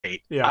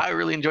Yeah. I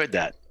really enjoyed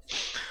that.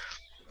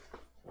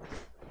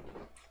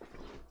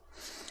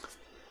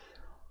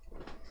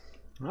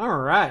 All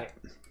right.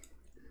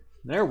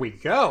 There we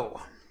go.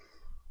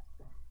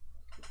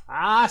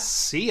 I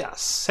see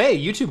us. Hey,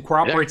 YouTube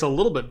cooperates a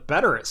little bit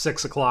better at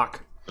 6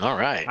 o'clock. All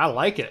right. I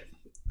like it.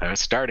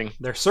 It's starting.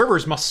 Their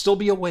servers must still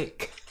be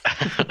awake.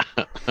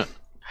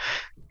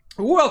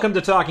 Welcome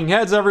to Talking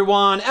Heads,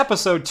 everyone.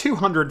 Episode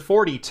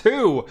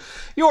 242.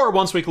 Your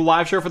once-weekly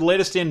live show for the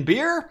latest in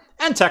beer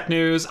and tech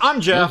news.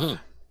 I'm Jeff.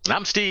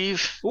 I'm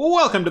Steve.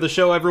 Welcome to the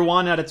show,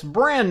 everyone, at its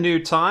brand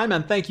new time,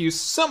 and thank you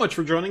so much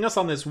for joining us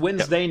on this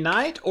Wednesday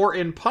night, or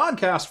in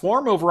podcast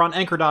form over on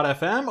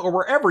Anchor.fm, or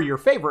wherever your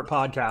favorite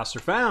podcasts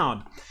are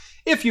found.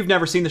 If you've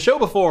never seen the show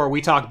before,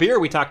 we talk beer,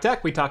 we talk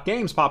tech, we talk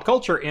games, pop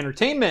culture,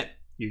 entertainment,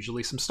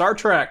 usually some Star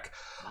Trek.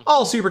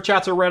 All super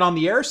chats are read on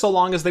the air so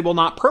long as they will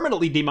not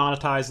permanently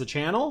demonetize the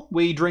channel.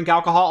 We drink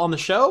alcohol on the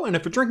show, and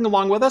if you're drinking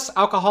along with us,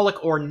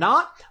 alcoholic or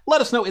not, let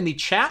us know in the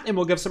chat and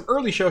we'll give some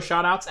early show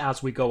shoutouts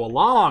as we go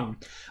along.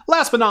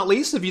 Last but not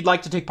least, if you'd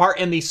like to take part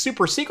in the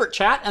super secret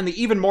chat and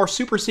the even more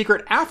super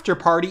secret after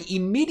party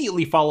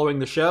immediately following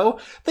the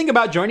show, think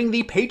about joining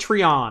the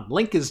Patreon.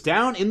 Link is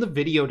down in the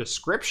video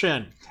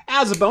description.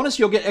 As a bonus,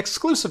 you'll get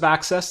exclusive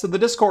access to the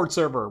Discord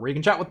server, where you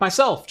can chat with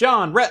myself,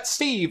 John, Rhett,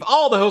 Steve,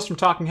 all the hosts from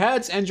Talking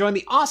Heads, and join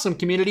the awesome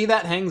community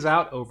that hangs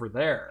out over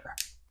there.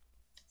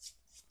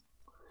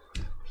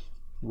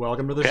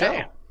 Welcome to the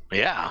show.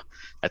 Yeah,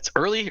 that's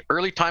early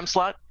time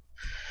slot.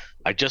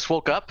 I just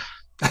woke up,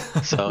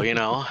 so you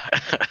know.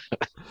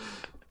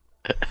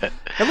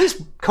 At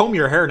least comb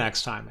your hair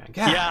next time, man.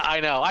 God. Yeah,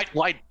 I know.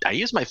 I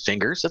use my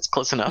fingers. That's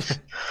close enough.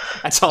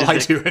 That's all I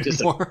do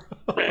anymore.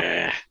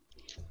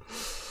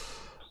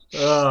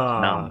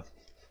 No.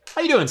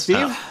 How you doing,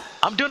 Steve?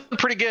 I'm doing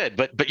pretty good,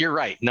 but you're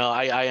right. No,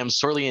 I am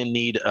sorely in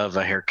need of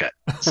a haircut.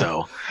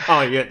 So.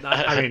 Oh yeah,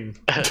 I mean.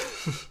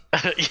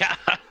 Yeah,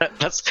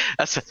 that's.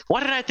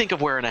 Why did I think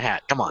of wearing a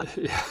hat? Come on.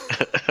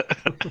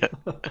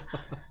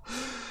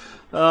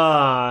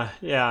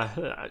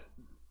 Yeah.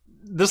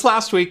 This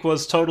last week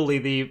was totally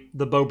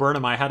the Bo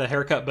Burnham. I had a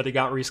haircut, but it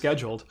got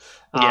rescheduled.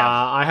 Yeah.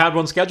 I had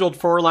one scheduled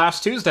for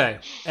last Tuesday,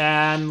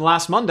 and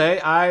last Monday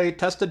I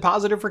tested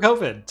positive for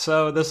COVID.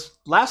 So this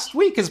last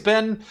week has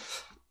been,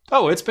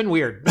 it's been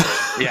weird.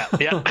 Yeah.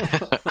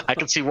 I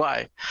can see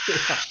why.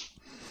 Yeah.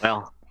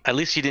 Well, at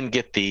least you didn't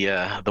get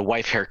the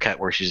wife haircut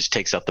where she just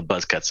takes out the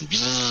buzz cuts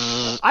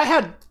and. I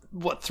had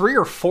 3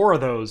 or 4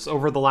 of those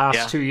over the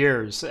last 2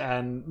 years,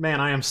 and man,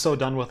 I am so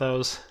done with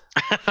those.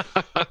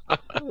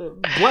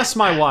 Bless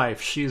my wife.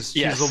 She's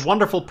a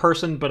wonderful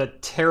person, but a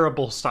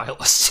terrible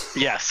stylist.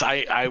 Yes,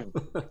 I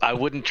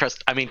wouldn't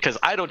trust. I mean, because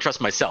I don't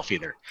trust myself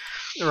either.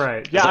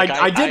 Right. Yeah, like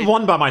I did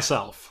one by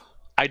myself.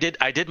 I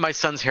did my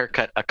son's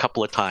haircut a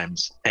couple of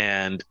times,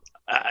 and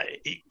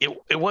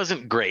it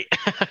wasn't great.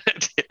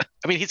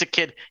 I mean, he's a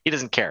kid; he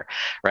doesn't care,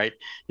 right?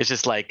 It's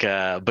just like,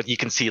 but you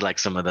can see like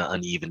some of the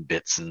uneven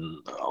bits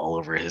and all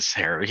over his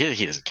hair.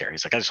 He doesn't care.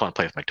 He's like, I just want to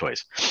play with my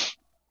toys.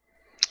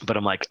 But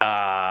I'm like,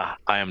 I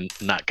am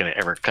not going to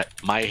ever cut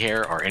my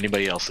hair or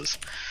anybody else's.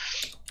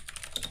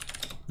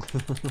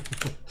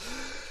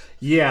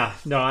 Yeah,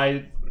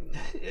 no,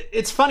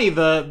 it's funny,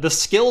 the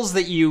skills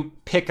that you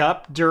pick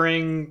up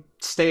during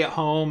stay at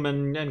home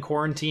and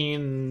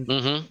quarantine,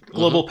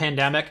 global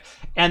pandemic,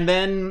 and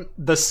then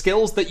the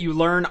skills that you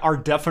learn are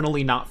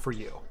definitely not for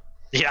you.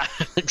 Yeah,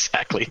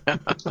 exactly.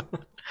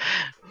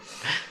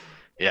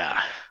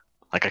 Yeah.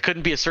 Like I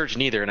couldn't be a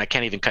surgeon either, and I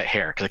can't even cut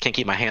hair because I can't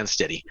keep my hands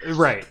steady.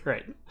 Right.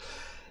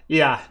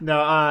 Yeah, no,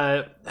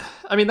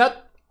 I mean,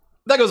 that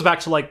goes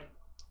back to like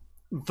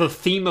the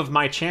theme of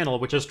my channel,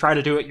 which is try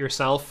to do it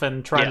yourself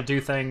and try to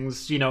do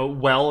things,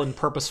 well and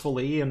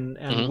purposefully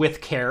and with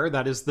care.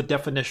 That is the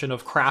definition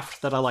of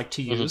craft that I like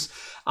to use.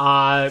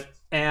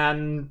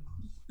 And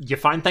you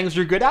find things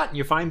you're good at, and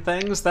you find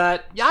things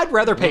that I'd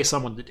rather pay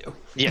someone to do.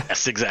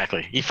 Yes,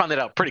 exactly. You find that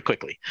out pretty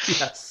quickly.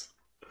 Yes.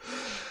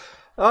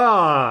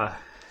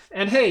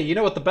 And hey, you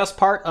know what the best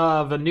part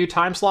of a new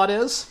time slot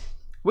is?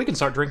 We can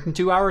start drinking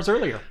 2 hours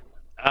earlier.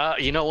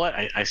 You know what?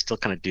 I still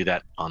kind of do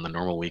that on the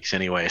normal weeks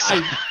anyway. So.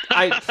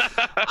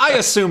 I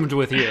assumed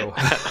with you.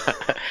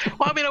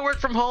 Well, I mean, I work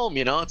from home.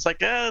 It's like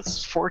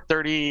it's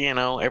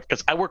 4:30.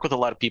 Because I work with a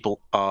lot of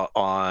people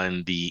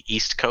on the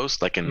East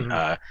Coast, like in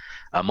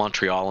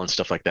Montreal and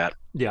stuff like that.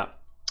 Yeah.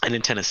 And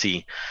in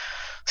Tennessee.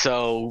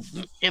 So,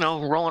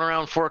 rolling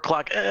around 4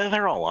 o'clock,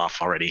 they're all off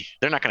already.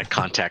 They're not going to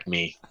contact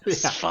me.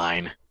 It's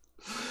fine.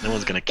 No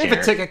one's going to care. If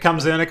a ticket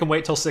comes in, it can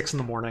wait till 6 in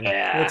the morning.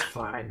 Yeah. It's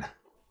fine.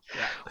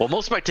 Yeah. Well,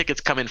 most of my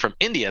tickets come in from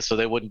India, so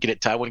they wouldn't get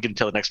it. I wouldn't get it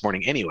until the next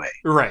morning anyway.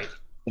 Right.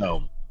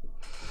 No.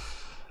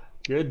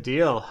 Good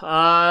deal.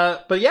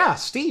 But yeah,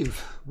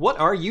 Steve, what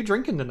are you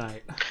drinking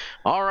tonight?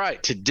 All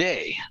right.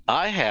 Today,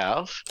 I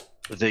have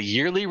the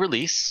yearly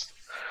release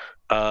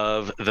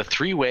of the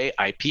 3-Way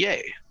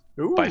IPA.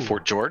 Ooh, by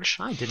Fort George.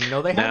 I didn't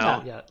know they had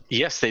that yet.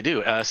 Yes, they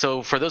do.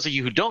 So for those of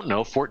you who don't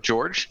know, Fort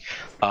George,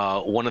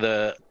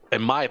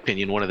 in my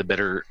opinion, one of the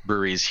better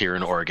breweries here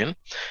in Oregon.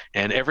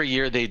 And every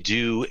year they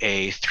do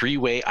a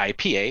 3-Way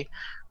IPA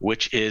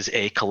which is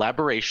a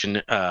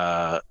collaboration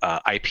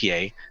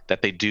IPA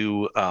that they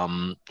do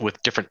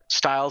with different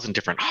styles and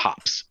different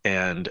hops.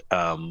 And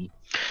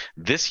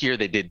this year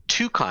they did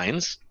two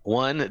kinds.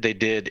 One, they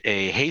did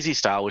a hazy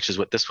style, which is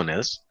what this one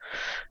is,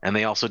 and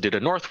they also did a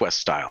Northwest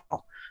style,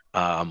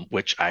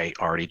 which I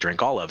already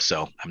drank all of,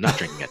 so I'm not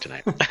drinking it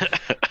tonight.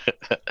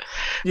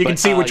 You can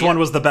see which one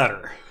was the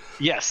better.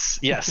 Yes.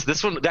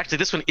 This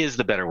one is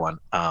the better one,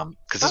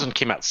 because this one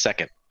came out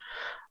second.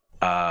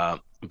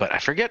 But I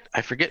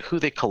forget who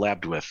they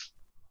collabed with.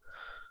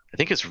 I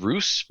think it's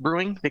Roos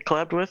Brewing they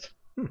collabed with.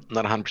 I'm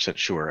not 100%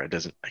 sure.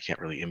 I can't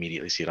really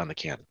immediately see it on the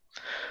can.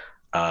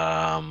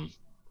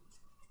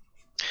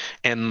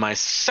 And my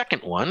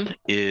second one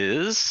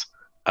is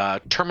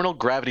Terminal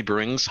Gravity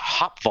Brewing's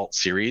Hop Vault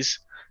series,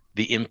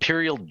 the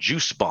Imperial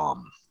Juice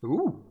Bomb.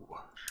 Ooh.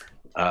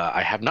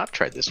 I have not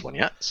tried this one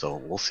yet, so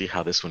we'll see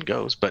how this one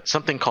goes. But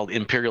something called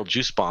Imperial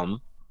Juice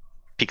Bomb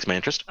piques my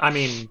interest. I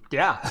mean,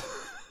 yeah.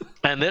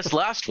 And this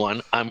last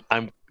one,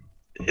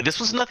 this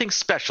was nothing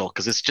special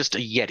because it's just a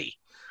Yeti.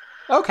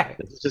 Okay.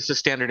 It's just a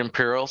standard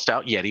Imperial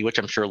Stout Yeti, which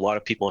I'm sure a lot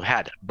of people have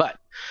had. But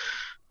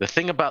the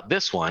thing about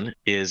this one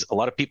is a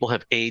lot of people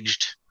have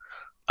aged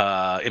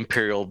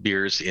Imperial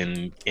beers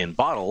in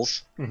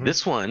bottles. Mm-hmm.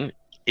 This one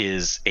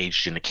is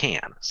aged in a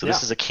can. So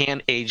this is a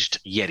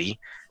can-aged Yeti.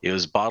 It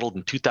was bottled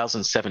in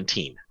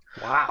 2017.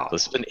 Wow. So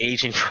it's been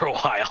aging for a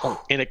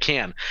while in a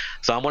can.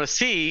 So I want to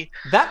see...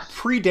 That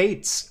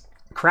predates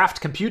craft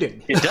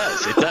computing. It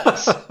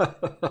does.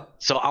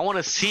 So I want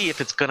to see if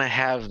it's going to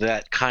have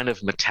that kind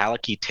of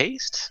metallic-y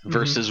taste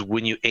versus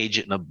when you age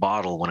it in a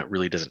bottle when it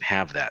really doesn't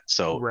have that.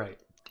 So right.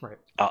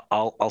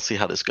 I'll see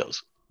how this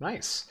goes.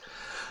 Nice.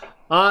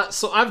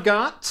 So I've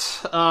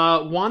got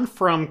one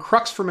from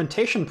Crux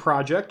Fermentation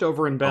Project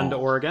over in Bend,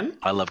 Oregon.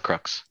 I love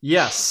Crux.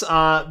 Yes.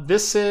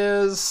 This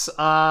is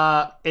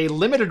a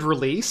limited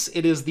release.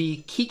 It is the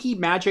Kiki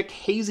Magic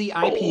Hazy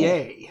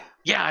IPA.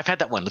 Yeah, I've had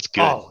that one. That's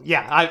good. Oh,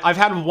 yeah. I've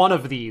had one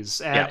of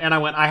these, and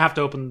I have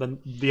to open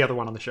the other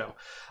one on the show.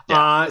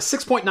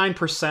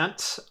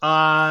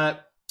 6.9%.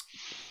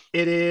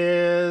 It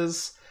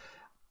is...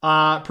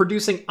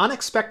 producing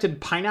unexpected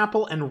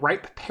pineapple and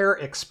ripe pear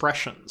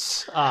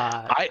expressions.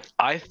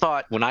 I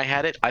thought when I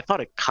had it, I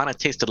thought it kind of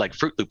tasted like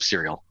Fruit Loop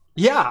cereal.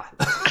 Yeah.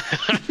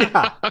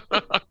 Yeah.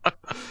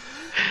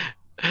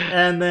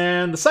 And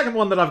then the second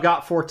one that I've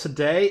got for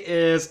today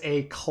is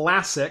a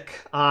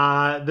classic.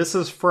 This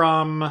is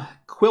from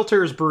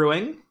Quilters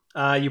Brewing.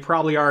 You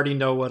probably already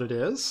know what it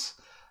is.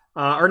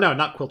 Or no,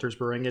 not Quilters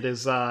Brewing. It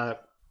is...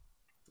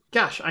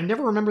 gosh, I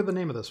never remember the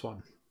name of this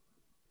one.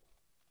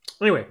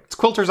 Anyway, it's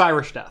Quilter's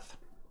Irish Death.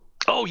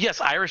 Oh,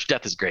 yes. Irish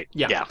Death is great.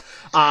 Yeah.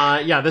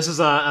 This is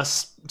a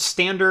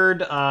standard...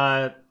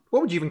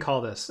 what would you even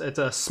call this? It's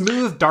a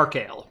smooth dark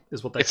ale,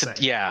 is what they say.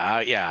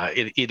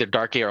 Either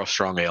dark ale or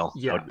strong ale,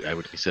 I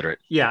would consider it.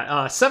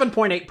 Yeah,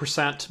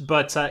 7.8%.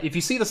 But if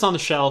you see this on the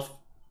shelf,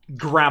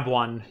 grab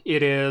one.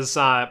 It is...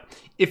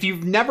 if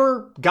you've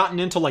never gotten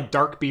into like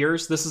dark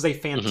beers, this is a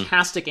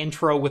fantastic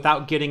intro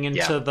without getting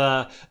into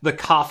the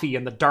coffee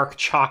and the dark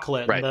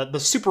chocolate and the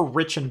super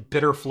rich and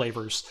bitter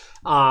flavors.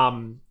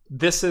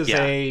 This is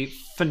a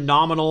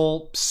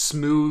phenomenal,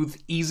 smooth,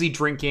 easy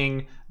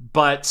drinking,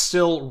 but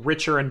still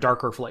richer and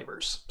darker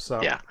flavors.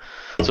 So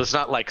it's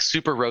not like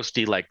super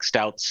roasty like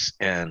stouts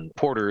and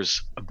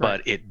porters,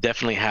 but it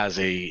definitely has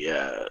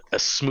a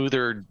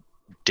smoother,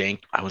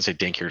 dank. I wouldn't say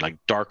dankier, like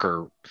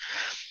darker,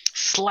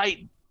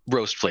 slight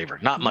roast flavor,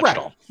 not much at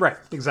all. Right,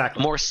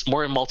 exactly. More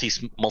multi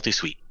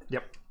sweet.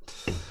 Yep.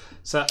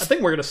 So I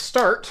think we're gonna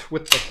start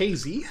with the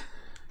hazy.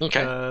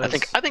 Okay. I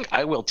think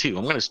I will too.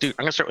 I'm gonna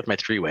start with my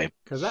 3-way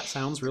because that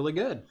sounds really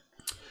good.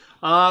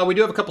 We do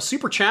have a couple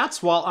super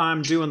chats while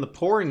I'm doing the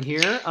pouring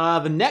here.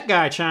 The Net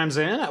Guy chimes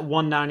in at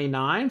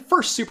 $1.99.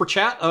 First super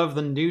chat of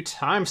the new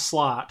time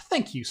slot.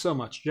 Thank you so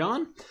much,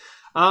 John.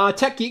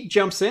 Tech Geek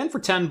jumps in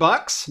for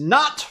 $10.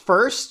 Not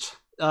first.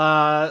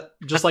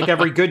 Just like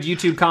every good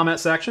YouTube comment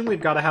section, we've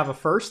got to have a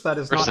first. That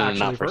is first not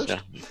actually first.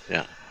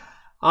 Yeah.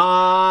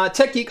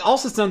 Tech Geek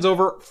also sends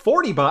over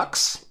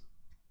 $40.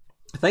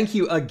 Thank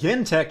you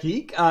again, Tech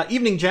Geek.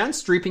 Evening,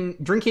 gents.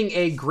 Drinking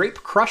a grape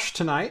crush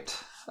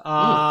tonight.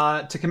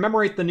 To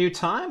commemorate the new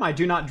time, I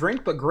do not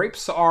drink, but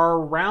grapes are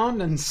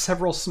round and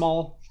several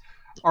small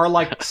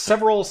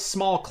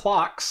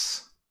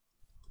clocks.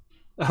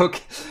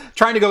 Okay,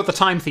 trying to go with the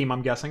time theme,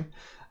 I'm guessing.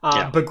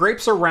 But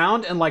grapes are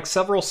round and like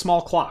several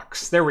small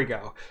clocks. There we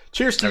go.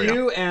 Cheers to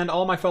you and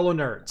all my fellow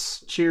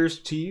nerds. Cheers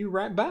to you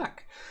right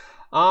back.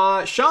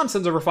 Sean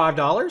sends over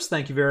 $5.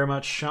 Thank you very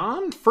much,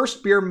 Sean.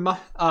 First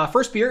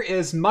beer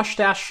is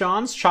Mustache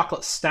Sean's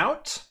Chocolate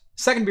Stout.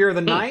 Second beer of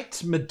the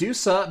night,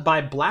 Medusa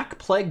by Black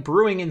Plague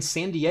Brewing in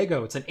San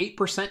Diego. It's an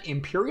 8%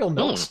 Imperial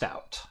Milk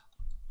Stout.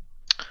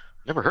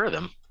 Never heard of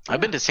them. I've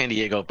been to San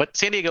Diego, but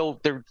San Diego,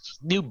 there's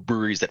new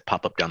breweries that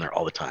pop up down there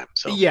all the time.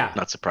 So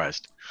not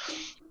surprised.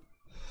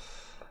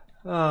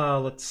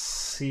 Let's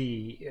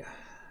see.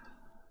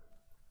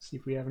 See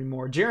if we have any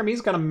more.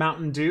 Jeremy's got a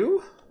Mountain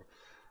Dew.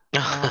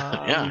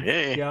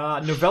 Yeah.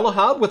 Got Novella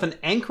Hub with an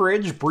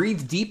Anchorage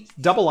Breathe Deep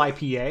Double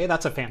IPA.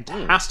 That's a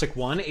fantastic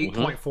one,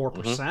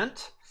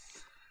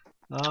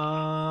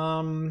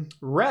 8.4%.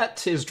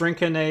 Rhett is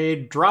drinking a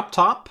Drop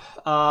Top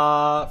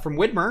from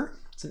Widmer.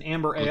 It's an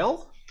amber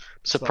ale.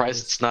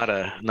 Surprised it's not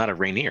a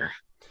Rainier.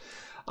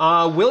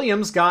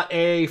 Williams got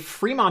a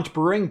Fremont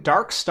Brewing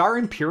Dark Star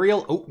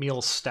Imperial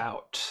Oatmeal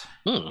Stout,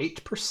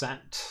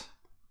 8%.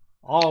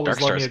 Always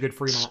love me a good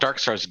Fremont. Dark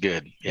Star's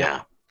good.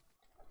 Yeah.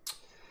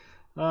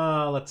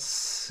 Let's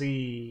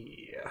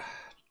see.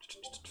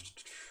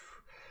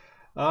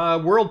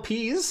 World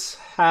Peas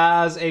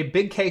has a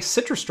Big K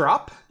Citrus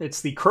Drop.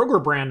 It's the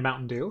Kroger brand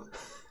Mountain Dew.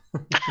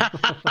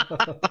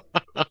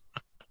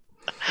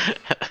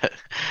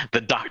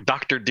 The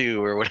Dr.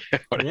 Dew or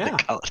whatever they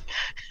call it.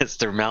 It's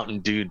their Mountain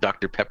Dew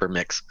Dr. Pepper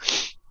mix.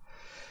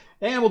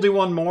 And we'll do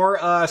one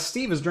more.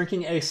 Steve is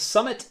drinking a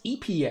Summit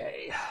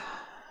EPA.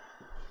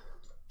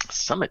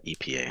 Summit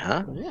EPA,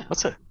 huh? Yeah.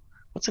 What's an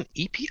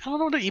EPA? I don't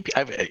know what an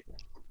EPA.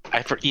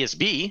 I've heard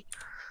ESB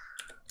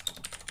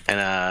and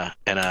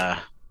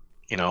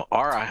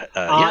R.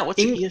 What's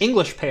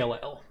English Pale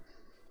Ale?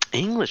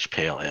 English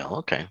Pale Ale.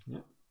 Okay. Yeah.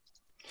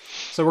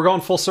 So we're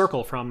going full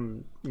circle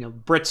from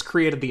Brits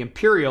created the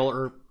Imperial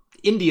or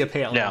India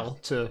Pale Ale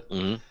to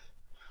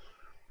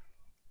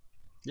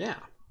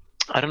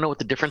I don't know what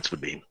the difference would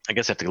be. I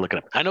guess I have to look it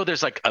up. I know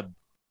there's a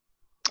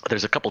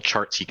couple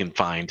charts you can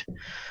find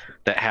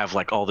that have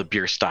like all the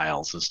beer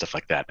styles and stuff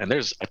like that, and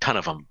there's a ton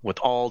of them with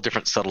all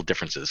different subtle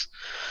differences.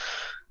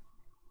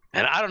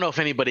 And I don't know if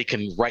anybody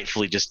can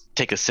rightfully just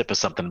take a sip of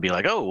something and be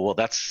like, oh, well,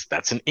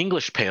 that's an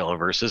English pale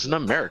versus an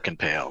American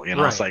pale. Right.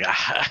 It's like,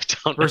 I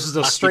don't know. Versus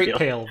a straight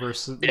pale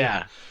versus...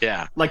 Yeah.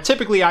 Like,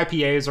 typically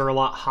IPAs are a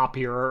lot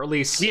hoppier, or at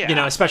least,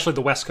 especially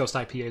the West Coast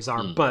IPAs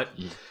are. But,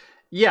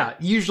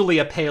 usually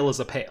a pale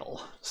is a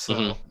pale.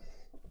 So,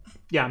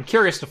 I'm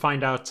curious to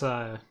find out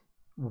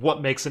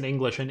what makes an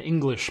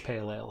English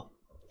pale ale.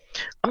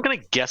 I'm going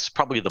to guess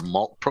probably the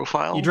malt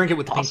profile. You drink it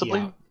with the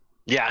possibly. pinky out.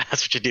 Yeah,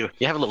 that's what you do.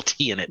 You have a little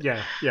tea in it.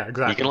 Yeah,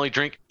 exactly.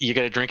 You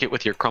got to drink it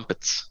with your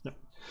crumpets. Yep.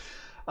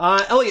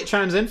 Elliot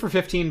chimes in for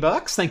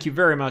 $15. Thank you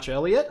very much,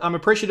 Elliot. I'm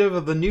appreciative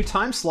of the new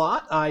time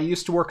slot. I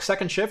used to work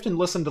second shift and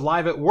listen to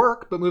live at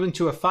work, but moving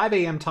to a 5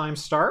 a.m. time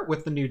start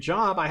with the new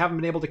job, I haven't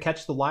been able to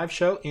catch the live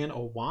show in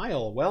a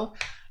while. Well,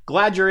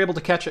 glad you're able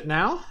to catch it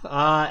now.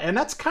 And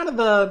that's kind of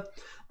the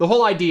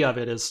whole idea of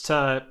it, is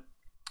to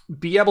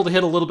be able to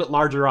hit a little bit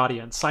larger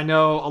audience. I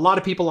know a lot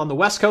of people on the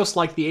West Coast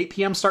like the 8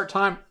 p.m. start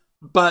time.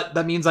 But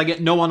that means I get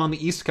no one on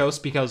the East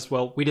Coast because,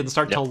 well, we didn't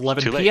start until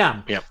 11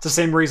 p.m. Yep. It's the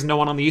same reason no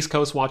one on the East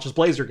Coast watches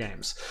Blazer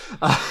games.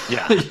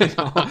 Yeah. It's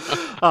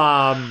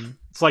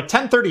like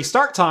 10:30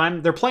 start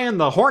time. They're playing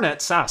the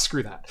Hornets.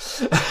 Screw that.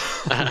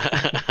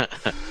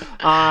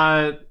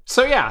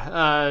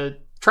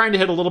 Trying to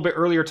hit a little bit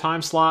earlier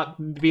time slot,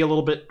 be a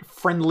little bit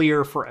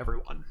friendlier for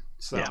everyone.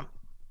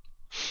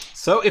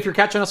 So if you're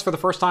catching us for the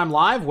first time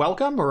live,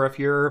 welcome. Or if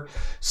you're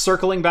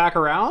circling back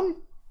around,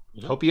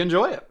 hope you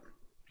enjoy it.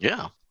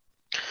 Yeah.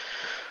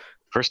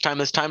 First time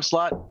this time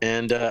slot,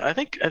 and I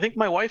think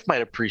my wife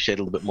might appreciate it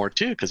a little bit more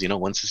too, because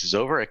once this is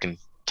over, I can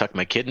tuck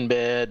my kid in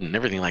bed and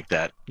everything like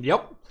that.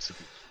 Yep.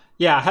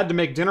 Yeah, I had to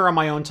make dinner on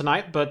my own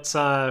tonight, but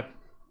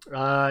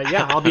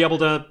I'll be able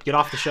to get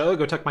off the show,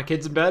 go tuck my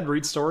kids in bed,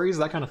 read stories,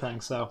 that kind of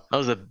thing. So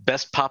those are the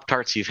best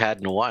Pop-Tarts you've had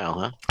in a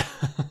while,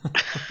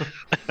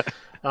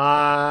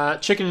 huh?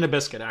 Chicken and a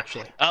biscuit,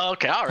 actually. Oh,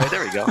 okay. All right,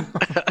 there we go.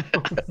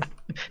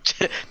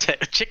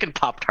 Chicken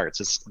Pop-Tarts.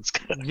 It's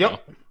good.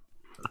 Yep.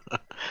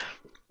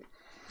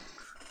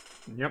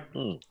 Yep.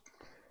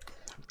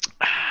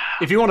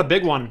 If you want a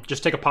big one,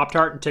 just take a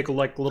Pop-Tart and take a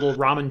little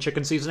ramen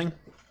chicken seasoning.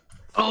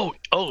 Oh!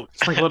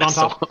 Sprinkle it on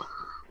top.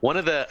 One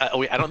of the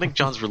I don't think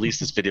John's released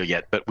this video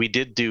yet, but we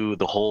did do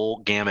the whole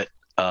gamut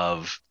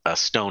of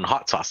Stone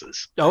hot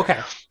sauces. Okay.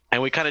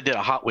 And we kind of did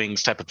a hot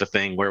wings type of a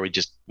thing where we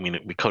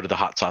coated the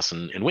hot sauce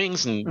in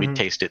wings, and we'd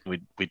taste it and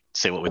we'd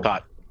say what we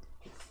thought.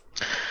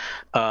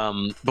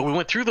 But we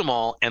went through them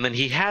all, and then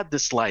he had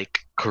this like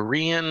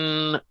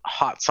Korean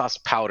hot sauce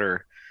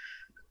powder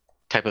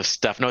type of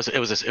stuff. No, it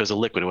was a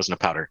liquid. It wasn't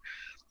a powder,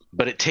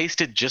 but it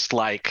tasted just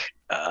like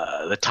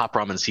the Top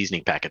Ramen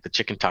seasoning packet, the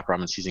chicken Top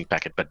Ramen seasoning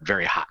packet, but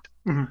very hot.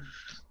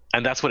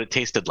 And that's what it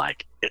tasted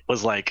like. It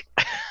was like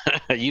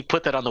you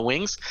put that on the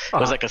wings. It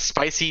was like a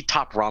spicy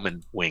Top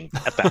Ramen wing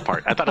at that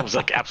part. I thought it was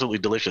like absolutely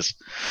delicious.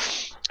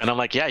 And I'm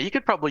like, yeah, you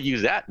could probably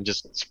use that and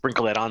just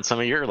sprinkle that on some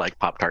of your like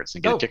Pop-Tarts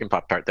and get a chicken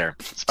Pop-Tart there.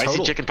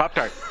 Spicy chicken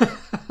Pop-Tart.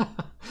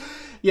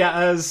 Yeah,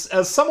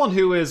 as someone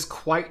who is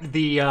quite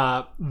the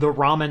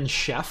ramen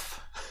chef,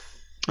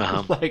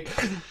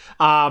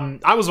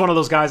 I was one of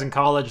those guys in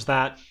college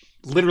that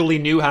literally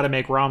knew how to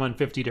make ramen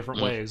 50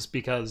 different ways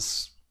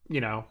because,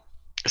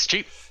 it's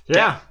cheap.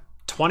 Yeah.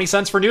 20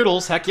 cents for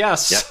noodles. Heck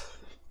yes. Yep.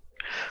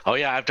 Oh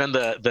yeah, I've done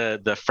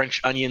the French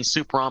onion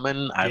soup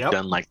ramen. I've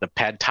done like the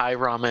pad thai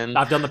ramen.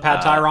 I've done the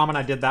pad thai ramen.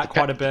 I did that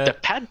quite a bit.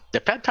 The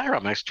pad thai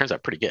ramen actually turns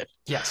out pretty good.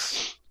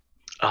 Yes.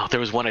 there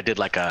was one I did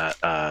like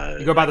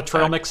You go by the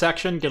trail mix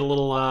section, get a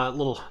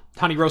little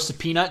honey roasted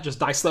peanut, just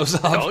dice those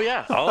up. Oh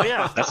yeah.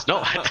 That's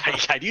no.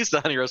 I'd use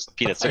the honey roasted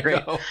peanuts. They're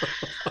great.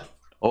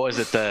 What was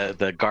it?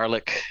 The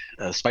garlic,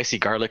 spicy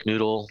garlic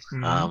noodle.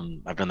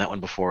 Mhm. I've done that one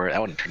before.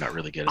 That one turned out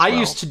really good. I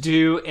used to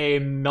do a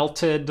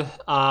melted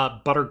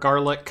butter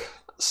garlic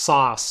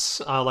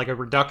sauce, like a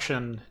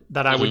reduction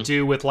that I would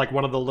do with like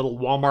one of the little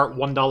Walmart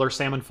 $1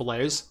 salmon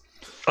fillets.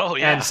 Oh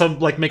yeah. And some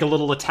like make a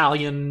little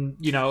Italian,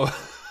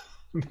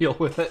 meal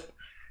with it.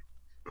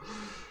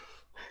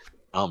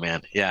 Oh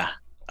man, yeah.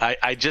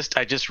 I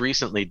just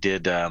recently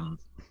did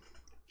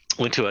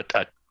went to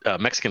a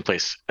Mexican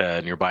place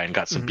nearby and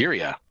got some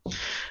birria,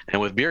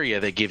 and with birria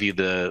they give you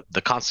the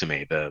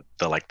consomme, the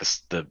kind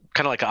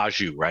of like au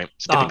jus, right?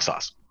 It's a dipping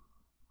sauce.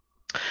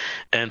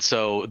 And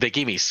so they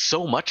gave me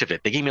so much of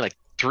it. They gave me like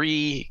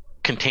 3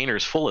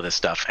 containers full of this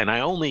stuff, and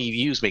I only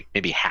used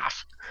maybe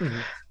half.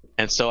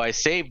 And so I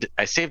saved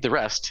the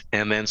rest,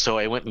 and then so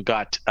I went and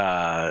got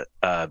the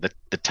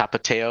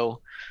Tapatio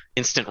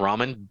instant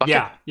ramen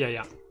bucket.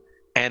 Yeah.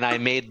 And I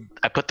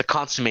put the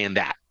consomme in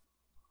that,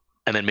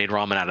 and then made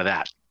ramen out of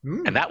that,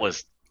 and that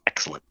was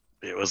excellent.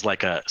 It was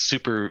like a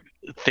super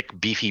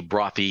thick, beefy,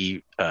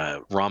 brothy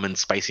ramen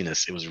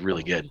spiciness. It was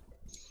really good.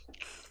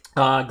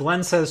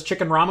 Glenn says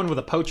chicken ramen with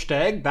a poached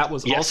egg. That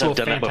was also a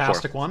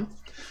fantastic one.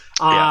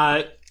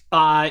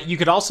 You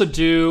could also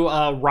do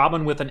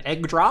ramen with an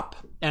egg drop,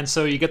 and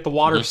so you get the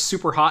water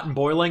super hot and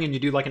boiling, and you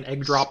do like an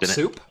egg drop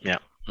soup. Yeah,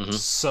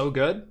 so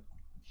good.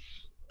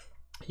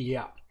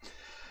 Yeah.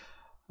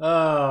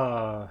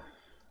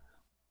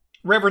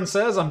 Reverend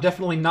says, I'm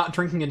definitely not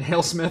drinking an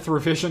Halesmith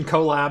Revision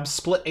Collab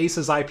Split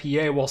Aces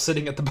IPA while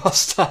sitting at the bus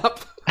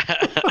stop.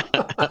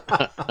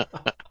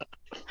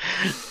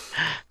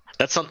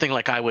 That's something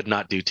like I would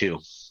not do too.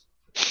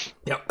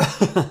 Yep.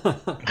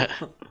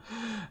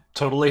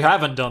 Totally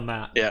haven't done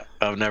that. Yeah,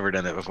 I've never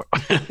done it before.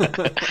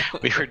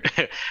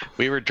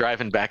 we were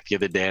driving back the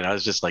other day, and I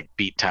was just like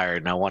beat tired,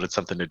 and I wanted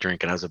something to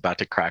drink, and I was about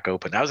to crack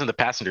open. I was in the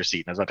passenger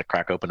seat, and I was about to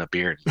crack open a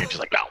beer, and you're just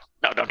like, no,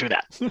 don't do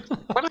that.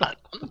 Why not?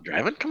 I'm not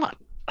driving. Come on.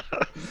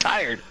 I'm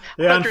tired.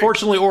 Yeah,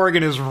 unfortunately,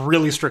 Oregon is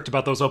really strict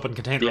about those open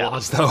container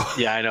laws, though.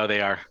 Yeah, I know they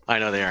are.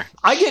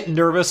 I get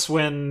nervous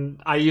when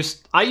I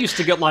used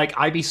to get like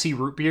IBC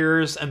root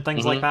beers and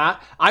things like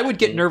that. I would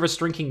get nervous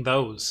drinking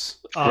those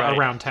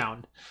around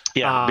town.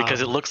 Yeah,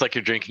 because it looks like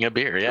you're drinking a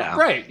beer. Yeah,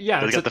 right.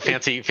 Yeah, they got the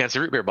fancy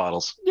root beer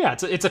bottles. Yeah,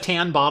 it's a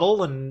tan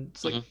bottle, and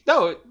it's like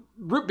no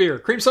root beer,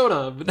 cream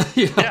soda.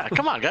 Yeah,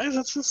 come on, guys,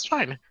 that's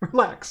fine.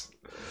 Relax.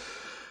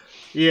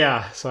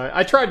 Yeah, so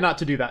I tried not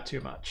to do that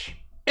too much.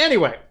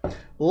 Anyway,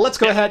 let's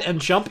go ahead and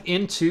jump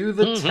into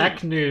the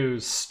tech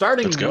news,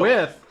 starting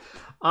with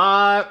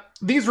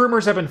these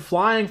rumors have been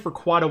flying for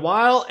quite a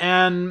while,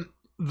 and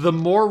the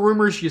more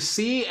rumors you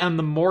see and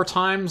the more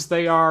times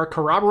they are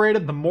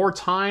corroborated, the more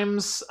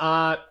times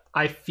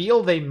I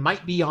feel they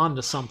might be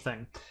onto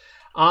something.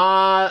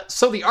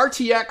 So the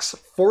RTX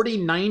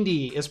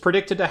 4090 is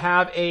predicted to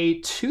have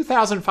a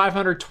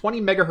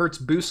 2,520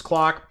 megahertz boost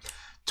clock,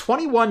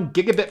 21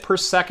 gigabit per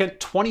second,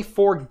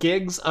 24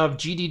 gigs of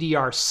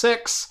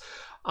GDDR6,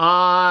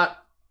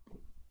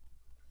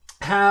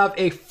 have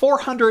a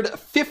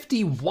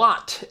 450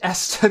 watt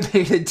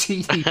estimated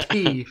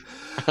TDP,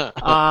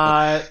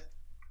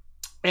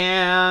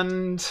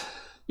 and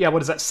yeah,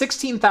 what is that?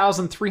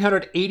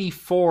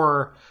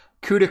 16,384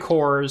 CUDA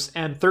cores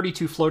and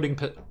 32 floating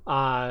point.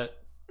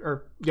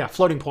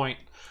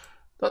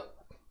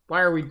 Why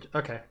are we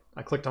okay?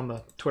 I clicked on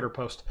the Twitter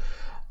post.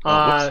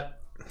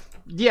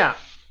 Yeah.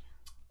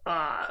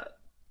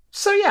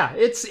 So yeah,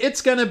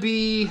 it's gonna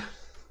be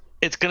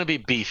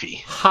beefy.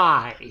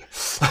 High.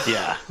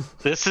 Yeah.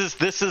 This is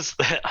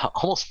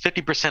almost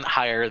 50%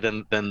 higher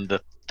than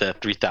the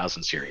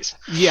 3000 series.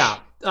 Yeah.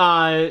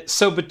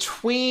 So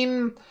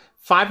between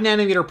 5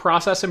 nanometer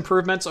process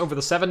improvements over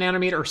the 7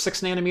 nanometer or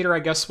 6 nanometer, I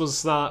guess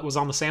was on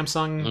the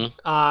Samsung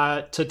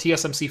to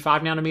TSMC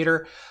 5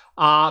 nanometer.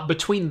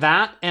 Between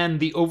that and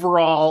the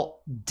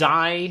overall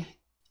die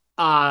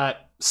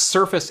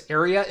surface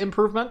area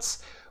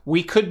improvements,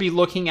 we could be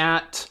looking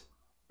at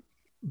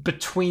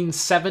between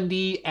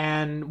 70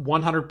 and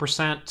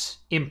 100%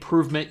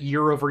 improvement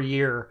year over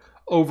year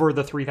over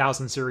the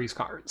 3000 series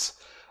cards.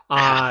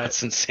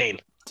 That's insane.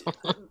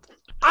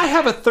 I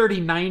have a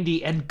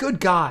 3090, and good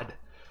God.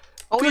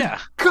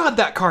 God,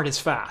 that card is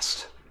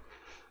fast.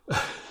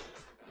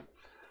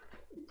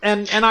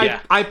 and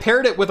I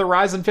paired it with a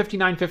Ryzen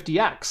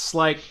 5950X.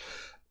 Like,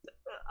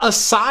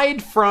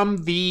 aside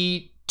from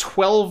the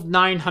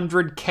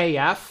 12900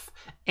 KF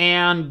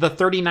and the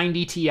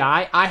 3090 Ti,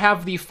 I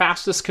have the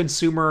fastest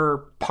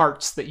consumer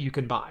parts that you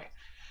can buy.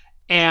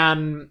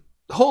 And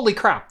holy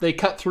crap, they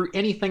cut through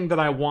anything that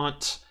I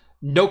want,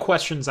 no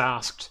questions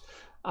asked.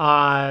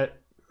 But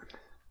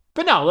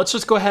no, let's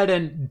just go ahead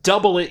and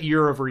double it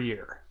year over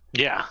year.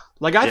 Yeah.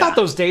 Like, I thought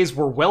those days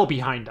were well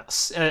behind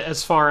us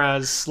as far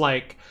as,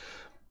 like,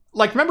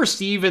 like, remember,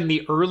 Steve, in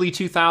the early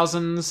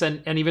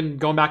 2000s and even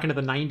going back into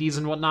the 90s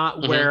and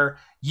whatnot, where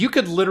you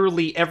could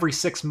literally every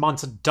 6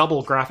 months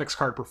double graphics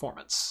card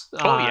performance.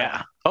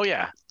 Oh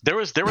yeah. There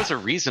was a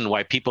reason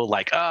why people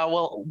like,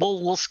 well,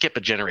 we'll skip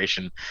a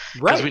generation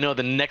because Right. we know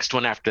the next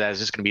one after that is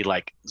just going to be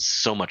like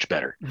so much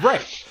better.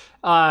 Right.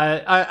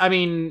 I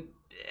mean,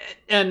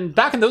 and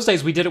back in those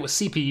days, we did it with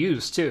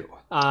CPUs too.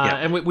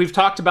 And we've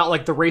talked about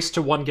like the race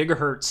to 1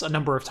 gigahertz a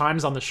number of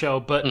times on the show,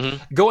 but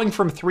going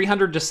from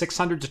 300 to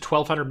 600 to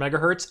 1200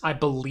 megahertz, I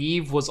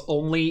believe, was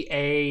only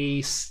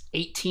a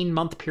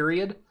 18-month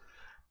period.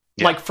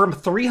 Yeah. Like from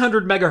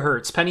 300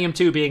 megahertz, Pentium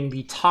 2 being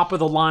the top of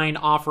the line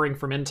offering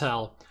from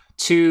Intel,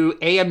 to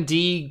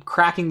AMD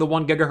cracking the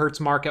 1 gigahertz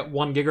mark at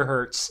 1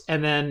 gigahertz,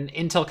 and then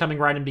Intel coming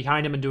right in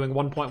behind him and doing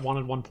 1.1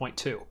 and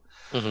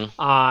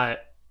 1.2.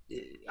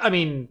 I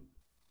mean,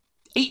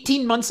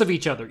 18 months of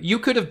each other. You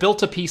could have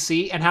built a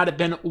PC and had it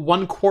been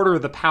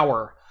 1/4 the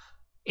power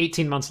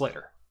 18 months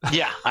later.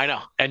 Yeah, I know.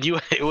 And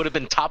it would have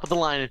been top of the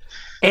line.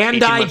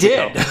 And I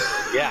did.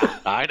 Yeah,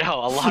 I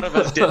know. A lot of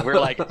us did. We're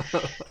like,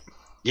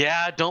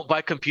 yeah, don't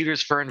buy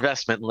computers for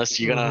investment unless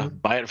you're going to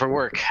buy it for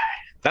work.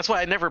 That's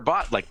why I never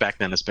bought, like back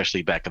then,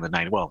 especially back in the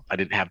 90s. Well, I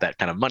didn't have that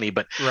kind of money,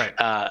 but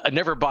I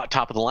never bought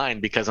top of the line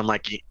because I'm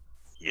like,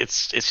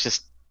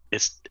 it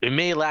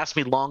may last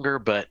me longer,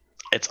 but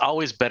it's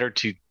always better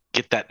to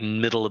get that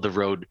middle of the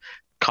road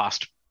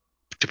cost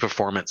to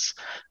performance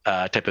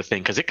type of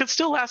thing, because it could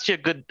still last you a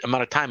good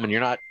amount of time when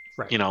you're not,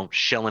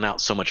 shelling out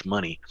so much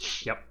money.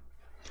 Yep.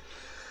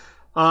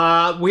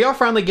 We are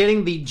finally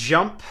getting the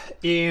jump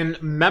in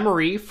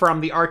memory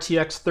from the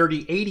RTX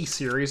 3080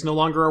 series. No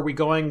longer are we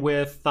going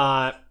with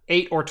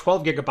 8 or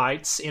 12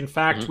 gigabytes. In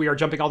fact, we are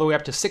jumping all the way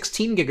up to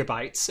 16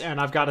 gigabytes. And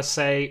I've got to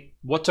say,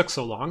 what took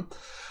so long?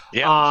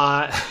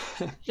 Yeah.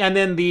 And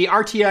then the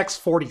RTX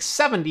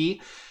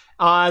 4070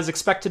 is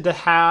expected to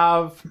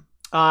have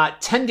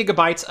 10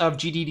 gigabytes of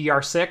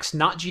GDDR6,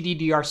 not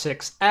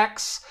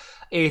GDDR6X,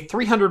 a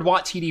 300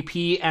 watt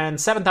TDP, and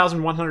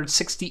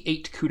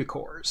 7,168 CUDA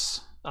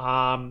cores.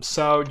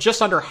 So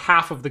just under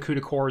half of the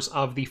CUDA cores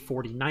of the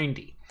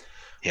 4090.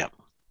 Yeah.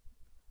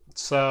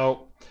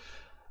 So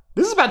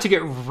this is about to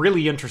get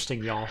really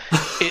interesting, y'all.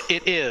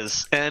 It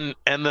is. And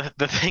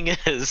the thing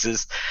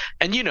is,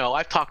 and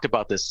I've talked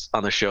about this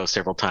on the show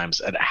several times,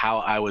 at how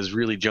I was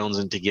really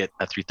jonesing to get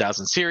a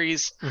 3000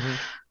 series.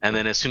 And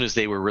then as soon as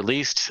they were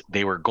released,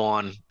 they were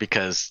gone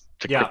because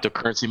the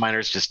cryptocurrency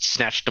miners just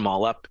snatched them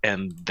all up,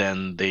 and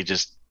then they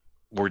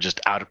were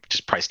just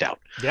priced out.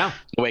 Yeah.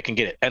 No way I can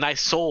get it. And I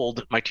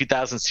sold my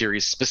 2000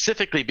 series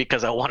specifically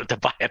because I wanted to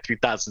buy a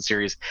 3000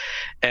 series,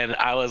 and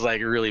I was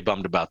like really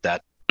bummed about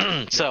that.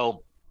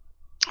 So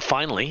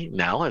finally,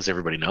 now, as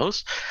everybody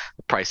knows,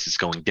 the price is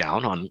going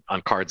down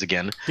on cards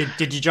again.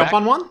 Did you jump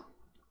on one?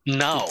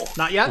 No,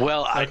 not yet.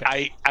 Well,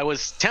 okay. I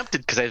was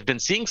tempted because I've been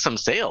seeing some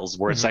sales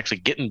where it's actually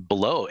getting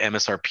below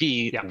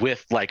MSRP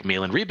with like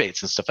mail-in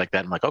rebates and stuff like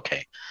that. I'm like,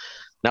 okay,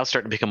 now it's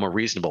starting to become more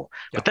reasonable.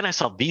 But then I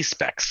saw these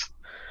specs,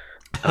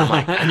 and I'm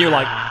like, and you're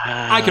like,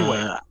 I can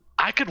wait.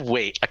 I could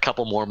wait a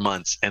couple more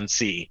months and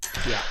see.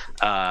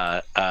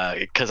 Yeah.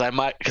 Because I'm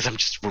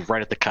just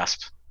right at the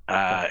cusp.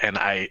 And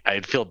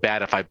I'd feel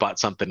bad if I bought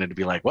something and it'd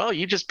be like, well,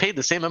 you just paid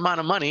the same amount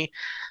of money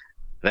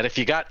that if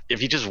you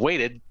just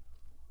waited,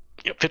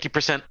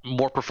 50%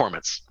 more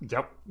performance.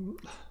 Yep.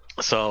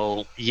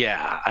 So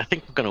yeah, I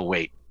think I'm gonna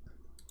wait,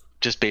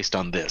 just based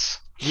on this.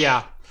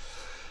 Yeah.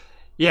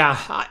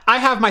 I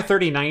have my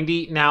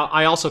 3090 now.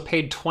 I also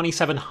paid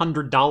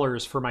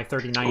 $2,700 for my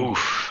 3090.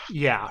 Oof.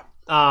 Yeah.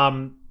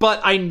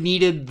 But I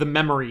needed the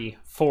memory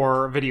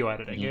for video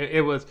editing.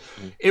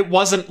 It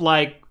wasn't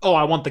like, oh,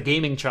 I want the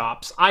gaming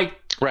chops. I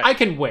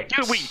can wait.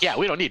 Dude,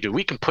 we don't need to.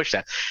 We can push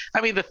that.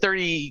 I mean, the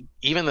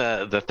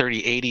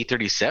 3080,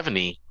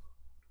 3070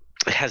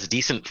 has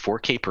decent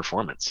 4K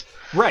performance.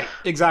 Right,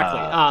 exactly.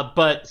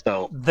 But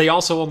they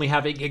also only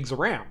have 8 gigs of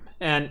RAM.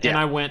 And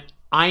I went,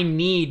 I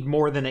need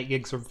more than 8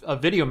 gigs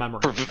of video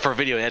memory. For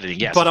video editing,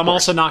 yes. But I'm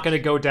also not going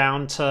to go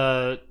down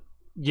to,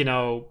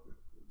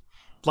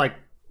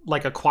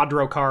 like a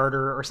Quadro card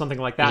or something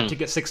like that to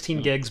get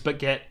 16 gigs, but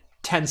get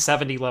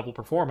 1070 level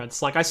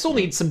performance. Like, I still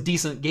need some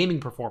decent gaming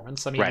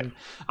performance. I mean,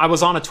 I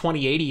was on a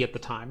 2080 at the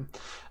time.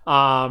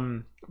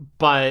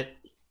 But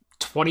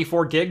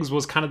 24 gigs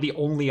was kind of the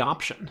only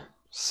option.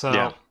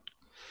 So,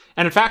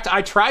 and in fact,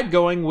 I tried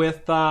going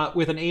with an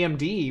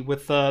AMD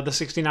with the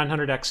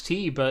 6900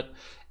 XT, but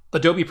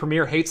Adobe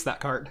Premiere hates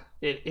that card.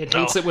 It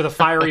hates it with a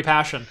fiery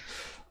passion.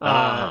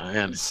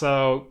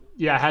 So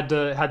yeah, I had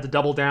to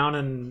double down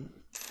and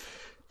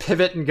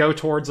pivot and go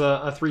towards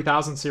a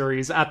 3000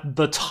 series at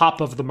the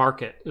top of the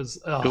market.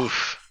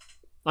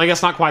 I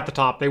guess not quite the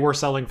top. They were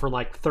selling for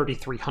like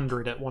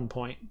 3,300 at one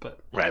point, but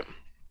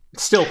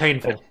still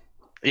painful.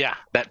 Yeah,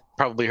 that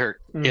probably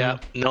hurt. Yeah,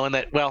 knowing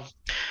that. Well,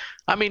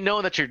 I mean,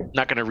 knowing that you're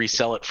not going to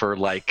resell it for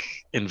like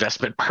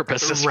investment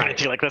purposes or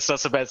anything like that,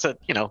 that's a bad set.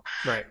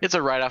 Right. It's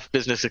a write-off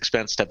business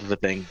expense type of a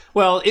thing.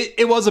 Well,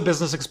 it was a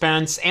business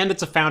expense, and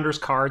it's a founder's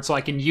card, so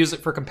I can use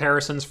it for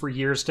comparisons for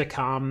years to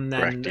come.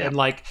 And, and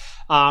like,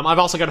 I've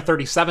also got a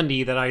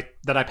 3070 that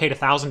I paid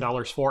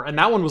 $1,000 for, and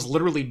that one was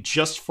literally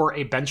just for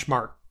a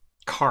benchmark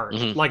card.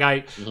 Like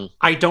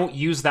I don't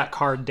use that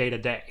card day to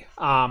day,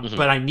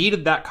 but I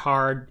needed that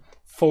card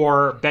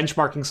for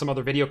benchmarking some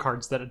other video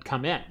cards that had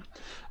come in.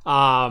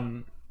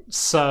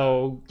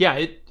 So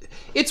yeah,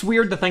 it's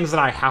weird the things that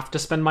I have to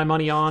spend my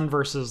money on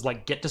versus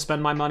like get to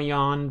spend my money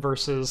on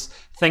versus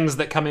things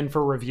that come in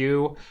for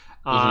review.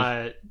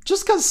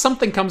 Just because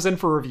something comes in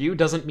for review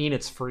doesn't mean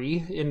it's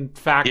free. In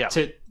fact,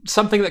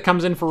 something that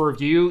comes in for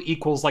review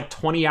equals like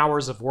 20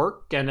 hours of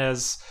work. And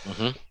as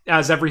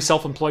every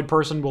self-employed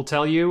person will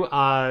tell you,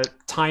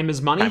 time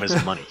is money. Time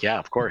is money. Yeah,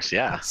 of course.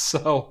 Yeah.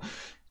 So,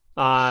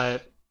 yeah,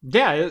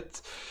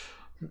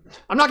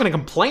 I'm not going to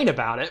complain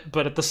about it,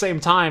 but at the same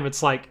time,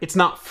 it's like, it's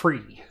not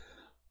free.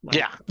 Like,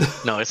 yeah.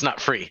 No, it's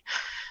not free.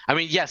 I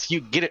mean, yes, you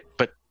get it,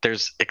 but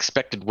there's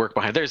expected work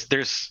behind it.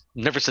 There's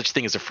never such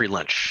thing as a free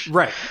lunch.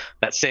 Right.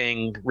 That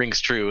saying rings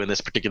true in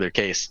this particular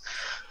case.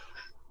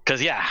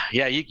 Because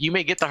you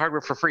may get the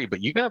hardware for free,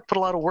 but you got to put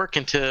a lot of work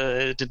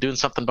into doing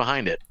something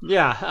behind it.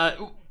 Yeah.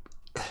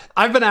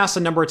 I've been asked a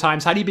number of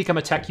times, how do you become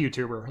a tech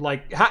YouTuber?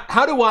 Like,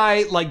 how do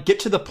I like get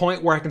to the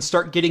point where I can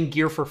start getting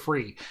gear for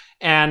free?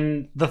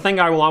 And the thing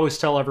I will always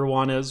tell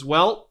everyone is,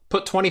 well,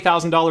 put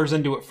 $20,000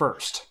 into it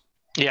first.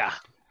 Yeah.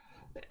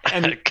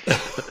 And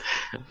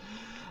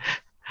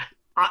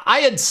I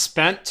had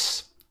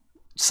spent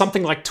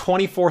something like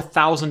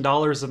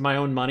 $24,000 of my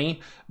own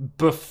money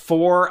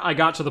before I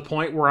got to the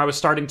point where I was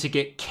starting to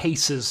get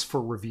cases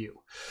for review.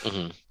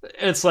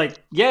 It's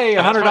like, yay,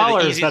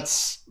 $100.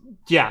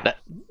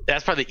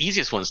 That's probably the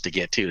easiest ones to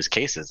get too, is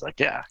cases. Like,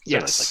 yeah.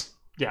 Yes.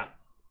 Like,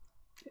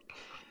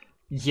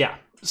 yeah.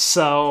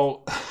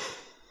 So,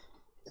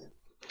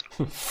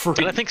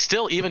 and I think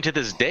still, even to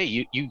this day,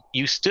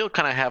 you still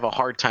kind of have a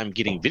hard time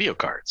getting video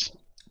cards.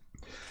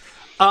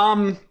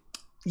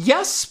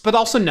 Yes, but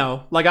also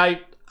no. Like I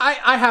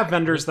have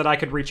vendors that I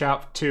could reach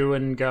out to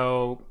and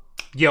go,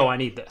 yo, I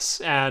need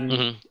this,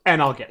 and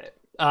I'll get it.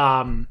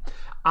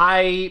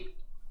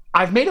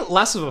 I've made it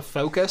less of a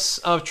focus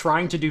of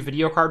trying to do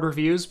video card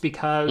reviews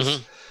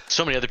because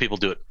so many other people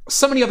do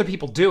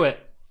it.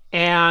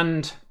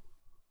 And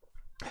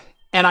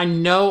I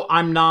know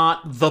I'm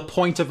not the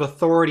point of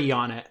authority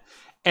on it.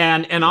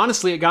 And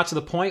honestly, it got to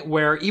the point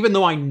where even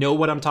though I know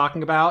what I'm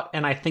talking about,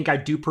 and I think I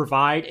do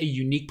provide a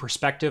unique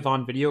perspective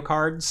on video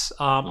cards,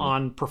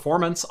 on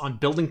performance, on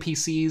building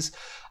PCs,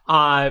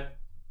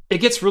 it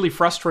gets really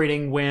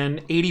frustrating when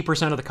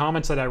 80% of the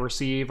comments that I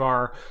receive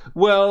are,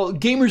 well,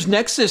 Gamers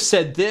Nexus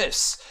said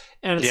this.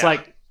 And it's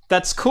like,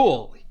 that's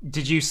cool.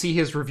 Did you see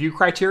his review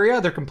criteria?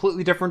 They're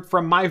completely different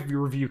from my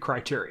review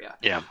criteria.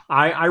 Yeah.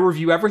 I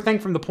review everything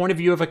from the point of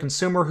view of a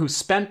consumer who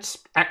spent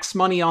X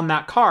money on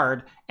that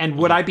card, and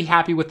would I be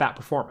happy with that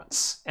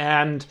performance?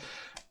 And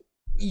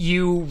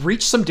you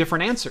reach some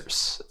different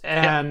answers.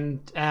 And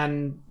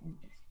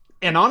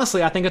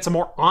honestly, I think it's a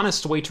more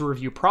honest way to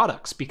review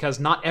products, because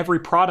not every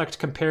product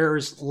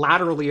compares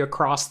laterally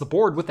across the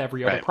board with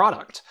every other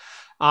product.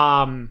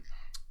 And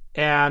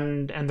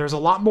there's a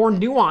lot more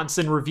nuance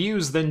in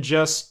reviews than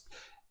just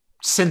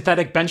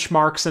synthetic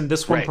benchmarks, and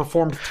this one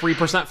performed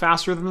 3%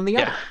 faster than the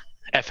other.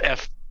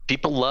 If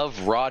people love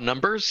raw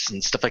numbers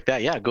and stuff like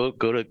that, go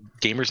to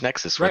Gamers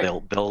Nexus, where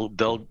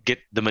they'll get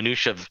the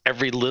minutia of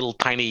every little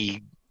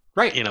tiny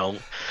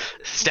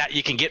stat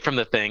you can get from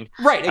the thing.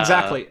 Right,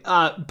 exactly.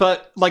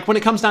 But like when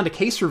it comes down to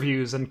case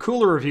reviews and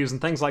cooler reviews and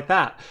things like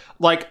that,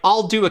 like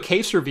I'll do a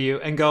case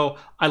review and go,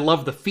 I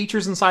love the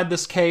features inside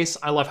this case.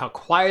 I love how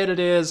quiet it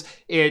is.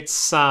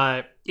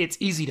 It's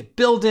easy to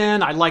build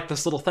in. I like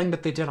this little thing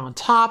that they did on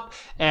top,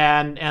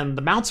 and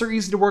the mounts are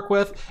easy to work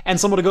with. And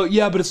someone will go,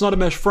 yeah, but it's not a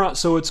mesh front,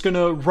 so it's going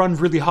to run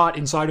really hot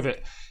inside of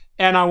it.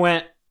 And I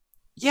went,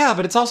 yeah,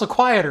 but it's also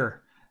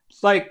quieter.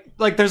 Like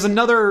there's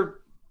another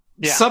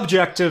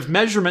subjective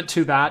measurement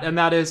to that, and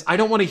that is, I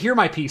don't want to hear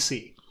my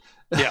PC.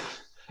 Yeah.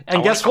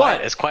 And guess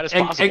what? As quiet as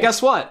possible. And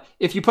guess what?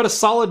 If you put a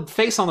solid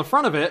face on the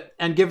front of it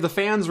and give the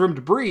fans room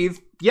to breathe,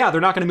 they're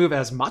not going to move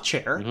as much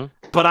air,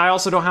 but I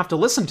also don't have to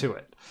listen to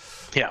it.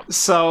 Yeah.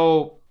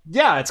 So,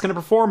 it's going to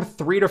perform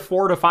 3 to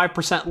 4 to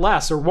 5%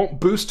 less, or won't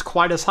boost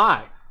quite as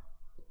high.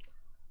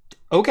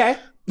 Okay.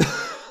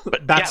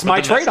 But that's my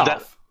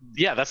trade-off.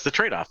 That's the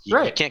trade-off.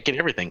 You can't get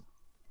everything.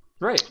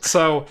 Right.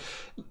 So,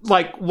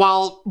 like,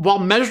 while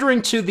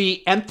measuring to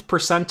the nth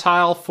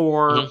percentile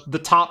for the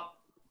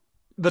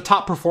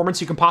top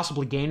performance you can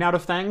possibly gain out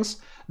of things,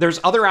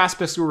 there's other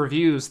aspects of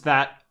reviews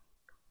that,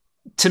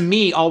 to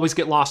me, always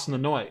get lost in the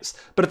noise.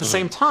 But at the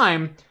same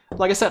time,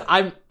 like I said,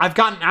 I've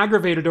gotten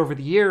aggravated over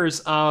the years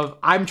of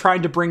I'm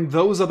trying to bring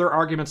those other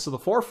arguments to the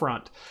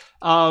forefront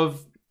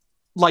of,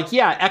 like,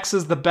 X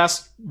is the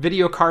best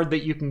video card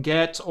that you can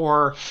get,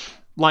 or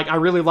Like, I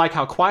really like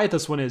how quiet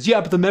this one is. Yeah,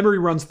 but the memory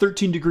runs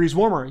 13 degrees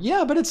warmer.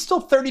 Yeah, but it's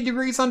still 30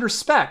 degrees under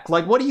spec.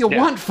 Like, what do you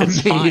want from me?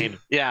 Fine.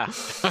 Yeah.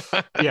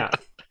 Yeah.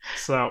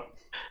 So,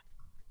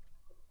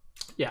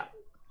 yeah.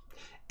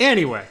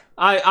 Anyway,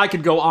 I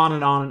could go on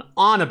and on and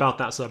on about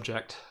that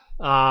subject.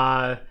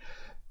 But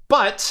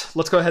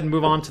let's go ahead and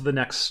move on to the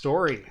next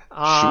story.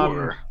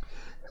 Sure.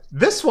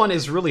 This one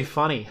is really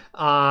funny.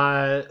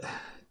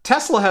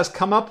 Tesla has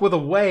come up with a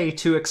way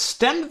to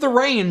extend the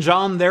range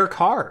on their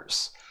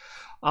cars.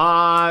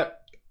 Why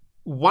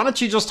don't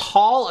you just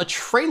haul a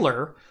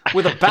trailer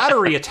with a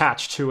battery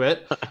attached to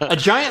it, a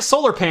giant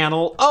solar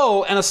panel,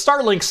 and a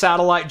Starlink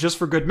satellite just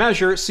for good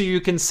measure, so you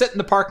can sit in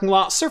the parking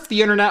lot, surf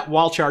the internet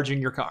while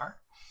charging your car.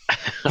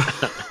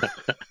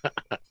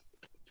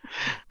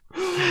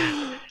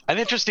 An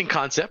interesting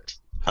concept.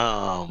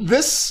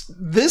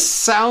 This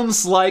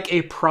sounds like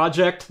a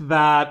project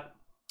that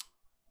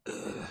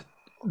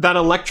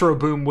Electro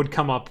Boom would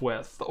come up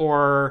with,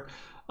 or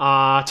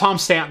Tom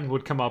Stanton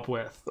would come up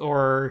with,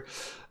 or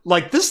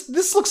like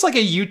this looks like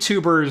a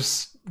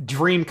YouTuber's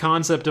dream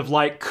concept of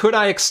like, could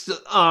I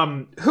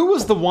who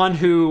was the one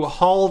who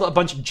hauled a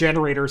bunch of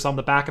generators on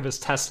the back of his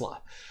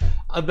Tesla?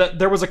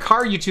 There was a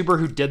car YouTuber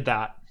who did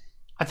that.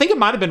 I think it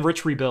might have been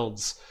Rich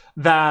Rebuilds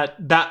that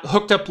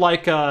hooked up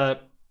like an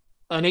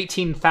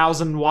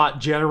 18,000 watt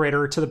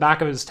generator to the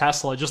back of his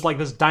Tesla, just like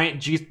this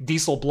giant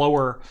diesel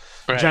blower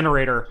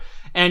generator.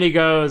 And he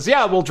goes,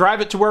 yeah, we'll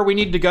drive it to where we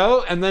need to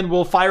go, and then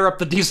we'll fire up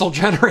the diesel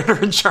generator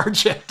and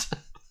charge it.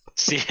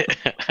 See,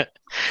 well,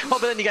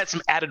 but then you got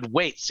some added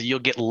weight, so you'll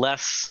get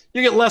less.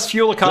 You get less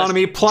fuel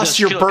economy, plus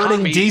you're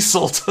burning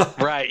diesel.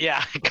 Right,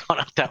 yeah,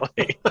 going out that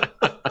way.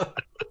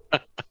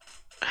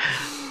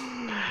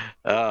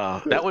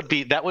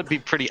 That would be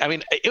pretty. I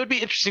mean, it would be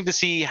interesting to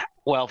see.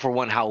 Well, for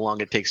one, how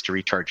long it takes to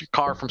recharge your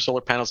car from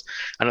solar panels.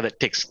 I know that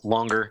takes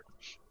longer.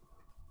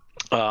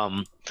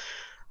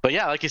 But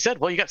yeah, like you said,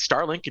 well, you got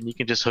Starlink, and you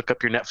can just hook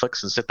up your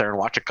Netflix and sit there and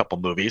watch a couple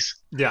movies.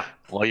 Yeah.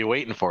 While you're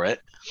waiting for it.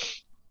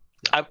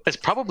 It's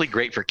probably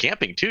great for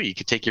camping too. You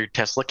could take your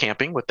Tesla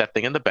camping with that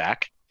thing in the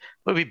back.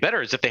 What would be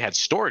better is if they had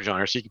storage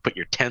on it, so you can put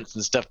your tents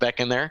and stuff back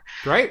in there.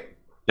 Right.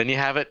 Then you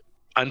have it,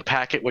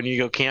 unpack it when you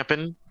go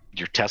camping.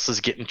 Your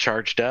Tesla's getting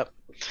charged up.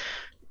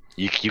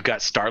 You got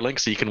Starlink,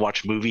 so you can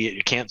watch a movie at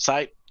your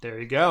campsite. There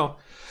you go.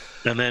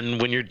 And then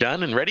when you're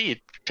done and ready, your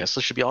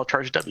Tesla should be all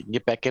charged up. You can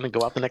get back in and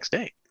go out the next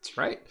day. That's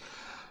right.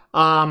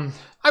 I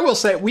will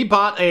say we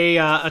bought a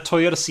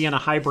Toyota Sienna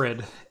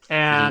hybrid,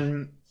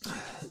 and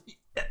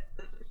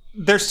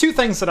there's two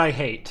things that I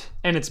hate,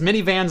 and it's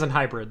minivans and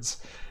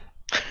hybrids.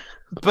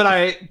 But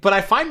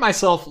I find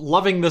myself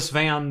loving this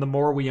van the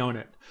more we own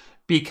it,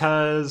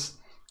 because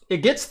it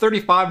gets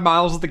 35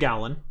 miles to the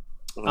gallon.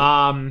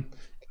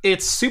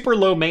 It's super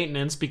low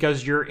maintenance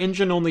because your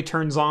engine only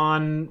turns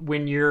on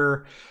when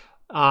you're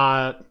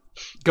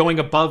going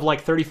above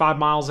like 35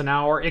 miles an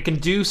hour. It can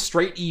do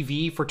straight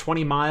EV for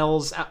 20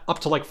 miles up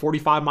to like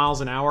 45 miles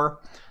an hour.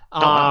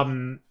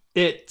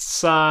 It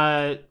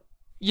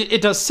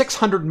does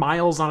 600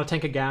 miles on a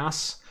tank of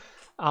gas.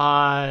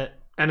 And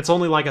it's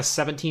only like a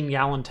 17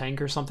 gallon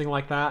tank or something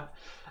like that.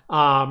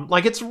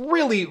 Like, it's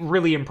really,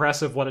 really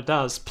impressive what it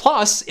does.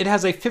 Plus, it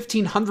has a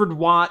 1500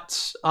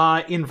 watt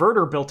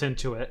inverter built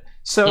into it.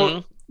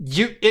 So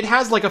it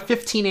has like a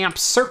 15 amp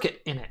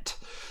circuit in it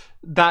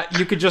that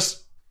you could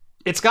just,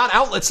 it's got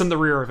outlets in the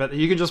rear of it that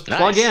you can just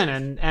plug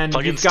in, and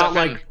you've got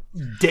like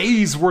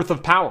days worth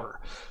of power.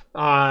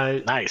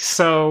 Nice.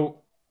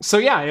 So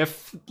yeah,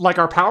 if like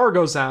our power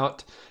goes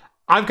out,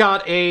 I've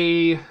got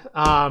a,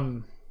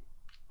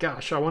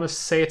 gosh, I want to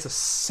say it's a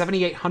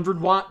 7800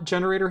 watt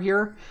generator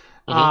here.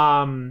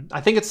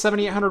 I think it's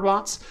 7800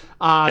 watts.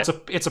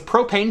 It's a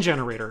propane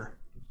generator,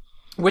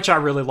 which I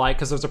really like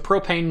because there's a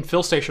propane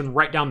fill station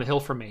right down the hill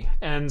from me.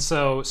 And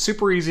so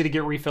super easy to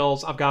get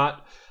refills. I've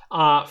got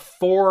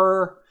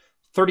 4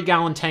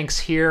 30-gallon tanks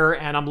here,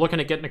 and I'm looking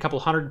at getting a couple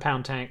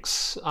 100-pound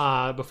tanks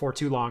before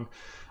too long.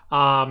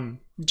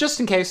 Just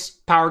in case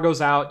power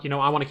goes out,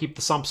 I want to keep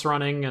the sumps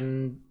running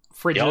and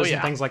fridges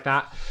and things like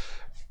that.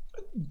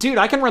 Dude,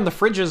 I can run the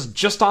fridges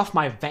just off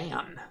my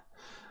van.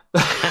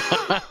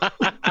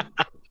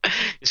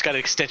 Just got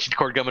an extension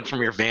cord coming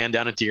from your van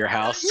down into your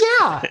house.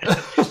 Yeah.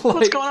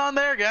 What's going on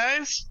there,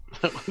 guys?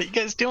 What are you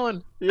guys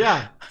doing?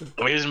 Yeah.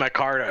 I'm using my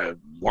car to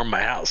warm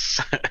my house.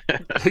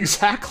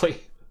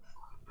 Exactly.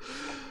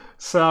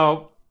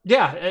 So,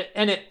 yeah,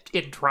 and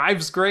it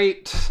drives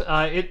great.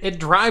 It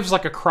drives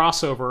like a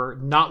crossover,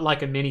 not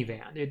like a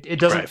minivan. It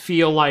doesn't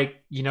feel like,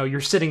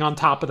 you're sitting on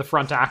top of the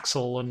front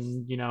axle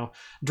and,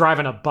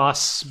 driving a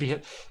bus.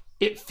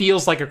 It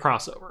feels like a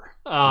crossover.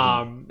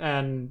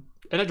 And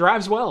it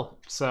drives well.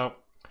 So,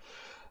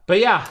 but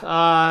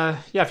yeah,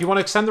 if you want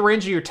to extend the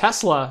range of your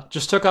Tesla,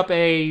 just hook up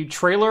a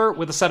trailer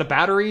with a set of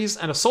batteries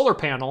and a solar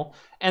panel,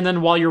 and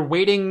then while you're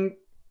waiting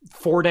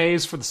 4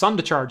 days for the sun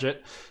to charge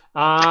it,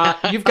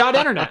 you've got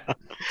internet.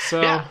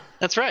 So yeah,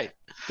 that's right.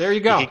 There you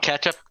go. You can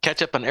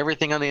catch up on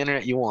everything on the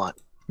internet you want.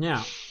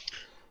 Yeah.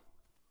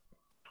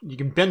 You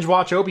can binge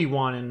watch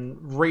Obi-Wan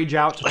and rage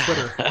out to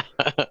Twitter.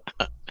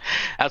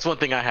 That's one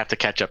thing I have to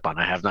catch up on.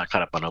 I have not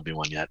caught up on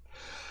Obi-Wan yet.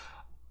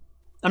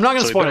 I'm not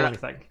going to spoil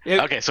anything.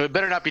 Okay, so we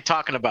better not be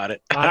talking about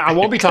it. I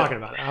won't be talking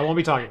about it.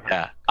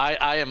 Yeah,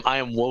 I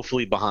am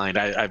woefully behind.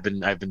 I've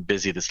been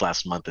busy this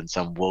last month, and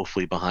so I'm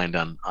woefully behind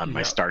on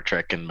my Star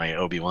Trek and my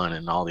Obi-Wan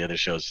and all the other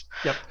shows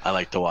I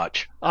like to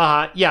watch.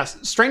 Yes,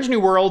 Strange New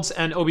Worlds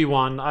and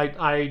Obi-Wan.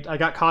 I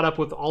got caught up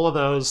with all of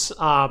those.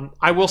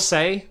 I will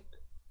say,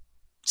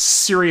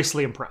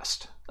 seriously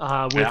impressed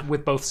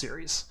with both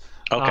series.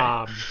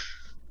 Okay.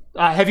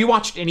 Have you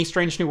watched any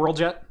Strange New Worlds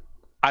yet?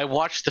 I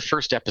watched the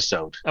first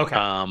episode. Okay.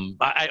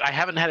 I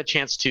haven't had a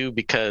chance to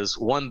because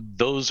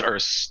those are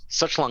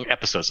such long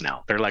episodes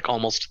now. They're like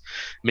almost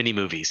mini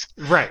movies.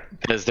 Right.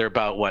 Because they're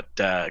about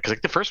because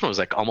like the first one was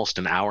like almost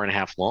an hour and a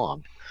half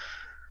long.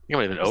 You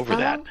might have been over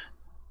that.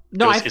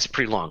 No, it's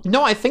pretty long.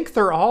 No, I think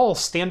they're all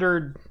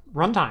standard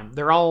runtime.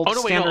 They're all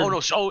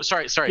standard.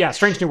 Sorry. Yeah,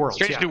 Strange New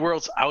Worlds. New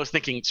Worlds. I was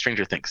thinking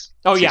Stranger Things.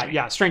 Oh,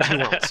 yeah, Strange New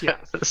Worlds. Yeah,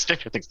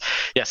 Stranger Things.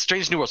 Yeah,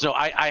 Strange New Worlds. No,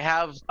 I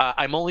have.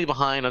 I'm only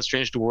behind on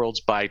Strange New Worlds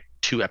by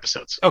 2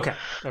 episodes. Okay.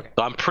 So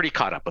I'm pretty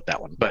caught up with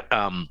that one. But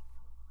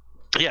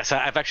yes,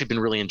 I've actually been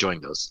really enjoying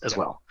those as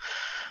well.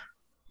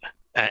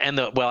 And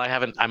I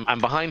haven't. I'm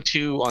behind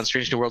 2 on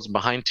Strange New Worlds. I'm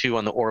behind 2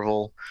 on the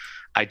Orville.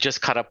 I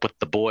just caught up with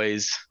The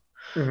Boys.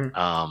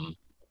 Mm-hmm.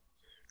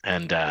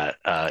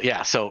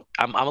 So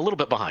I'm a little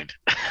bit behind.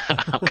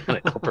 I'm kind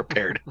of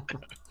ill-prepared.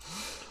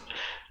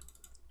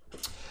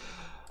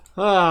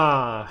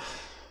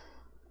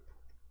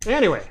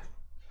 Anyway,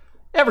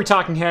 every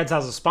Talking Heads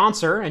has a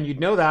sponsor, and you'd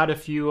know that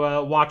if you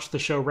watch the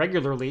show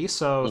regularly,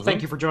 so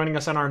thank you for joining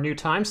us on our new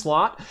time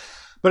slot.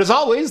 But as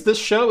always, this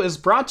show is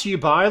brought to you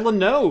by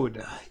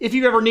Linode. If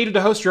you've ever needed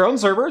to host your own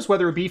servers,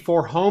 whether it be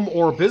for home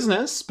or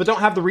business, but don't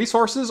have the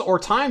resources or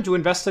time to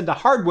invest into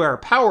hardware,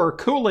 power,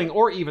 cooling,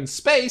 or even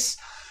space,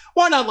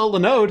 why not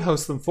let Linode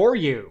host them for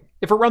you?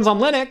 If it runs on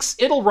Linux,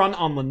 it'll run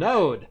on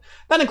Linode.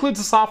 That includes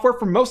the software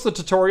for most of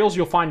the tutorials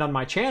you'll find on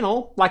my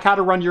channel, like how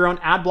to run your own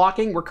ad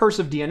blocking,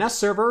 recursive DNS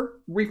server,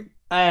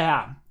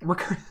 VPN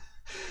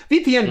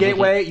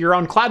gateway, your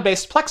own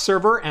cloud-based Plex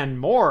server, and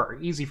more.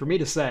 Easy for me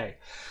to say.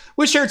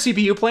 With shared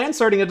CPU plans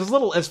starting at as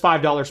little as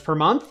 $5 per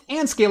month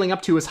and scaling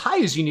up to as high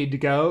as you need to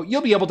go,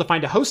 you'll be able to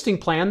find a hosting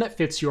plan that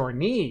fits your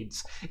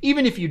needs.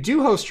 Even if you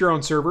do host your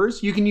own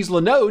servers, you can use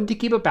Linode to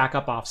keep a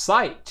backup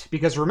off-site.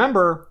 Because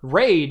remember,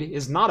 RAID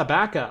is not a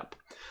backup.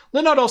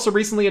 Linode also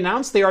recently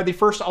announced they are the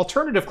first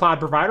alternative cloud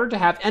provider to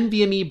have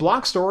NVMe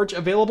block storage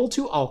available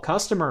to all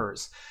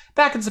customers.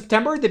 Back in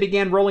September, they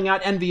began rolling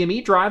out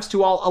NVMe drives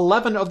to all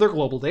 11 of their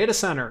global data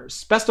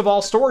centers. Best of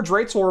all, storage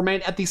rates will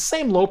remain at the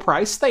same low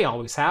price they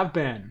always have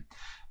been.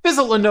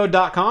 Visit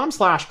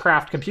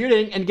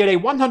linode.com/craftcomputing and get a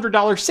 $100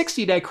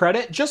 60-day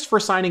credit just for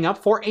signing up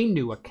for a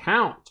new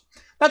account.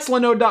 That's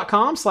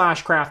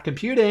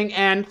linode.com/craftcomputing,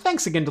 and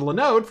thanks again to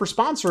Linode for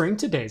sponsoring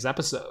today's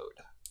episode.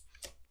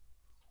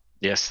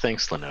 Yes,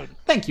 thanks, Linode.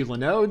 Thank you,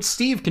 Linode.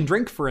 Steve can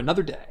drink for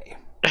another day.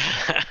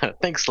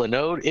 Thanks,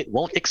 Linode. It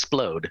won't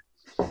explode.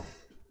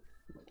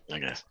 I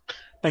guess.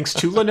 Thanks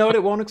to Linode,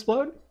 it won't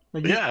explode?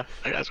 I guess.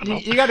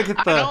 You got to get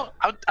the...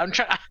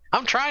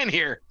 I'm trying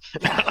here.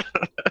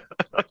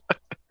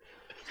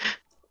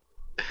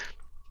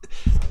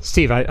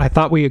 Steve, I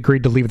thought we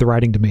agreed to leave the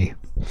writing to me.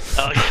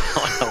 Oh,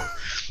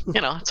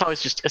 yeah, it's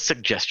always just a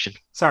suggestion.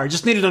 Sorry,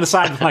 just needed an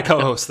aside with my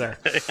co-host there.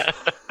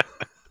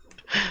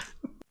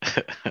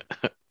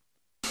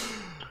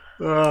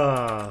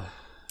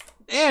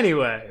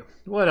 Anyway,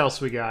 what else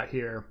we got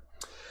here?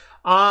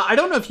 I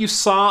don't know if you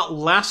saw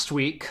last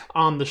week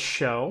on the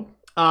show,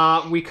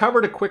 we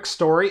covered a quick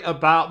story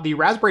about the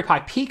Raspberry Pi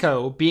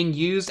Pico being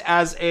used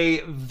as a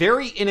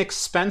very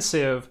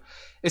inexpensive,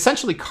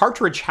 essentially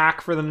cartridge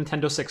hack for the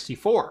Nintendo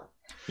 64.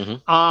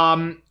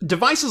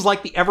 Devices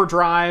like the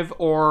EverDrive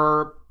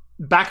or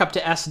backup to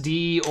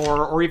SD,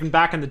 or even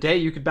back in the day,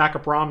 you could back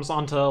up ROMs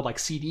onto like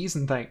CDs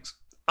and things.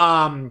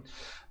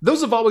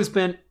 Those have always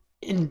been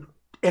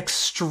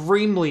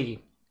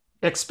extremely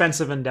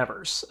expensive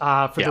endeavors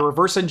for the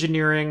reverse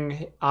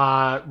engineering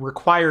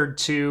required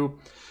to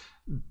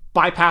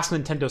bypass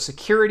Nintendo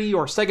security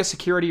or Sega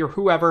security or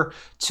whoever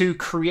to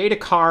create a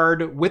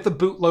card with a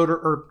bootloader,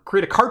 or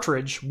create a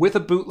cartridge with a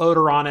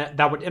bootloader on it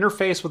that would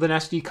interface with an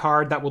SD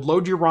card that would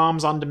load your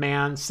ROMs on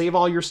demand, save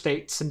all your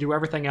states, and do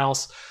everything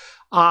else.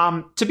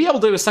 To be able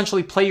to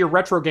essentially play your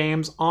retro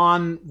games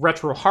on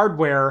retro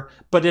hardware,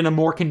 but in a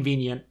more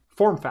convenient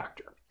form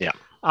factor. Yeah.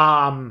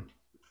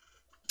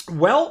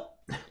 Well,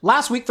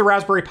 last week, the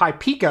Raspberry Pi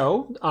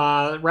Pico,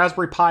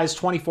 Raspberry Pi's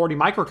 2040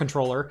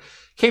 microcontroller,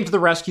 came to the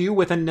rescue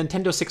with a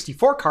Nintendo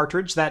 64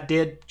 cartridge that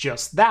did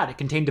just that. It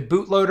contained a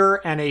bootloader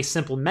and a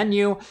simple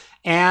menu,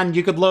 and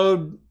you could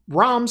load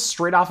ROMs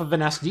straight off of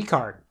an SD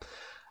card.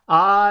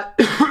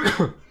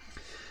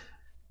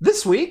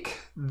 This week,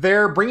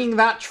 they're bringing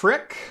that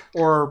trick,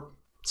 or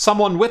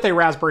someone with a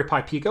Raspberry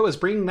Pi Pico is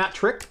bringing that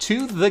trick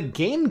to the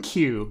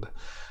GameCube.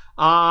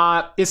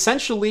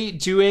 Essentially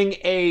doing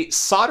a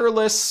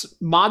solderless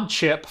mod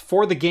chip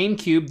for the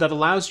GameCube that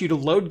allows you to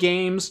load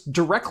games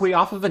directly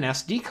off of an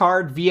SD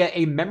card via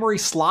a memory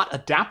slot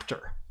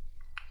adapter.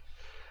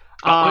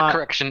 Quick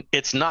correction: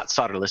 it's not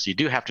solderless. You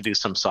do have to do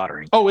some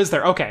soldering. Oh, is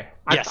there? Okay.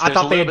 Yes, I there's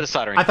thought a little bit of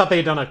soldering. I thought they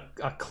had done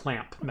a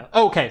clamp.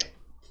 Oh, okay.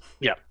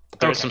 Yeah,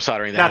 there's some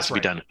soldering that has to be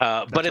done.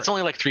 But it's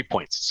only like 3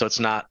 points, so it's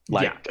not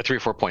like 3 or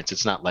 4 points.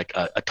 It's not like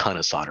a ton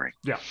of soldering.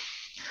 Yeah.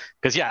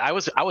 Because I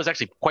was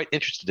actually quite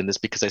interested in this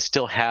because I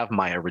still have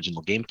my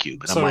original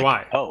GameCube, and so I'm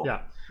like, do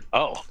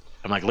I.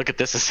 I'm like, look at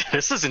this.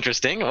 This is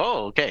interesting.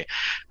 Oh, okay.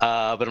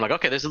 But I'm like,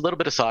 okay, there's a little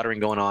bit of soldering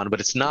going on, but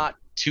it's not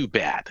too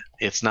bad.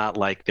 It's not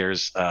like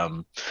there's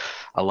a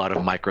lot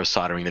of micro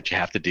soldering that you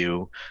have to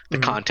do. The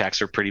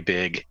contacts are pretty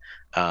big,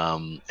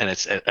 and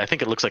I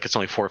think it looks like it's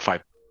only 4 or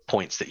 5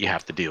 points that you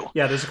have to do.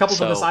 Yeah, there's a couple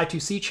of this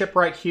I2C chip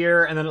right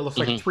here, and then it looks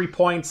like 3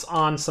 points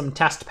on some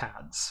test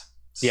pads.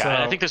 Yeah,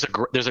 and I think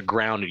there's a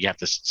ground you have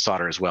to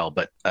solder as well,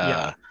 but.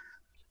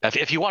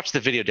 If you watch the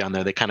video down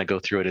there, they kind of go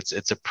through it.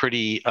 It's a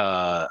pretty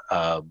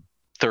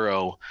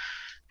thorough,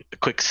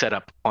 quick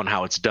setup on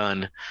how it's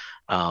done,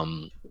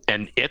 and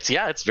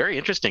it's very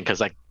interesting because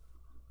like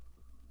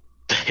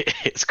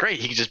it's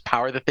great. You can just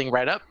power the thing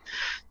right up.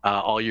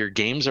 All your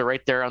games are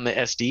right there on the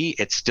SD.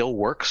 It still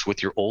works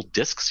with your old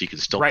discs. You can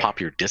still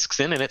pop your discs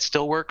in, and it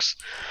still works.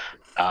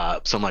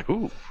 So I'm like,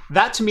 ooh.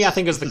 That to me, I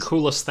think is the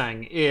coolest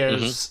thing.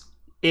 Is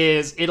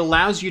it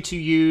allows you to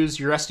use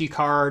your SD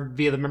card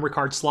via the memory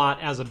card slot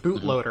as a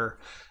bootloader,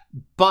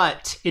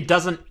 but it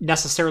doesn't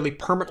necessarily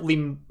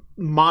permanently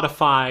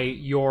modify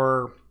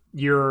your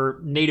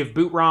native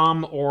boot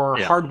ROM or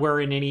hardware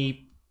in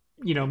any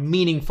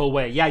meaningful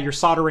way. Yeah, you're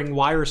soldering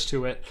wires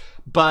to it,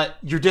 but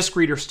your disk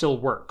reader still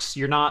works.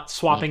 You're not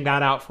swapping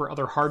that out for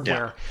other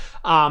hardware.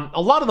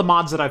 A lot of the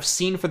mods that I've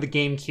seen for the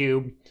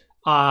GameCube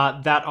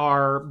that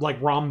are like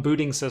ROM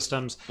booting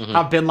systems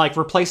have been like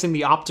replacing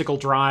the optical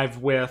drive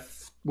with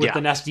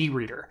an SD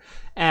reader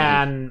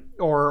and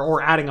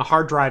or adding a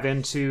hard drive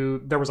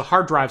into. There was a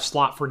hard drive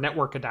slot for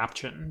network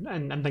adaptation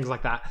and things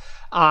like that.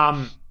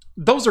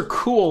 Those are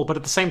cool, but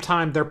at the same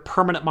time they're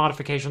permanent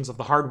modifications of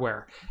the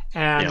hardware,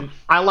 and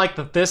I like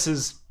that this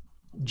is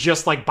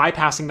just like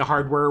bypassing the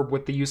hardware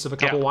with the use of a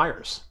couple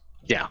wires.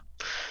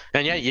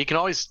 And you can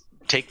always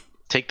take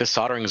the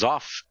solderings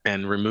off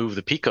and remove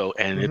the Pico,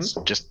 and it's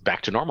just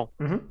back to normal.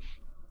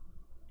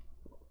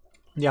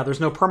 Yeah, there's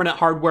no permanent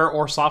hardware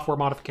or software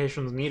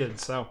modifications needed.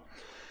 So,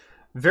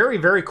 very,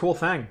 very cool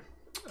thing.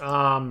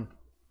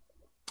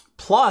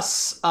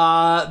 Plus,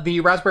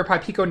 the Raspberry Pi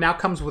Pico now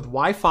comes with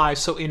Wi-Fi.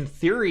 So, in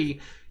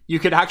theory, you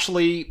could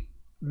actually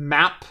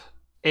map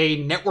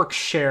a network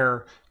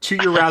share to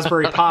your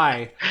Raspberry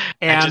Pi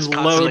and just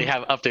constantly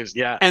have updates.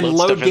 Yeah, and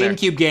load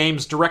GameCube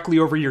games directly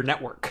over your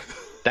network.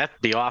 That'd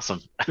be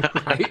awesome.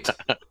 Right?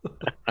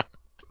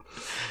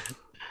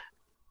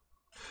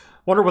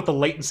 Wonder what the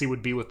latency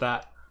would be with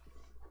that.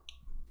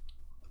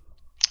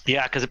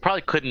 Yeah, because it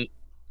probably couldn't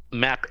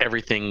map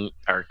everything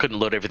or couldn't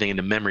load everything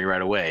into memory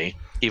right away,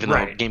 even though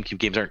GameCube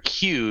games aren't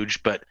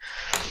huge. But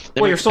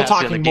you're still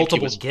talking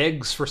multiple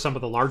gigs for some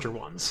of the larger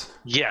ones.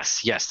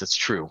 Yes, that's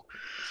true.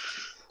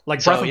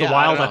 Like Breath of the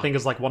Wild, I think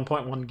is like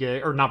 1.1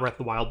 gig, or not Breath of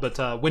the Wild, but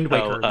Wind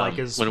Waker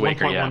is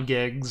 1.1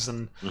 gigs,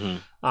 and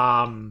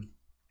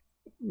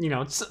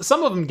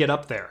some of them get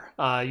up there.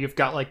 You've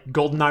got like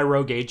GoldenEye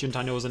Rogue Agent,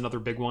 I know is another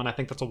big one. I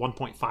think that's a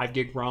 1.5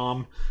 gig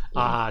ROM.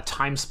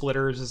 Time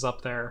Splitters is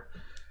up there.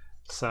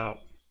 So,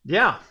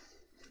 yeah.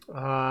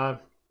 But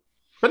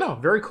no,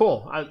 very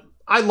cool.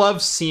 I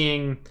love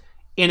seeing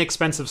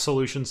inexpensive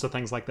solutions to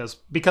things like this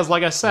because,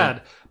 like I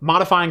said,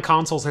 modifying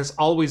consoles has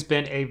always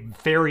been a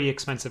very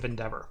expensive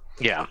endeavor.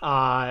 Yeah.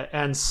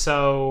 And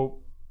so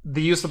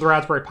the use of the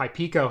Raspberry Pi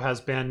Pico has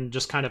been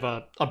just kind of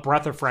a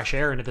breath of fresh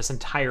air into this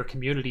entire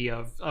community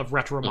of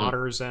retro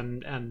modders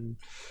and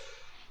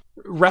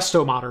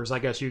resto modders, I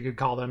guess you could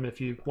call them if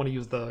you want to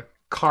use the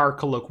car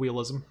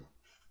colloquialism.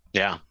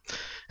 Yeah.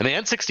 And the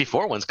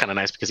N64 one's kind of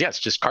nice because, it's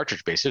just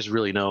cartridge based. There's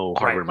really no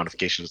hardware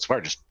modifications as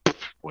far. Just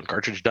one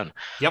cartridge done.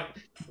 Yep.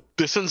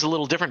 This one's a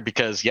little different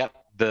because,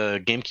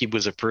 the GameCube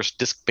was a first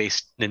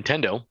disc-based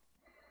Nintendo.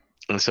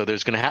 And so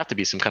there's going to have to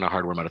be some kind of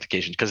hardware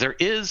modification because there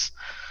is,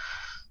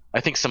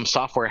 I think, some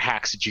software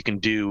hacks that you can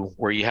do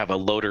where you have a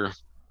loader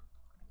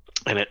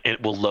and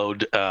it will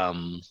load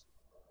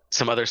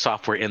some other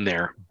software in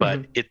there.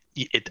 But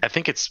I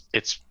think it's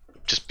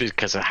just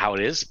because of how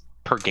it is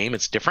per game,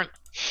 it's different.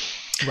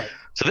 Right.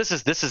 So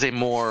this is a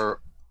more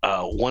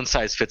one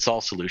size fits all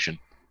solution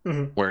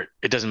where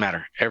it doesn't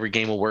matter. Every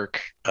game will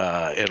work.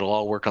 It'll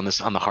all work on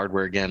the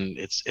hardware again.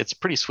 It's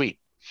pretty sweet.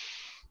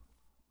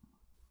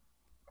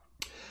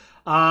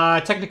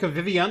 Technica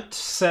Viviant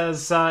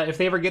says if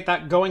they ever get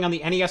that going on the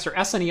NES or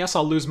SNES,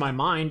 I'll lose my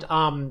mind.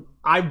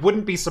 I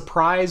wouldn't be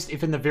surprised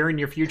if in the very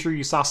near future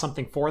you saw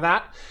something for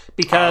that,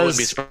 because I wouldn't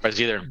be surprised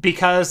either.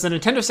 Because the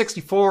Nintendo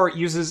 64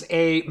 uses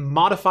a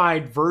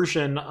modified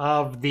version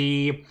of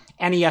the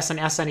NES and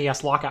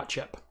SNES lockout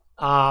chip.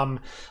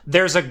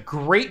 There's a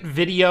great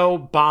video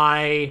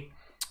by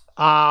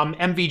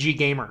MVG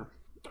Gamer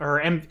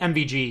or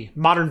MVG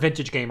Modern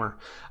Vintage Gamer.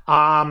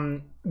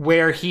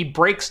 Where he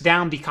breaks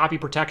down the copy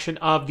protection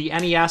of the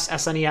NES,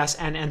 SNES,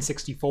 and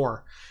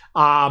N64.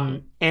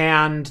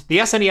 And the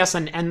SNES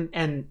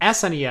and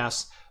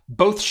SNES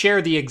both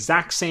share the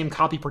exact same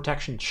copy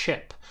protection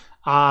chip.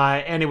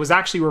 And it was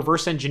actually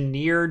reverse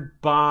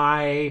engineered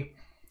by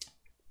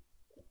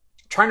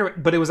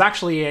but it was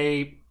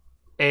actually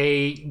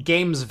a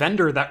games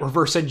vendor that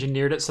reverse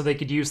engineered it so they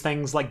could use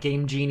things like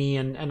Game Genie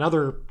and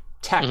other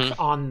tech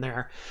on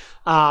there.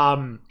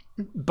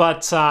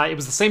 But it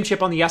was the same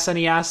chip on the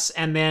SNES,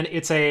 and then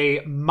it's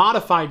a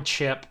modified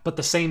chip, but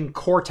the same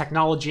core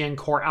technology and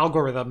core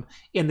algorithm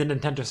in the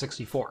Nintendo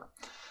 64.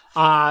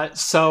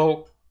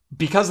 So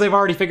because they've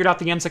already figured out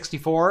the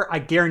N64, I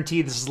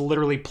guarantee this is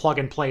literally plug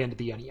and play into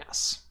the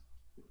NES.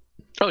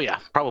 Oh yeah,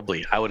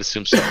 probably. I would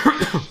assume so.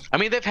 I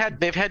mean, they've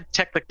had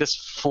tech like this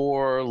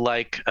for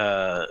like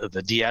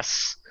the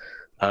DS,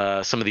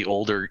 some of the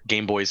older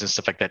Game Boys and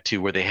stuff like that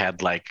too, where they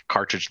had like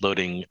cartridge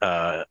loading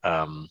type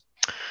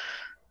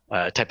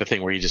of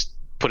thing where you just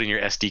put in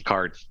your SD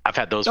card. I've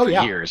had those for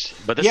years,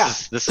 but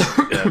this is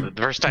the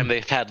first time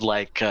they've had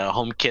like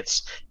home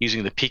kits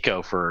using the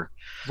Pico for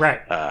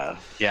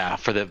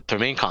for the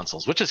main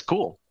consoles, which is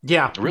cool.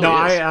 Yeah, it really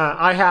is.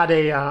 I had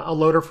a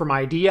loader for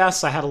my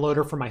DS. I had a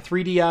loader for my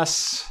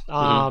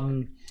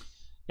 3DS.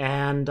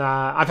 And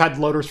I've had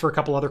loaders for a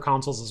couple other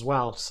consoles as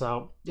well.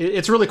 So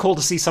it's really cool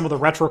to see some of the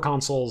retro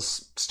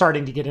consoles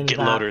starting to get into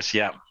that loaders,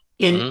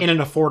 in an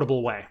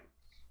affordable way.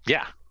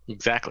 Yeah,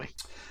 exactly.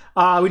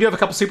 We do have a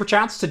couple super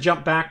chats to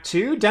jump back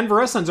to.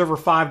 Denver sends over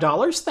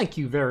 $5. Thank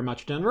you very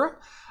much, Denver.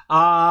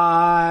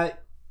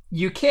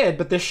 You kid,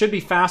 but this should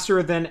be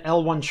faster than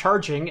L1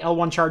 charging.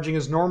 L1 charging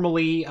is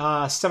normally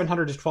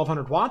 700 to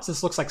 1200 watts.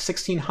 This looks like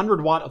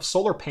 1600 watt of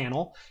solar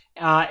panel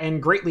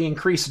and greatly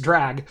increased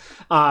drag.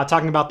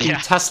 Talking about the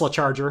Tesla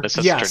charger.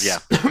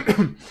 Yes.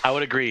 I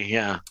would agree,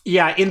 yeah.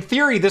 Yeah, in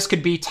theory, this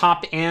could be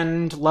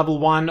top-end level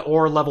 1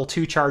 or level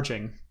 2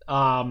 charging.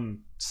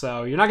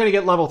 So you're not going to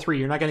get level 3.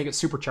 You're not going to get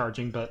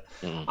supercharging, but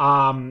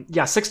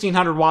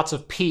 1600 watts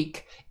of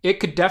peak. It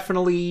could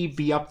definitely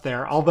be up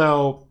there.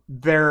 Although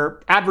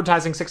they're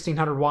advertising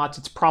 1600 watts,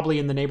 it's probably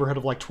in the neighborhood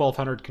of like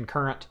 1200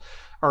 concurrent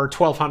or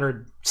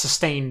 1200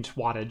 sustained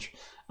wattage.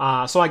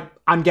 So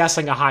I'm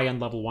guessing a high-end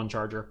level 1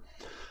 charger.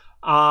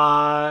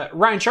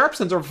 Ryan Sharp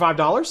sends over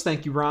 $5.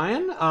 Thank you,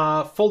 Ryan.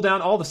 Fold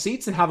down all the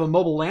seats and have a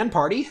mobile LAN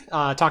party.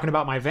 Talking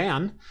about my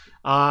van.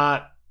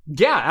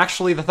 Yeah,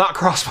 actually, the thought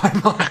crossed my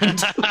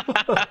mind.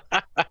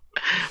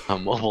 A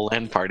mobile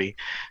LAN party.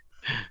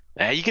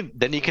 You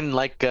can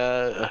like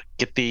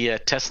get the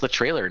Tesla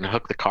trailer and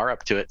hook the car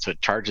up to it so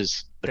it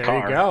charges the car.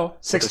 There you go.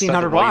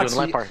 1600 watts.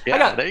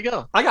 There you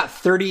go. I got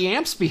 30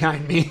 amps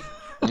behind me.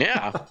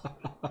 Yeah.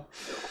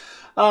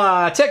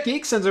 Tech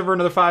Geek sends over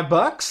another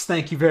 $5.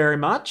 Thank you very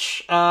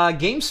much.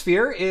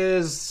 GameSphere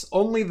is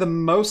only the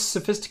most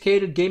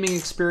sophisticated gaming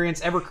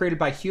experience ever created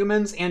by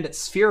humans, and it's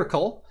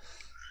spherical.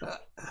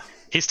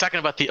 He's talking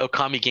about the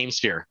Okami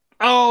GameSphere.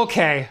 Oh,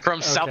 okay.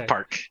 From South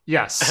Park.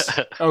 Yes.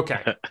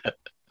 Okay.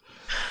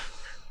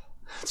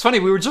 It's funny,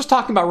 we were just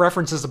talking about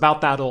references about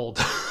that old.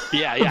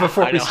 Yeah.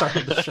 Before we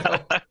started the show.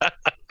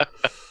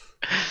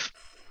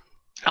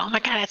 Oh my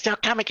god, it's the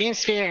Okami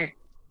GameSphere.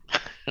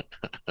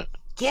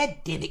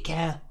 Get did it,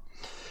 Cal.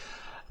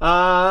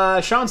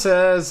 Sean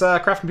says,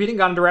 Craft Computing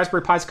got into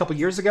Raspberry Pis a couple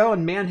years ago,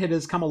 and man, it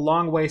has come a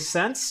long way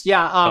since.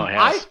 Yeah,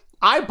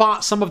 I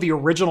bought some of the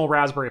original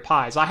Raspberry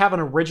Pis. I have an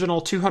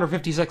original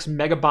 256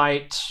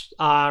 megabyte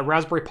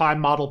Raspberry Pi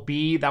Model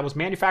B that was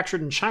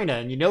manufactured in China,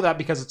 and you know that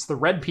because it's the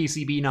red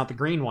PCB, not the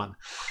green one.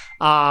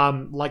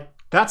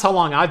 That's how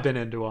long I've been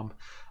into them.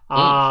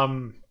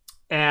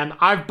 And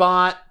I've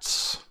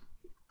bought,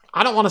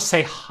 I don't want to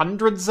say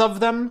hundreds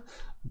of them,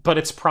 but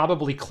it's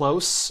probably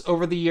close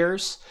over the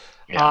years.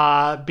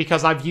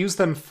 Because I've used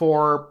them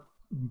for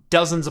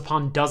dozens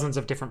upon dozens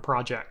of different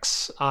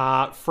projects,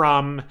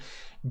 from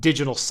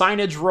digital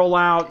signage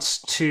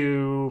rollouts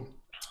to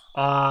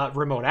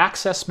remote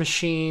access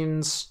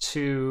machines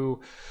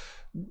to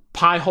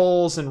Pi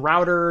holes and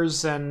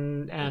routers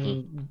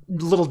and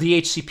little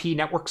DHCP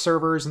network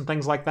servers and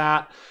things like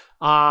that.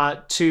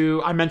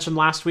 I mentioned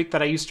last week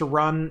that I used to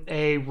run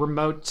a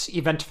remote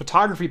event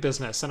photography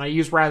business, and I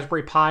used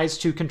Raspberry Pis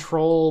to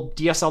control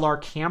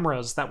DSLR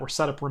cameras that were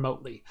set up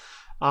remotely.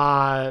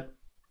 I've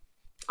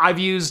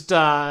used,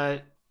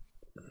 so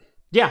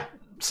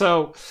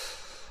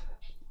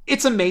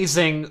it's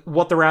amazing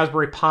what the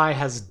Raspberry Pi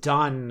has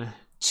done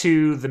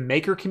to the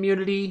maker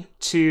community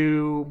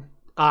to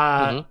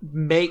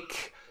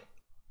make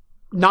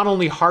not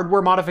only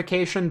hardware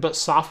modification, but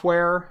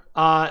software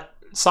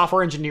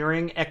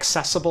engineering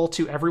accessible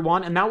to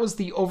everyone. And that was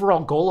the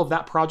overall goal of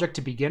that project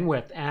to begin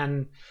with.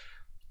 And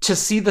to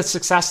see the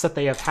success that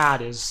they have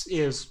had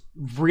is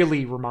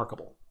really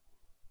remarkable.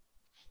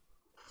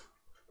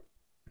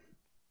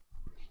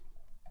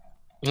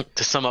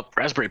 To sum up,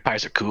 Raspberry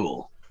Pis are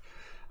cool.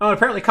 Oh,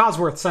 apparently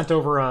Cosworth sent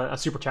over a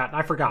super chat, and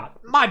I forgot.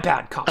 My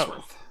bad,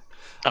 Cosworth.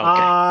 Okay.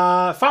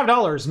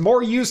 $5.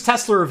 More used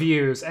Tesla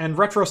reviews and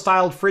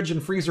retro-styled fridge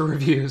and freezer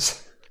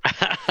reviews.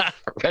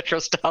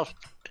 Retro-style.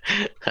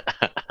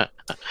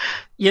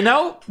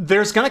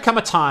 There's going to come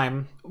a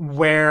time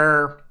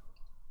where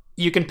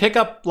you can pick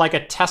up like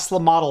a Tesla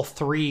Model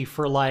 3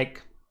 for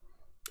like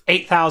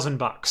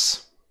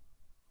 $8,000.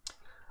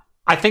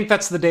 I think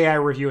that's the day I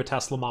review a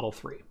Tesla Model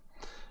 3.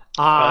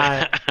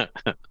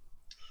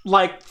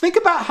 Like, think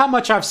about how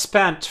much I've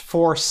spent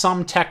for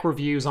some tech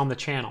reviews on the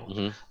channel.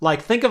 Mm-hmm.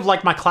 Like, think of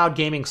like my cloud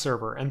gaming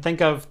server and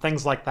think of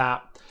things like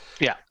that.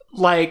 Yeah.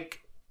 Like,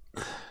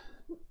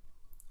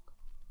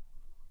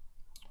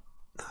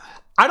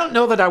 I don't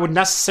know that I would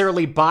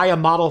necessarily buy a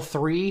Model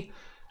 3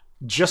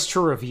 just to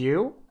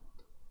review,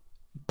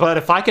 but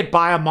if I could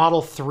buy a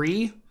Model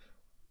 3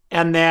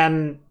 and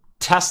then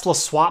Tesla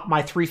swap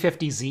my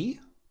 350Z.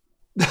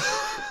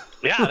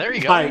 Yeah, there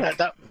you go. Like,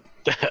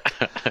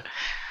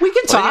 we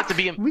can talk.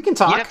 We can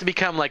talk. You have to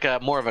become like a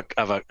more of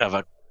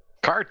a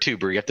car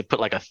tuber. You have to put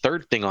like a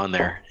third thing on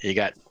there. You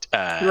got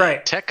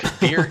right. Tech,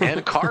 beer,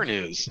 and car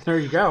news. There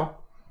you go.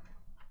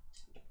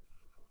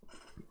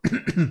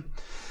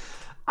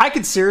 I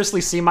could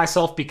seriously see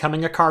myself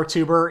becoming a car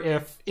tuber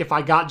if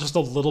I got just a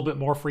little bit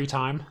more free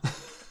time.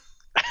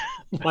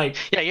 Like,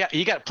 yeah,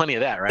 you got plenty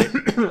of that, right?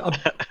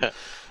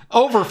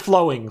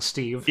 Overflowing,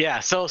 Steve. Yeah,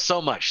 so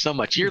much.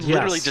 You're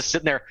literally just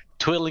sitting there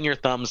twiddling your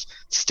thumbs,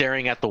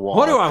 staring at the wall.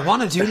 What do I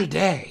want to do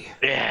today?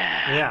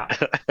 Yeah.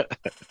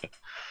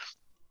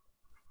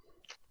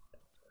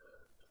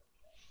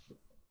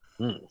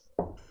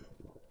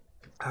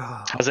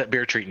 How's that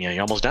beer treating you? You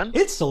almost done?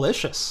 It's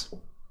delicious.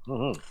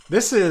 Mm-hmm.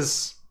 This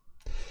is...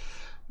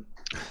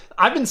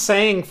 I've been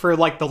saying for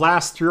like the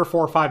last 3 or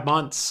 4 or 5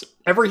 months,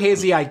 every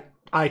hazy I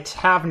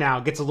have now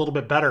gets a little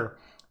bit better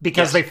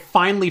because they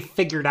finally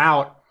figured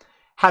out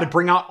how to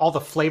bring out all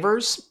the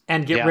flavors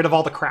and get rid of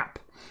all the crap.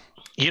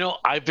 You know,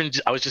 I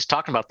was just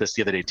talking about this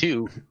the other day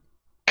too,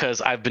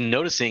 because I've been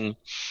noticing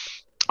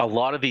a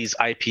lot of these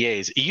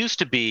IPAs. It used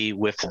to be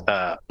with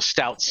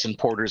stouts and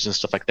porters and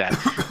stuff like that.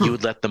 You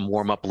would let them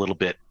warm up a little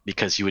bit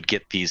because you would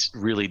get these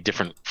really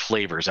different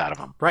flavors out of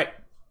them. Right.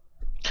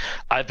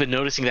 I've been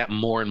noticing that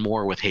more and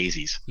more with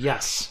hazies.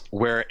 Yes.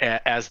 Where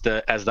as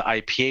the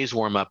IPAs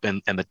warm up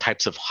and the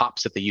types of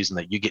hops that they use in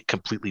that, you get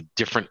completely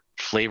different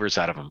flavors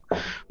out of them.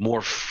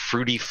 More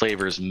fruity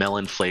flavors,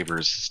 melon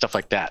flavors, stuff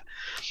like that.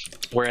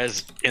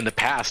 Whereas in the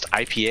past,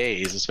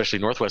 IPAs, especially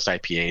Northwest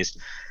IPAs,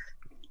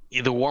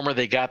 the warmer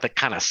they got, the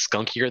kind of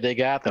skunkier they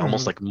got, the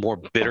almost like more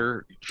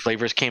bitter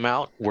flavors came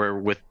out. Where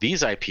with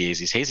these IPAs,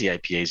 these hazy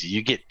IPAs,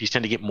 you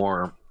tend to get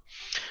more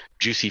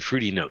juicy,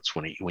 fruity notes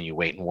when you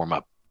wait and warm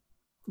up.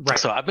 Right.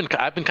 So I've been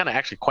kind of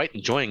actually quite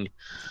enjoying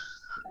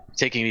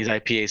taking these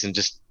IPAs and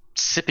just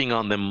sipping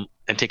on them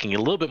and taking a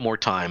little bit more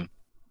time,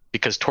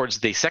 because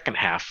towards the second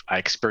half I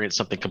experienced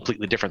something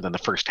completely different than the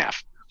first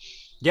half.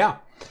 Yeah.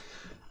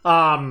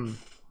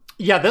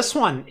 Yeah, this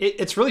one,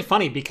 it's really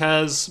funny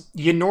because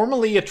you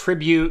normally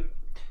attribute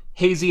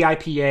hazy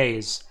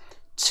IPAs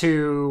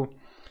to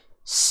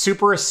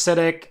super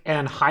acidic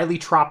and highly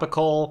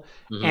tropical,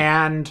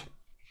 and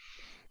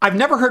I've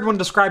never heard one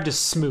described as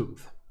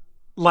smooth.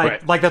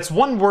 Like that's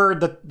one word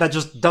that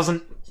just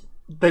doesn't,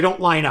 they don't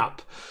line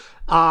up.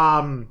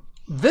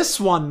 This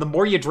one, the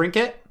more you drink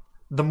it,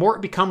 the more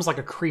it becomes like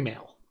a cream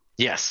ale.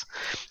 Yes.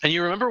 And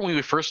you remember when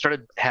we first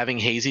started having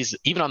hazies,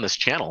 even on this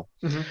channel,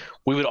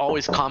 we would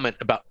always comment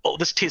about, oh,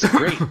 this tastes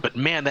great, but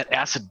man, that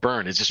acid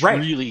burn is just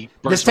really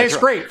burns. This tastes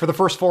great for the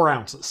first 4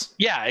 ounces.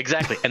 Yeah,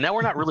 exactly. And now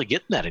we're not really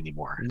getting that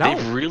anymore. No.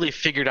 They've really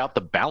figured out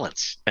the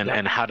balance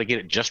and how to get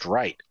it just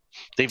right.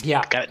 They've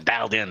got it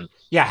dialed in.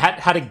 Yeah,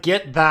 how to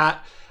get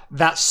that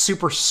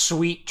super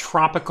sweet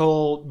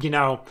tropical,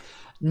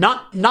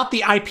 not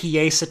the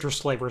IPA citrus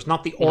flavors,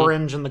 not the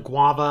orange and the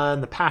guava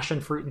and the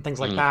passion fruit and things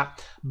like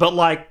that, but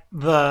like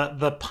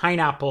the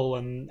pineapple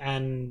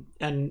and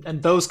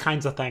those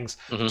kinds of things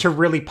to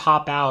really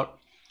pop out,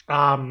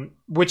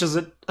 which is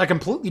a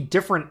completely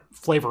different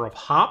flavor of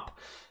hop,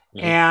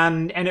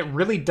 and it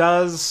really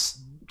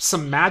does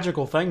some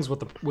magical things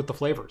with the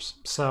flavors.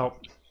 So,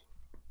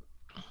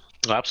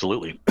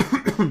 absolutely.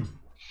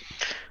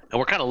 And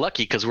we're kind of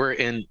lucky because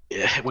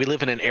we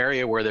live in an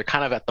area where they're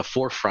kind of at the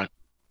forefront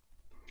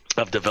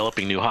of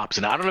developing new hops.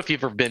 And I don't know if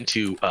you've ever been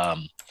to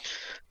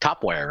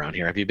Topwire around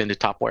here. Have you been to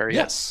Topwire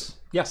yet?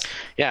 Yes.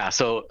 Yeah.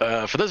 So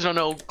for those who don't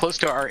know, close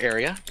to our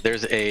area,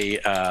 there's a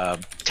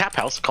tap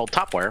house called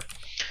Topwire.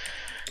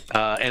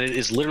 And it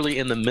is literally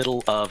in the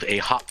middle of a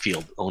hop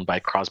field owned by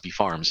Crosby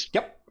Farms.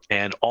 Yep.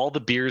 And all the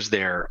beers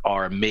there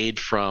are made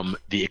from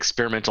the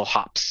experimental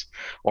hops,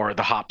 or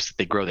the hops that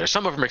they grow there.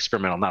 Some of them are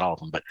experimental, not all of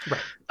them, but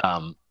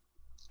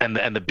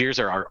and the beers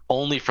are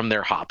only from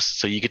their hops.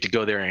 So you get to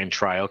go there and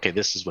try, okay,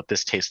 this is what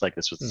this tastes like.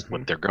 This is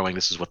what they're growing.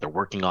 This is what they're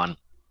working on.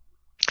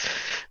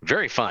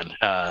 Very fun,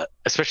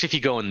 especially if you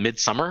go in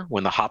midsummer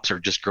when the hops are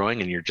just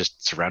growing and you're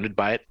just surrounded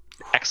by it.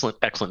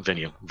 Excellent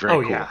venue.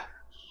 Very cool. Yeah.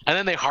 And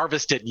then they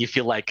harvest it and you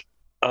feel like,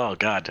 oh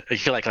God, you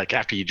feel like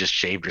after you just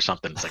shaved or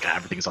something, it's like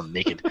everything's all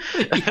naked.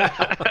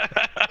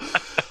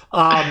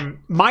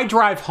 My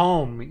drive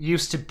home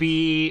used to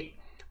be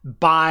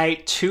by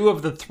 2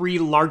 of the 3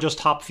 largest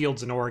hop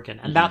fields in Oregon,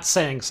 and that's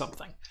saying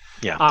something.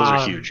 Yeah, those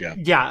are huge.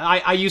 Yeah,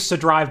 I used to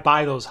drive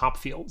by those hop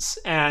fields,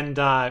 and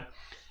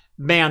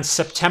man,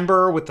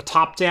 September with the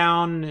top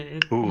down, you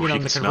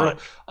can smell it.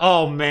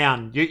 Oh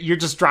man, you're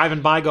just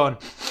driving by going,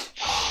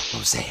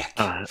 Mosaic.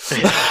 Yeah,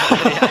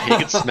 you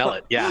can smell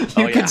it. Yeah.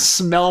 You could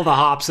smell the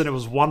hops, and it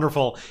was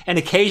wonderful. And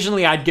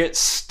occasionally I'd get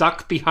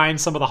stuck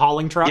behind some of the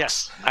hauling trucks.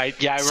 Yes. I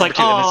remember like,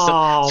 too. And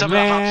oh, some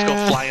man. of the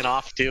hops go flying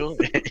off too.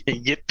 You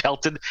get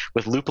pelted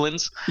with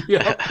lupulins.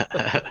 Yeah,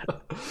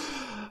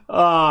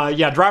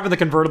 driving the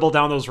convertible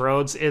down those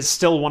roads is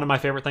still one of my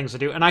favorite things to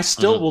do. And I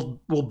still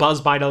will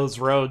buzz by those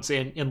roads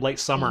in late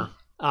summer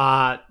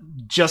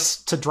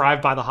just to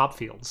drive by the hop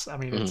fields. I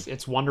mean,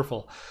 it's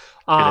wonderful.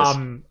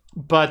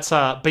 But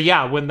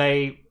yeah,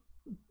 when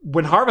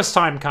harvest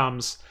time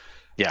comes,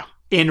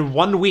 in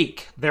 1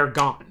 week they're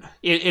gone.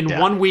 In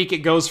 1 week, it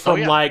goes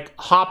from like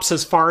hops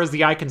as far as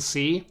the eye can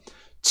see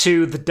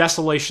to the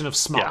desolation of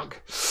smog.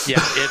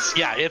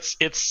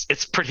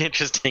 It's pretty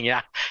interesting.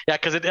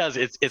 Because it does.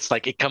 It's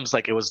like it comes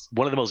like it was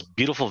one of the most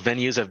beautiful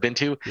venues I've been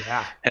to.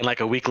 Yeah, and like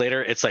a week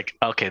later, it's like,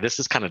 okay, this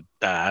is kind of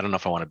I don't know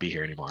if I want to be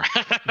here anymore.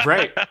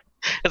 Right.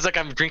 It's like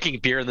I'm drinking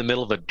beer in the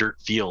middle of a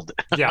dirt field.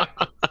 Yeah.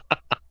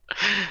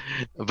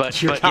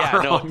 but You're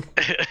not no.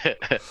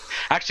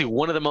 Actually,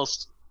 one of the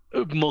most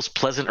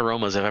pleasant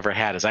aromas I've ever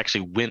had is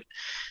actually went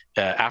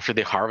after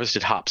they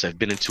harvested hops. I've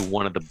been into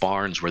one of the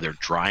barns where they're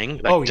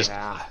drying.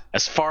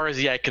 As far as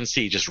the eye can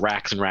see, just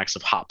racks and racks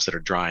of hops that are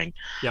drying.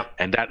 Yep.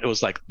 And that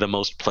was like the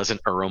most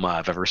pleasant aroma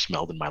I've ever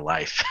smelled in my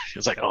life.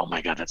 It's like, oh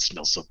my God, that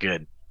smells so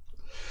good.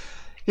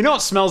 You know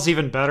what smells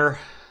even better?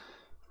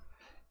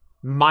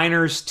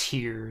 Miner's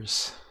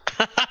tears.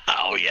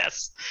 Oh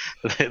yes,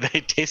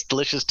 they taste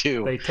delicious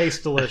too. They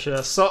taste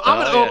delicious. So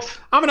I'm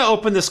gonna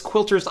open this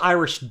Quilter's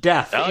Irish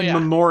Death in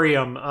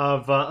memoriam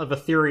of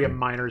Ethereum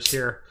miners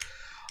here.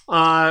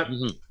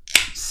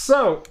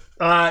 So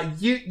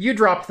you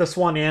dropped this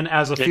one in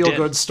as a feel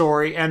good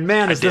story, and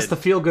man, is this the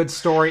feel good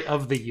story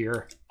of the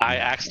year? I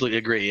absolutely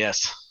agree.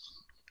 Yes.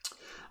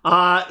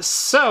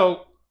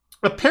 So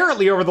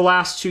apparently over the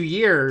last 2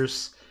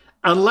 years,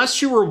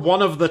 unless you were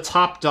one of the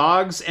top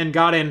dogs and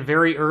got in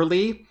very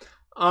early,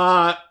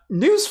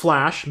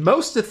 newsflash,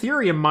 most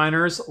Ethereum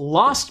miners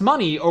lost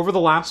money over the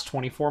last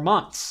 24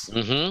 months.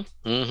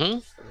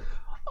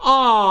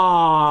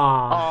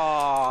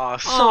 Aww,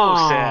 so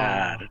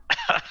sad.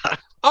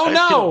 Oh I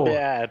no! feel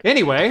bad.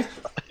 Anyway.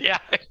 Yeah,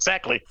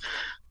 exactly.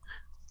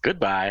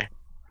 Goodbye.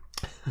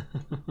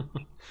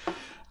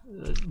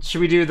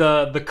 Should we do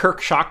the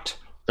Kirk shocked?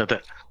 Oh.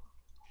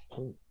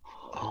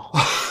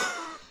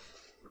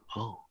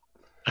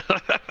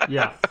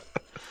 Yeah.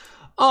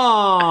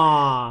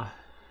 Aww.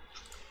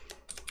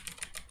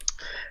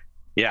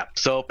 Yeah.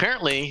 So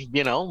apparently,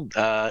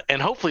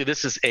 and hopefully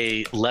this is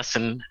a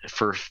lesson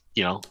for,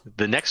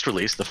 the next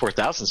release, the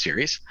 4000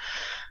 series,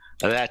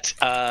 that,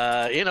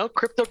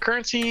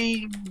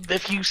 cryptocurrency,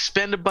 if you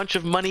spend a bunch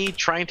of money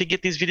trying to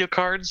get these video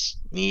cards,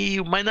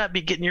 you might not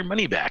be getting your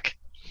money back.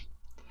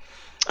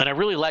 And I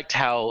really liked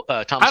how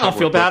Tom I don't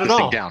feel bad at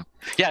all. Down.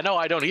 Yeah, no,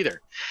 I don't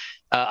either.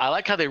 I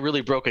like how they really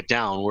broke it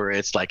down, where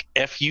it's like,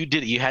 if you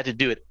did it, you had to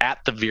do it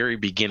at the very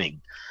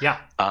beginning. Yeah.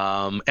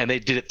 And they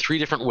did it 3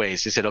 different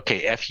ways. They said,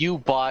 okay, if you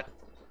bought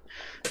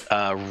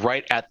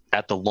right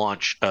at the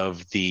launch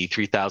of the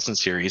 3000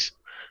 series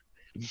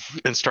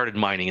and started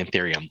mining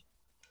Ethereum,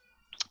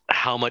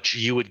 how much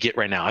you would get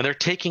right now. And they're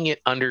taking it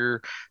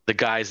under the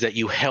guise that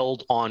you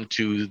held on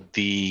to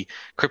the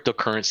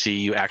cryptocurrency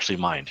you actually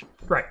mined.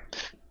 Right.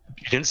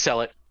 You didn't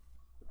sell it.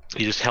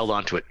 You just held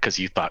on to it because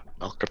you thought,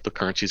 well,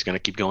 cryptocurrency is going to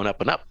keep going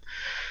up and up.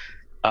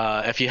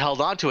 If you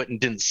held on to it and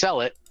didn't sell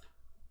it,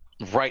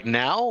 right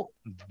now,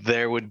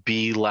 there would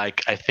be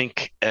like, I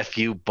think if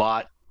you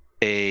bought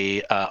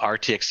a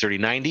RTX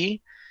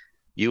 3090,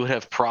 you would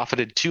have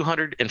profited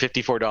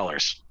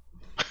 $254.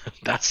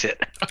 That's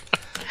it.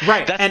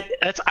 Right.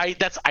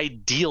 That's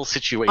ideal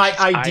situation.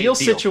 Ideal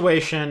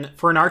situation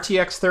for an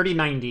RTX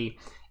 3090.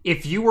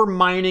 If you were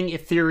mining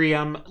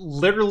Ethereum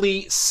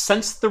literally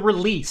since the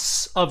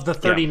release of the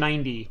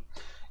 3090,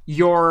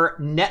 your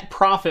net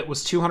profit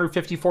was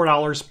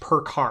 $254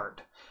 per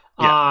card.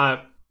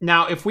 Yeah.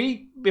 Now, if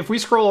we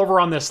scroll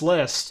over on this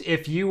list,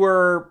 if you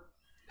were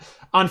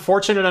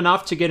unfortunate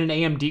enough to get an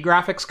AMD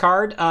graphics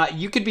card,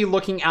 you could be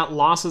looking at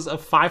losses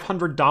of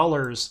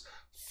 $500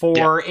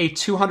 for a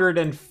 200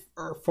 and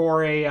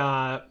for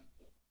a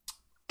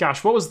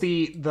what was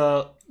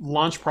the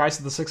launch price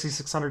of the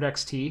 6600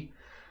 XT?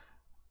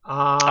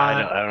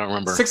 I don't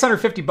remember.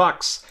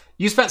 $650.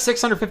 You spent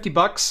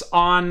 $650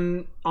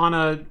 on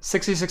a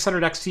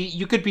 6600 XT.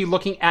 You could be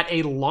looking at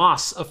a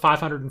loss of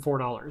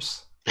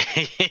 $504.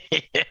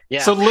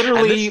 Yeah. So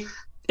literally,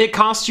 it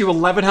costs you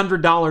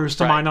 $1,100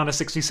 to mine on a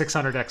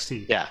 6600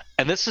 XT. Yeah,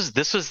 and this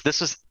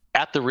was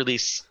at the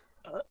release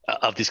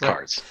of these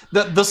cards.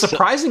 The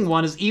surprising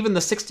one is even the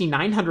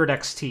 6900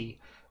 XT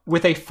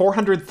with a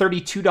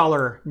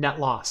 $432 net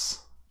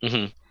loss.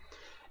 Mm-hmm.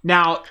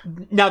 Now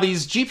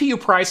these GPU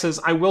prices,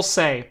 I will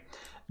say,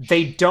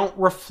 they don't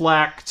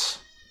reflect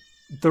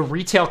the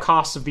retail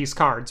cost of these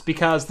cards,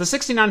 because the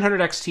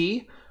 6900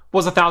 XT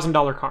was a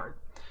 $1,000 card.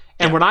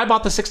 And when I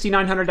bought the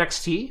 6900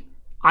 XT,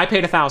 I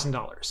paid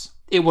 $1,000.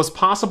 It was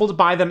possible to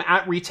buy them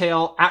at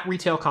retail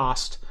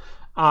cost.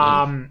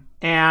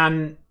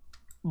 And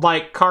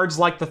like cards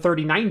like the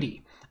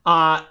 3090,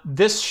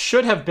 this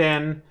should have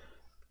been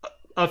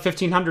a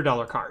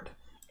 $1,500 card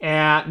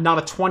and not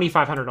a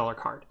 $2,500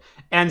 card.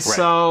 And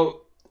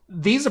so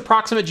these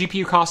approximate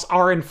GPU costs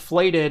are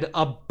inflated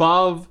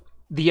above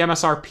the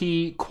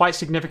MSRP quite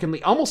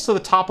significantly, almost to the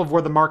top of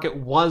where the market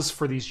was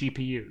for these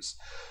GPUs.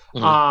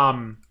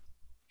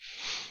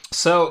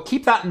 So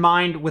keep that in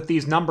mind with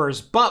these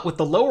numbers. But with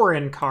the lower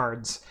end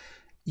cards,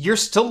 you're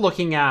still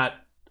looking at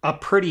a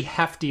pretty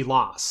hefty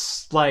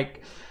loss.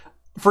 Like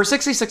for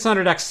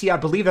 6600 XT, I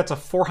believe that's a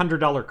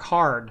 $400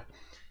 card.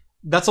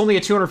 That's only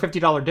a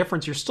 $250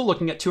 difference. You're still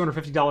looking at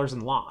 $250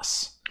 in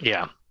loss.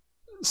 Yeah.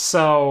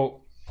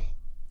 So,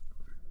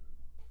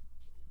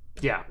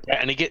 yeah.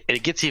 And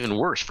it gets even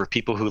worse for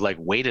people who like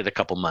waited a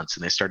couple months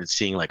and they started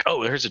seeing like,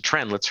 oh, there's a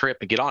trend. Let's hurry up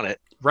and get on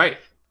it. Right.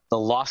 The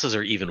losses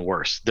are even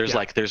worse. There's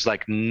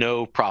like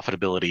no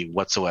profitability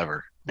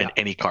whatsoever in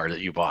any card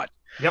that you bought.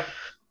 Yep.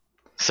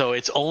 So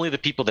it's only the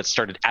people that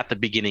started at the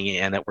beginning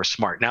and that were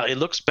smart. Now it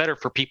looks better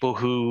for people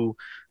who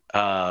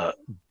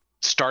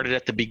started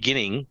at the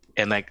beginning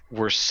and like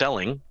were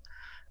selling,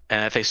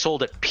 and if they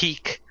sold at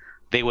peak,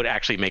 they would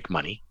actually make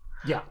money.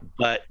 Yeah.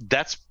 But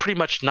that's pretty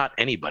much not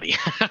anybody.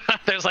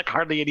 There's like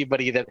hardly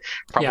anybody that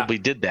probably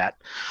did that.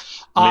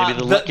 Maybe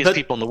the luckiest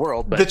people in the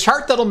world. But the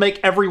chart that'll make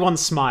everyone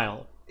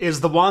smile is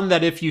the one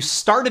that if you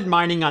started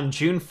mining on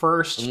June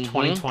 1st,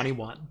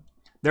 2021,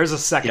 there's a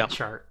second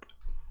chart.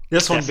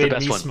 This one made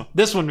me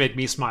this one made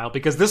me smile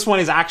because this one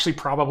is actually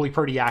probably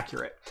pretty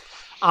accurate.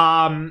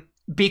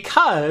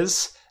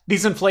 Because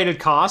these inflated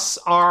costs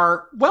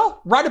are,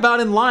 well, right about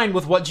in line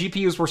with what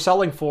GPUs were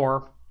selling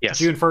for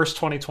June 1st,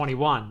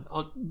 2021,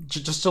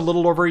 just a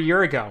little over a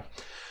year ago.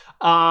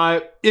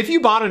 If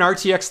you bought an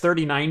RTX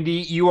 3090,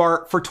 you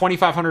are, for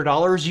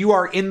 $2,500, you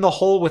are in the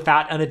hole with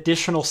that an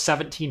additional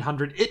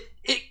 $1,700.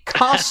 It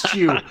costs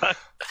you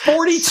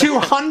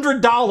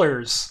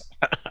 $4,200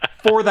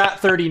 for that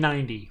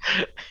 3090.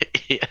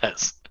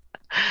 Yes.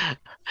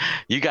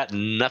 You got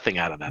nothing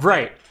out of that.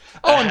 Right.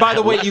 Oh, and by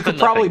the way, you could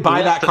probably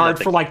buy that card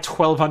for like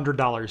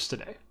 $1,200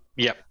 today.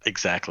 Yep,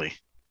 exactly.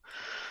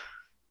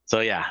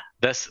 So yeah,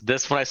 this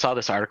when I saw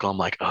this article, I'm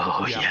like,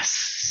 oh yes,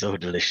 so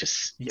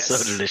delicious. Yes.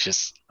 So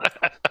delicious.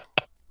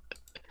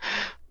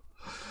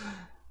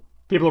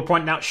 People are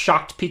pointing out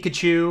shocked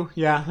Pikachu.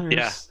 Yeah.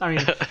 I mean,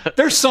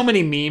 there's so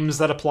many memes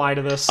that apply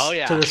to this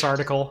to this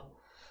article.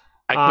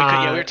 We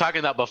were talking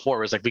about before.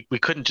 It was like we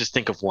couldn't just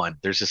think of one.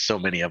 There's just so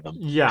many of them.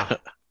 Yeah.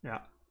 Yeah.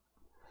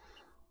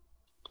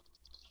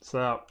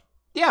 So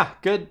yeah,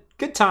 good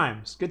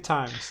times. Good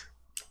times.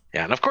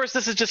 Yeah, and of course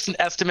this is just an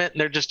estimate,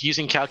 and they're just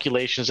using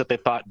calculations that they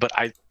thought. But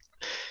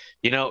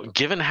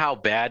given how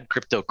bad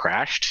crypto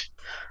crashed,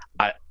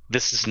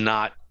 this is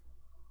not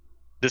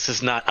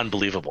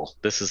unbelievable.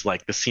 This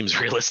seems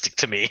realistic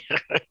to me,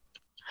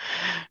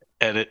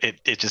 and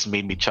it just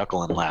made me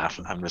chuckle and laugh.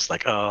 I'm just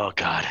like, oh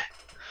god.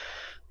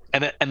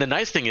 And the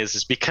nice thing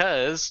is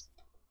because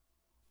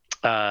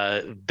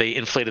they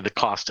inflated the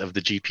cost of the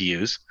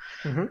GPUs.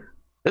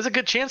 There's a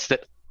good chance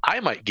that I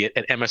might get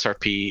at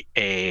MSRP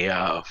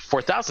a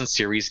 4000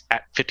 series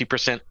at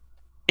 50%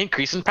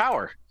 increase in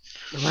power.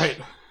 Right.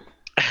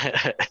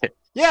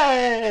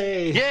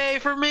 Yay! Yay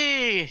for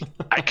me!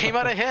 I came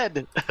out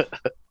ahead.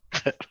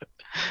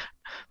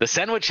 The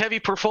sandwich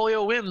heavy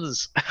portfolio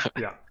wins.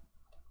 Yeah.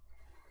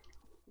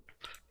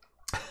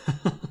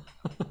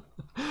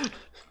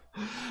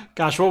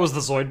 Gosh, what was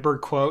the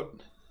Zoidberg quote?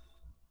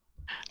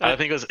 I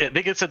think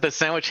it said the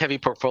sandwich heavy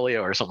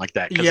portfolio or something like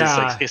that. Yeah, it's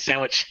like a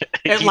sandwich.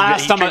 At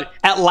last,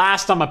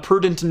 I'm a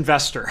prudent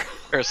investor,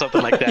 or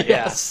something like that.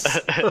 Yes.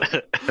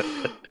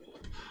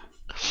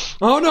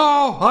 Oh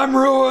no, I'm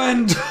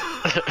ruined.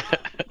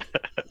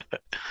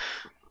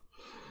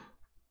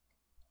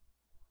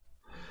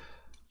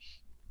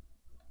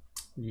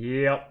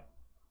 Yep.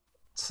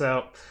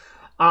 So,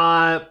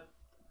 on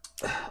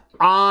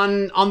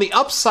the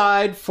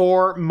upside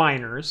for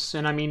miners,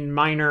 and I mean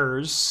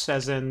miners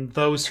as in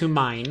those who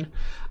mine,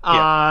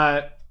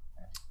 there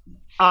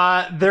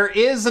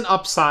is an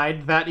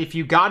upside that if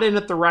you got in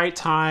at the right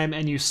time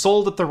and you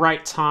sold at the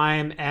right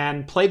time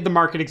and played the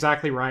market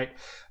exactly right,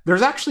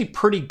 there's actually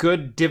pretty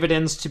good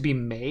dividends to be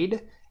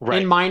made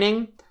in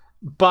mining.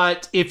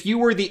 But if you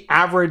were the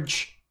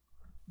average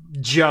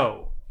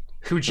Joe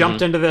who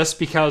jumped into this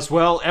because,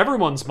 well,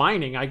 everyone's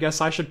mining, I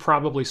guess I should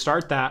probably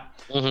start that,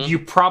 you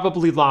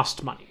probably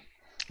lost money.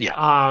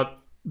 Yeah.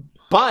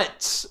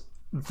 But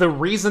the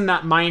reason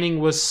that mining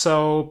was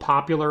so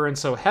popular and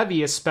so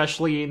heavy,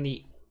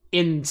 especially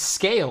in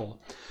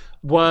scale,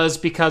 was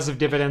because of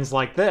dividends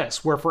like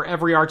this, where for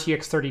every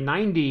RTX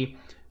 3090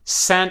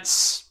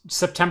 since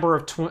September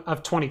of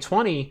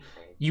 2020,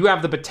 you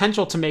have the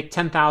potential to make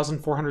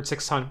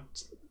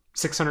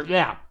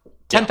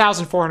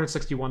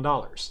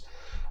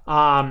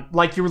 $10,461.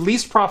 Like your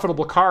least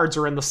profitable cards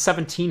are in the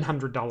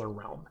 $1,700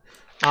 realm,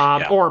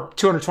 or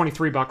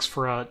 $223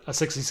 for a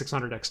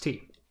 6600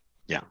 XT.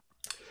 Yeah,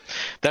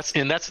 that's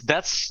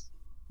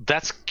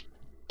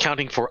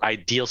counting for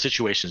ideal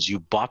situations. You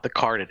bought the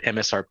card at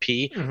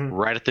MSRP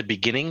right at the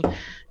beginning,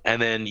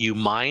 and then you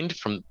mined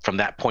from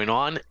that point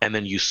on, and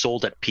then you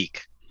sold at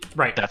peak.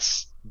 Right.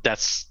 That's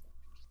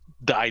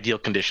the ideal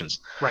conditions.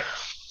 Right.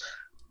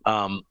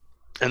 And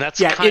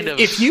that's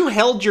if you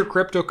held your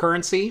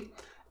cryptocurrency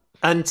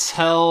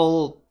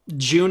until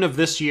June of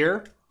this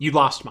year, you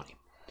lost money.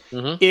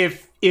 Mm-hmm.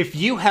 If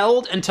you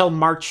held until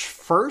March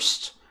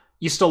 1st,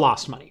 you still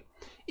lost money.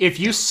 If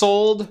you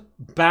sold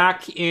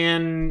back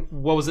in,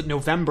 what was it,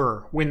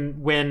 November,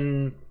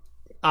 when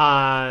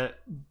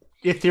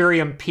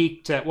Ethereum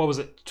peaked at, what was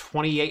it,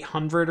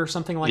 2,800 or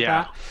something like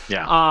that?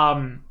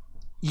 Yeah.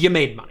 You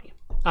made money.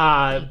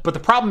 But the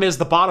problem is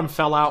the bottom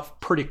fell out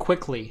pretty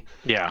quickly.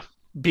 Yeah.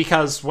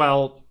 Because,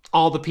 well,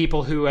 all the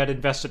people who had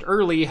invested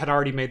early had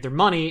already made their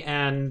money,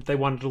 and they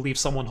wanted to leave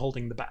someone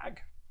holding the bag.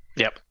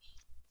 Yep.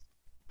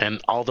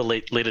 And all the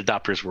late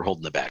adopters were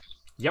holding the bag.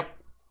 Yep.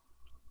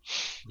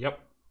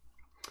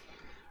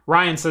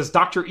 Ryan says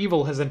Dr.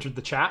 Evil has entered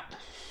the chat.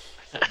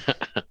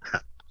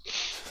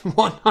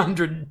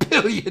 $100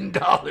 billion.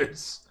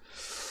 It's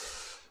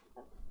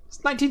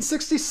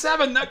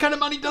 1967. That kind of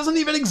money doesn't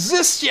even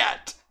exist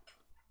yet.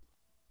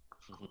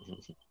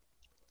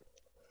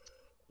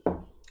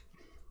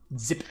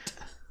 Zip it.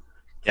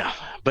 Yeah,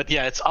 but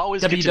yeah, it's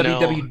always good to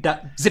know.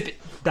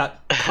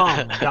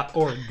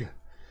 www.zipit.com.org.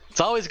 It's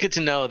always good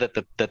to know that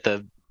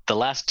the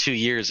last 2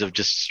 years of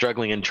just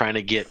struggling and trying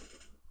to get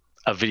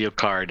a video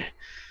card,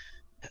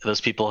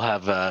 those people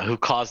who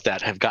caused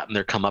that have gotten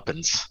their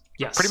comeuppance.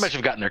 Yes. Pretty much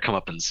have gotten their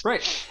comeuppance.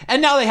 Right. And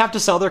now they have to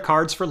sell their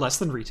cards for less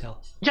than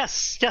retail.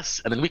 Yes.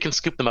 And then we can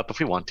scoop them up if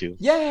we want to.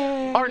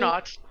 Yay! Or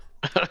not.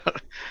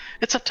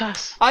 It's up to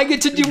us. I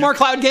get to do more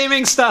cloud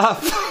gaming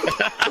stuff.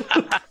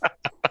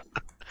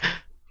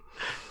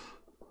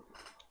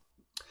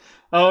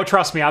 Oh,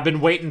 trust me, I've been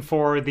waiting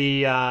for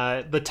the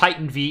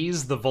Titan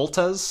Vs, the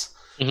Voltas,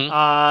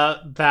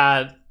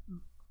 that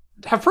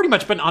have pretty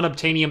much been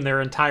unobtainium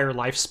their entire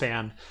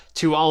lifespan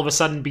to all of a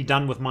sudden be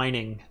done with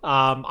mining.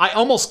 I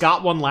almost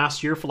got one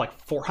last year for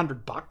like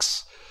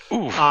 $400.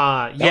 Ooh,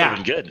 that would have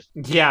been good.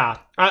 Yeah,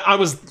 I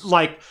was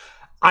like,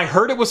 I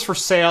heard it was for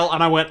sale,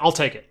 and I went, I'll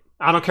take it.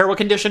 I don't care what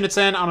condition it's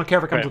in. I don't care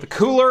if it comes with a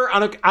cooler. I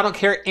don't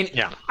care.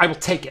 I will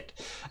take it.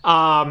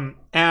 And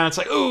it's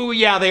like, ooh,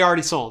 yeah, they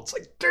already sold. It's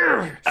like,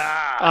 there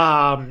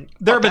have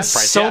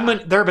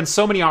been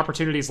so many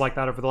opportunities like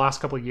that over the last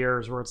couple of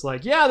years where it's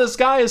like, yeah, this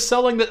guy is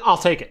selling that. I'll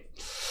take it.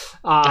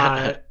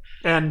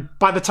 And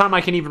by the time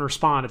I can even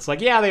respond, it's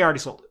like, yeah, they already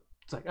sold it.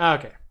 It's like,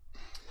 okay.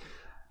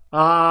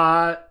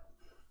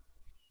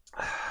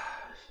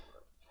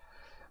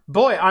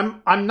 Boy,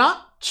 I'm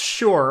not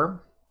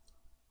sure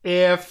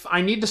if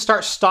I need to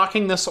start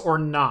stocking this or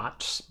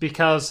not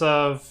because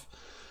of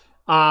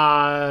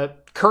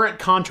current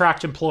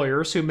contract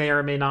employers who may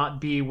or may not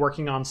be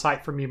working on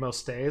site for me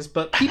most days.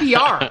 But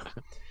PBR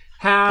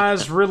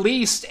has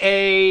released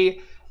a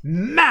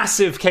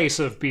massive case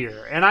of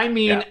beer. And I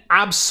mean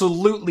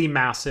absolutely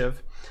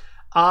massive.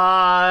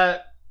 You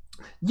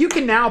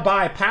can now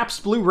buy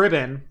Pabst Blue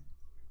Ribbon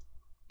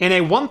in a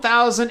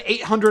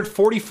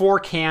 1,844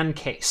 can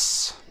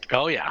case.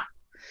 Oh, yeah.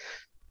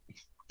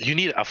 You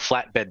need a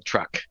flatbed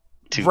truck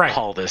to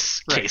haul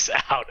this case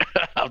out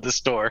of the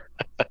store.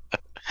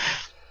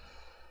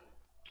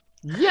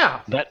 Yeah.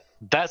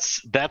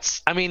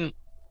 That's I mean,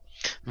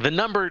 the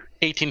number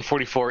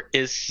 1844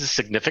 is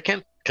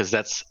significant because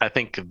that's, I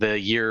think, the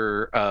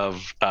year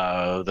of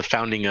the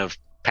founding of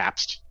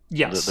Pabst,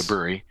 the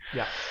brewery.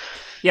 Yeah.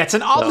 Yeah, it's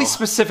an oddly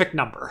specific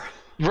number.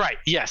 Right.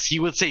 Yes,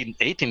 you would say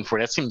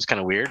 1840. That seems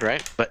kind of weird,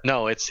 right? But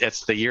no, it's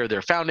the year of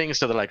their founding.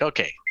 So they're like,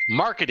 okay,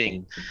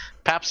 marketing.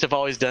 Pabst have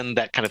always done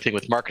that kind of thing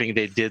with marketing.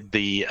 They did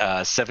the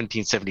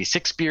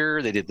 1776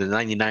 beer. They did the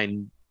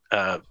 99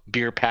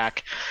 beer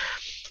pack.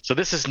 So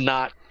this is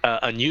not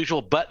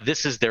unusual, but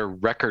this is their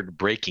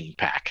record-breaking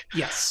pack.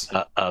 Yes.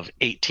 Of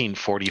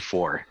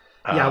 1844.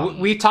 Yeah,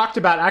 we talked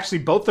about actually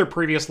both their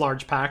previous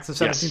large packs, the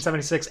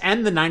 1776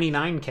 and the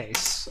 99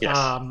 case,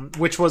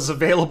 which was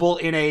available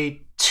in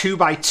a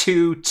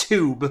 2x2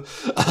 tube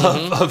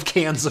of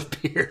cans of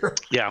beer.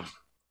 Yeah.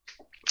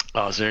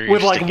 Oh, it's very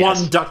with like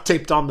one duct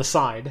taped on the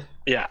side.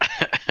 Yeah.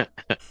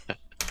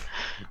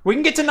 We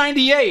can get to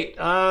 98.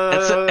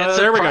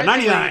 There we go,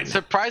 99.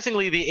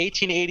 Surprisingly, the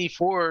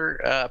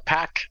 1884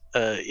 pack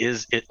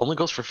it only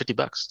goes for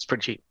 $50. It's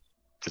pretty cheap.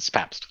 It's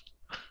Pabst.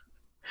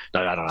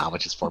 No, I don't know how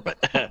much it's for, but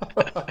no,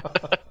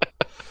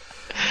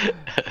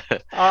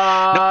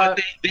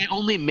 they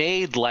only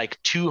made like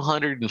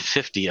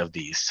 250 of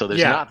these, so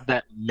there's not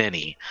that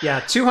many. Yeah,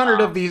 200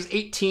 of these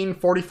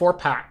 1844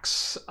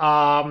 packs,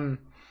 and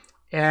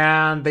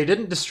they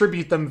didn't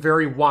distribute them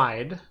very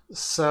wide.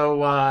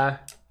 So,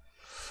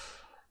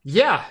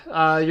 you're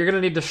going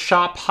to need to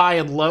shop high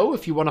and low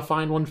if you want to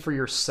find one for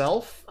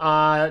yourself.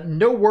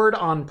 No word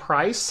on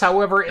price.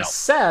 However, it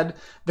said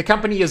the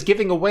company is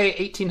giving away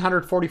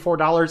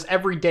 $1,844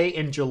 every day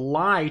in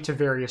July to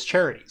various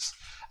charities,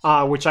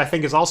 which I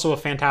think is also a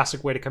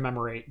fantastic way to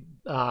commemorate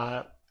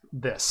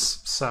this.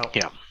 So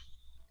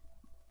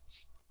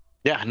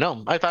yeah,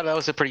 no, I thought that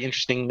was a pretty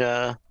interesting.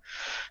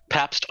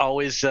 Pabst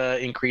always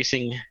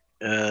increasing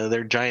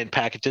their giant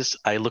packages.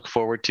 I look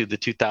forward to the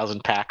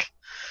 2,000 pack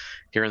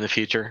here in the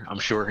future. I'm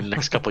sure in the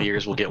next couple of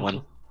years we'll get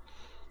one.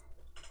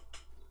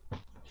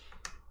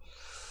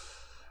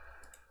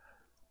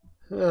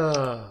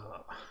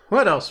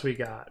 What else we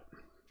got?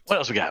 What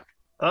else we got?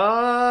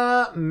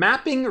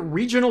 Mapping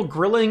regional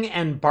grilling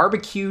and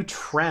barbecue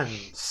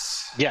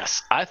trends.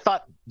 Yes, I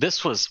thought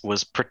this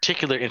was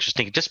particularly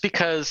interesting just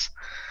because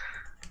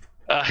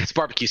it's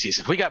barbecue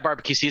season. We got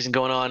barbecue season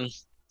going on,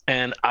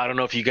 and I don't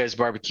know if you guys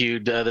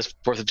barbecued this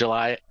 4th of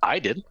July. I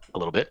did a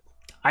little bit.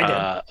 I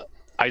did.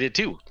 I did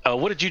too.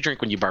 What did you drink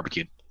when you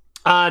barbecued?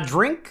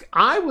 Drink.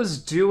 I was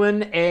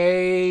doing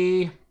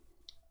is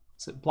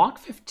it Block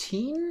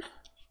 15?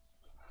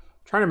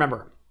 Trying to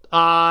remember.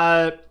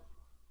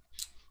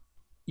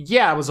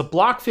 Yeah, it was a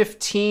Block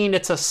 15.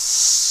 It's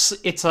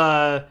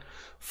a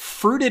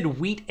fruited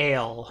wheat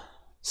ale,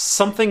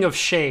 something of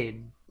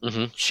shade,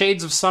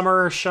 shades of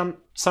summer,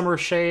 summer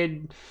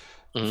shade,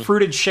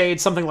 fruited shade,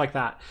 something like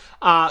that.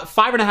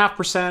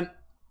 5.5%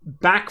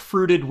 back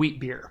fruited wheat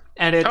beer,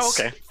 and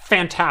it's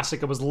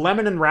fantastic. It was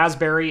lemon and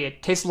raspberry.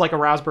 It tasted like a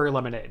raspberry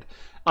lemonade,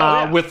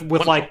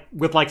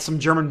 with like some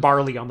German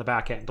barley on the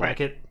back end. Right.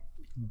 Like it,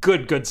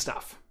 good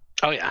stuff.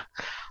 Oh yeah,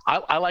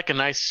 I like a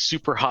nice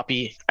super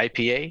hoppy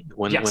IPA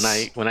when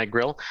I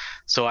grill.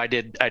 So I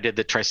did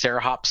the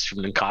Triceratops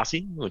from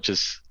Ninkasi, which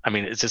is, I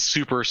mean, it's a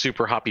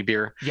super hoppy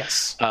beer.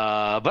 Yes.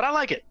 But I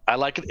like it.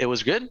 It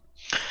was good.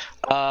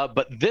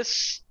 But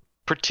this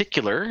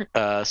particular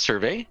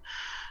survey,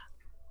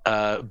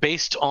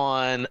 based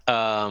on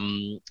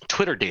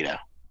Twitter data,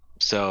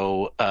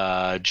 so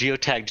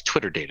geotagged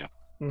Twitter data,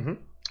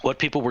 what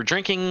people were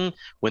drinking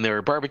when they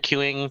were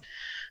barbecuing.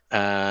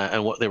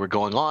 And what they were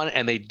going on,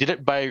 and they did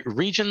it by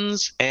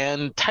regions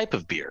and type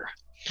of beer.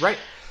 Right.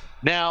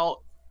 Now,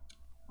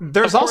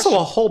 there's also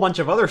a whole bunch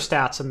of other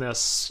stats in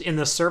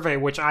this survey,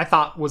 which I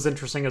thought was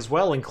interesting as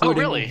well,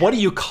 including what do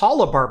you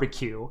call a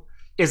barbecue?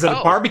 Is it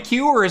a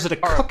barbecue or is it a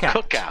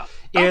cookout?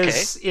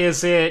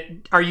 Is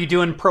it? Are you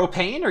doing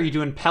propane? Are you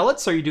doing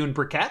pellets? Are you doing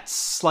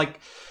briquettes? Like,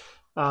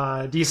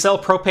 do you sell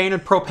propane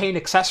and propane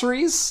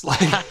accessories?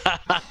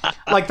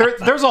 Like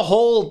there's a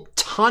whole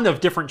ton of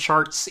different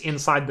charts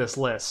inside this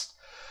list.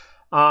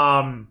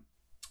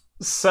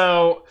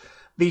 So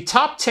the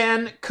top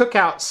 10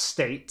 cookout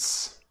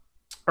states,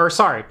 or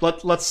sorry,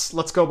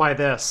 let's go by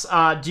this.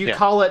 Do you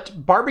call it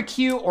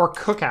barbecue or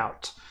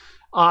cookout?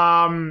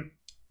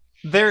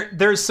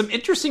 There's some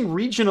interesting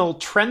regional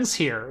trends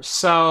here.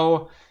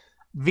 So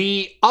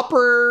the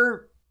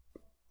upper,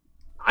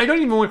 I don't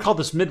even want to call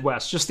this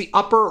Midwest, just the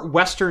upper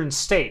Western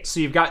states. So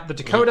you've got the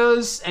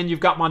Dakotas and you've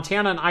got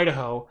Montana and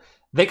Idaho.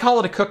 They call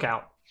it a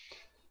cookout.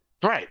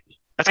 Right.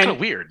 That's kind of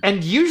weird.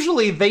 And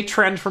usually they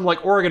trend from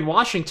like Oregon,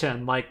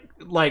 Washington, like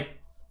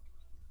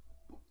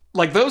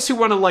those who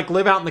want to like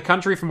live out in the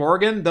country from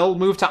Oregon, they'll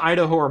move to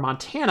Idaho or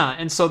Montana.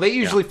 And so they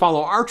usually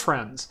follow our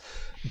trends,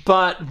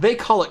 but they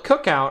call it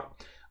cookout.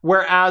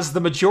 Whereas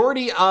the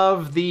majority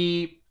of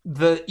the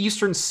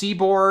Eastern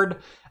Seaboard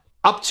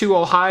up to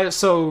Ohio,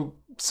 so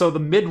the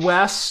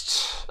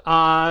Midwest,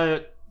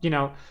 I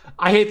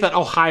hate that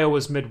Ohio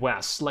is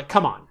Midwest. Like,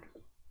 come on.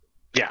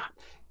 Yeah.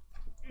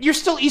 You're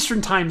still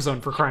Eastern time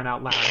zone, for crying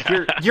out loud.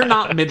 You're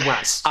not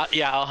Midwest.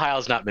 Yeah,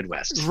 Ohio's not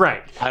Midwest.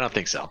 Right. I don't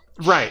think so.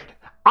 Right.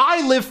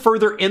 I live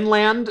further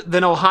inland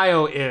than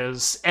Ohio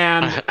is,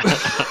 and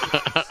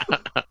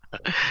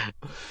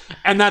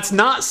and that's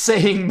not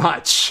saying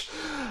much.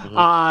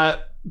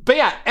 But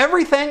yeah,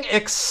 everything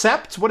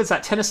except, what is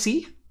that,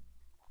 Tennessee?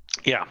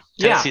 Yeah,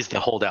 Tennessee's the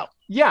holdout.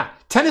 Yeah,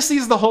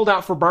 Tennessee's the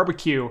holdout for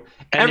barbecue.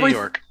 And New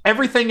York.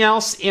 Everything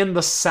else in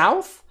the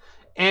South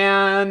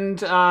and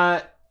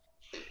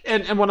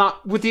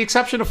whatnot, with the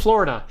exception of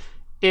Florida,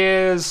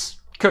 is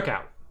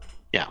cookout.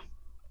 Yeah.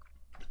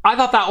 I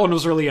thought that one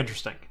was really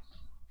interesting.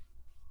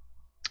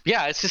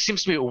 Yeah, it just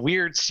seems to be a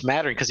weird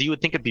smattering, because you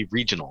would think it'd be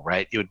regional,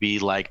 right? It would be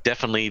like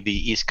definitely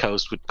the East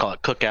Coast would call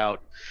it cookout.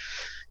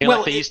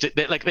 Like they used to,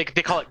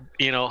 they call it,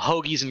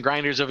 hoagies and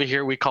grinders over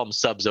here. We call them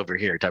subs over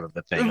here, type of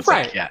a thing. It's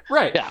right. Like,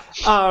 right.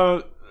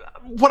 Yeah.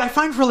 What I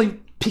find really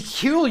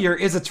peculiar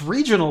is it's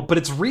regional, but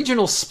it's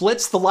regional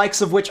splits, the likes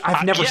of which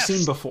I've never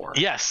seen before.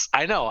 Yes,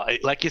 I know.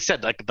 Like you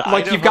said, like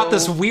Idaho... you've got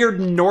this weird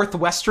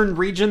northwestern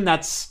region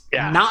that's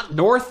not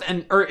north,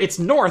 or it's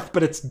north,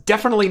 but it's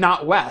definitely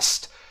not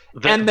west.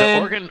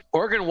 The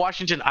Oregon,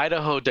 Washington,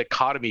 Idaho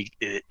dichotomy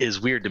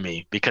is weird to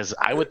me, because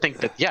I would think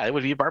that it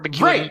would be a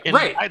barbecue in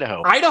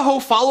Idaho. Idaho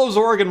follows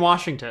Oregon,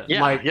 Washington.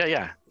 Yeah.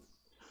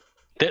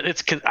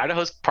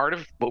 Idaho's part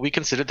of what we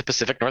consider the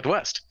Pacific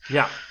Northwest.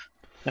 Yeah.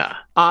 Yeah.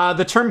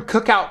 The term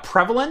cookout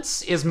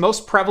prevalence is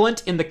most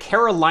prevalent in the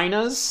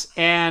Carolinas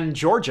and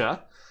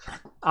Georgia,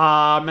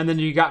 and then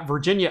you got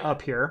Virginia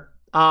up here,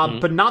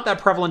 but not that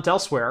prevalent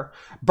elsewhere.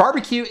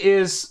 Barbecue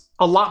is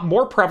a lot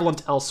more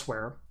prevalent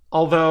elsewhere,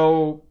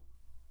 although,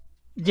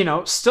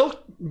 still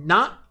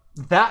not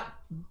that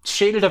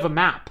shaded of a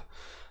map.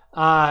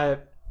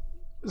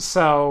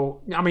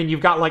 So, I mean,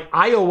 you've got like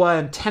Iowa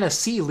and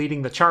Tennessee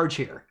leading the charge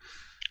here.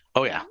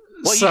 Oh yeah.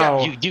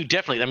 Well, you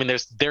definitely. I mean,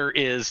 there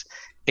is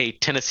a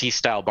Tennessee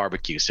style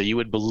barbecue, so you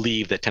would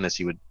believe that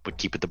Tennessee would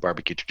keep it the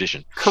barbecue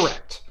tradition.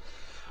 Correct.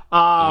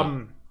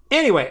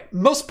 Anyway,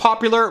 most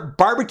popular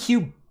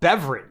barbecue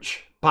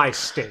beverage by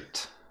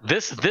state.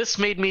 This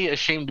made me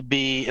ashamed to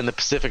be in the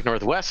Pacific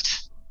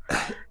Northwest.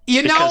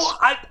 You know,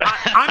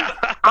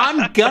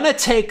 I'm gonna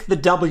take the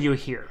W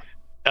here.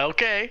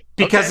 Okay.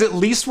 Because at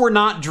least we're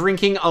not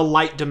drinking a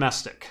light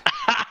domestic.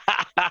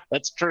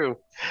 That's true.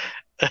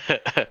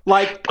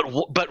 Like,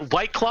 but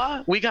White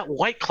Claw, we got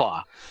White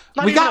Claw.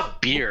 We got a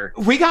beer.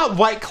 We got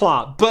White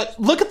Claw, but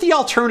look at the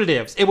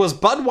alternatives. It was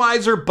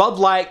Budweiser, Bud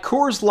Light,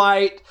 Coors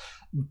Light,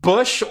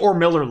 Busch, or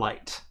Miller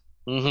Lite.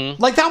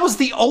 Mm-hmm. Like, that was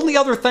the only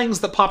other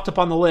things that popped up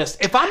on the list.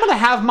 If I'm gonna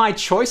have my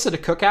choice at a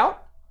cookout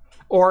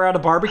or at a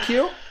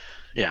barbecue,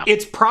 yeah,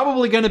 it's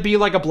probably gonna be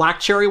like a black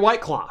cherry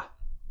White Claw.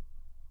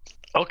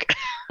 Okay.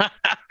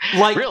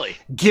 Like, really?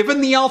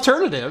 Given the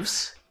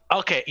alternatives.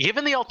 Okay,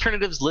 given the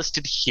alternatives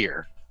listed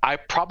here, I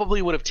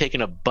probably would have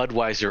taken a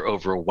Budweiser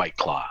over a White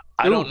Claw.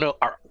 I don't know.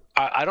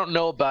 I don't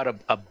know about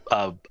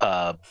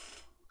a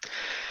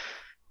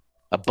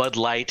Bud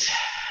Light.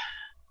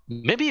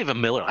 Maybe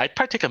even Miller. I'd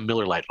probably take a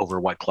Miller Lite over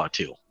a White Claw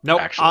too.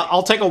 Nope. Actually,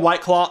 I'll take a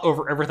White Claw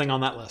over everything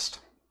on that list.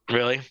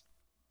 Really?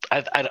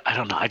 I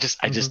don't know.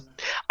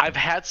 I've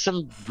had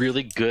some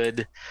really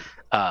good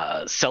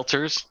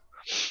seltzers,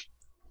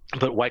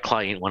 but White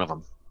Claw ain't one of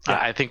them. Yeah.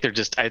 I think they're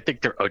just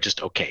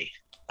okay.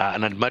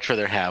 And I'd much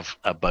rather have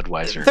a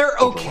Budweiser. They're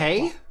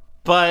okay,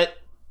 but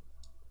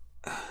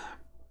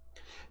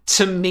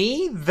to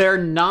me, they're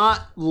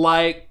not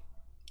like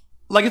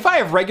if I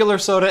have regular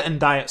soda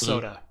and diet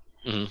soda,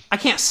 I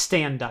can't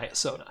stand diet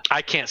soda.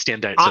 I can't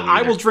stand diet soda.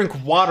 I will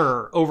drink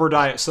water over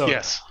diet soda.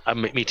 Yes,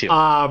 me too.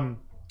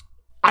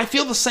 I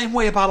feel the same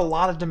way about a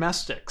lot of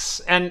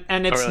domestics, and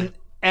it's really?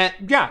 and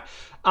yeah.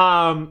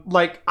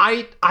 Like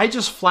I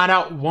just flat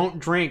out won't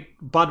drink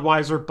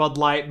Budweiser, Bud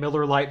Light,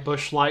 Miller Lite,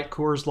 Busch Light,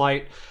 Coors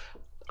Light.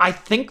 I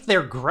think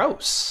they're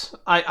gross.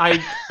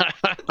 I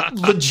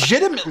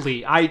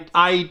legitimately,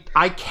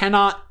 I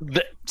cannot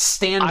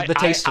stand the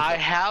taste of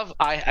them.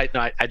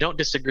 I don't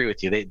disagree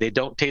with you. They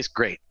don't taste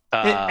great.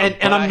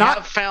 And I'm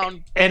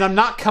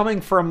not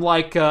coming from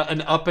like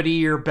an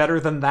uppity or better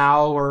than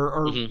thou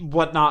or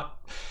whatnot.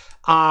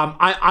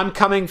 I'm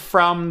coming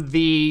from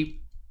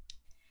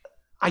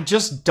I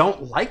just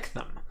don't like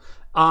them.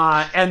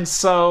 And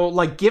so,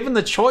 like, given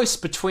the choice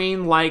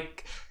between,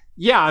 like,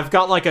 yeah, I've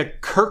got, like, a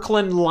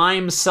Kirkland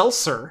Lime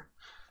Seltzer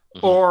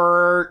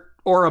or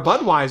a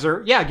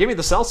Budweiser. Yeah, give me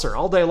the seltzer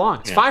all day long.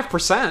 It's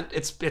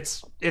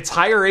 5%. It's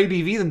higher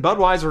ABV than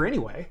Budweiser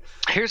anyway.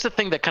 Here's the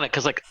thing that kind of,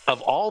 because, like,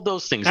 of all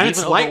those things... And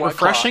it's light,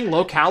 refreshing,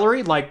 low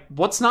calorie. Like,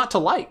 what's not to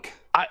like?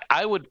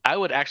 I would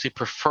actually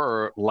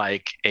prefer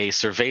like a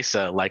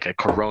Cerveza, like a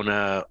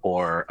Corona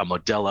or a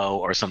Modelo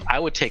or something. I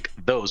would take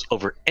those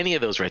over any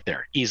of those right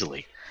there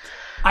easily.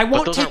 I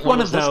won't take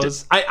one of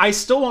those. I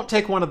still won't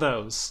take one of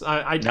those.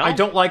 I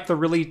don't like the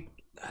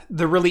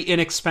really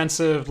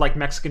inexpensive like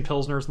Mexican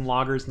pilsners and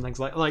lagers and things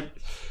like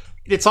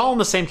it's all in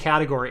the same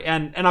category.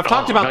 And I've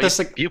talked about this.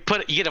 You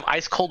get them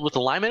ice cold with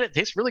the lime in it. It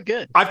tastes really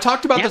good. I've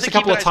talked about this a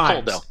couple of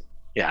times. Cold,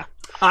 yeah.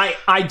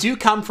 I do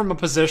come from a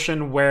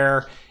position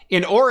where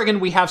in Oregon,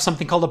 we have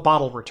something called a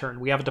bottle return.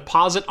 We have a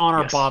deposit on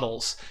our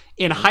bottles.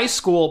 In high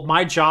school,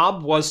 my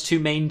job was to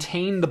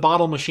maintain the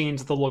bottle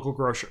machines at the local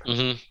grocer.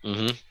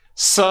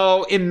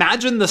 So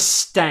imagine the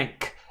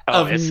stank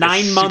of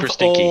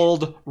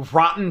 9-month-old,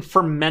 rotten,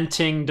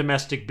 fermenting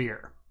domestic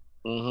beer.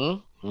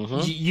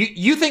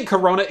 You think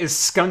Corona is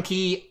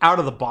skunky out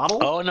of the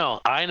bottle? Oh,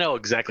 no. I know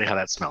exactly how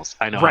that smells.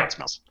 I know how it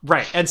smells.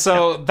 Right. And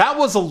so that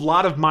was a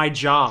lot of my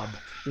job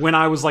when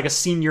I was like a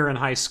senior in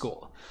high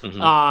school.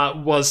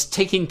 Was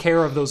taking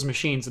care of those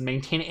machines and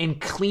maintaining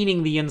and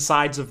cleaning the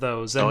insides of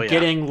those and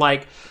getting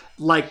like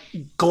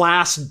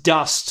glass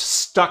dust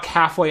stuck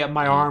halfway up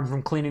my arm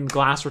from cleaning the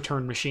glass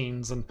return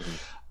machines. And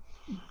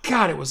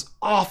God, it was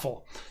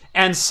awful.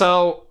 And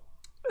so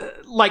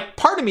like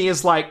part of me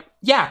is like,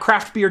 yeah,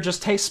 craft beer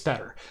just tastes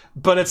better.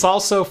 But it's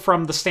also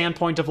from the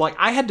standpoint of like,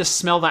 I had to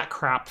smell that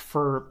crap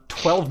for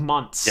 12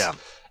 months. Yeah.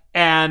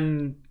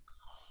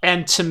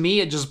 And to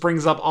me, it just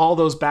brings up all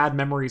those bad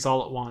memories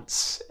all at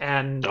once.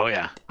 And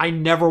I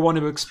never want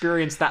to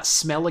experience that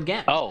smell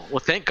again. Oh, well,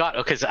 thank God.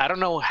 Okay, so I don't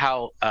know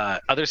how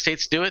other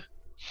states do it.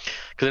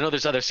 Because I know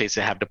there's other states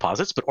that have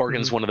deposits, but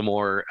Oregon's one of the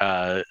more,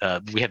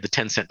 we have the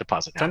 10-cent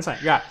deposit now. 10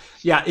 cent, yeah.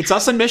 Yeah, it's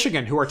us in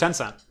Michigan who are 10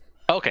 cent.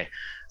 Okay.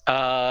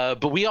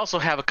 But we also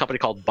have a company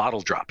called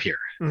Bottle Drop here.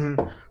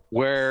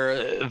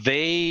 Where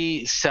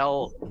they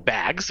sell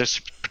bags. There's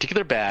a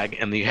particular bag,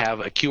 and you have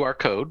a QR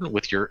code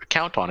with your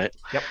account on it.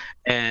 Yep.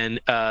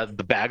 And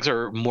the bags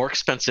are more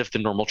expensive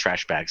than normal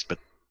trash bags, but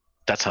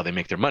that's how they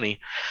make their money.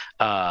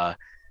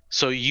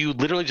 So you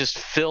literally just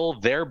fill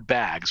their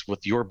bags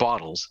with your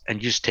bottles,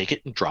 and you just take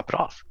it and drop it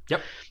off.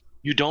 Yep.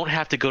 You don't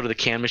have to go to the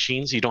can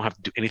machines. You don't have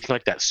to do anything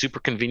like that. Super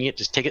convenient.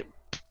 Just take it.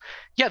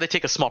 Yeah, they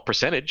take a small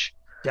percentage.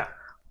 Yeah.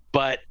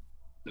 But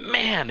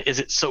man, is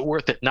it so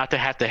worth it not to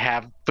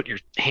have put your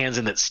hands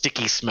in that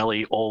sticky,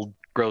 smelly, old,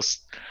 gross.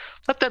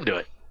 Let them do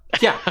it.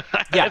 Yeah.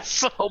 It's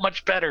so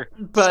much better.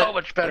 So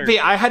much better.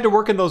 I had to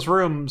work in those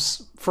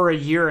rooms for a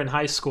year in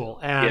high school,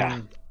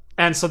 and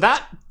so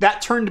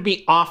that turned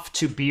me off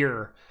to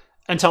beer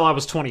until I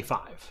was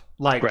 25.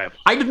 Like, Right.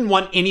 I didn't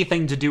want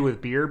anything to do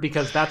with beer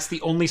because that's the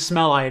only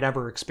smell I had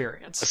ever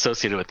experienced.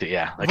 Associated with it,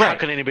 yeah. Like, how Right.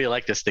 can anybody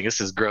like this thing? This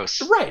is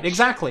gross. Right,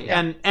 exactly.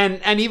 Yeah.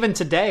 And even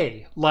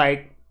today,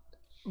 like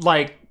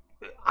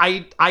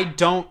I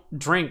don't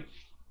drink,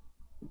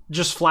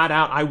 just flat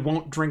out, I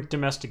won't drink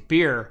domestic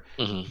beer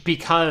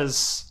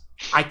because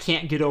I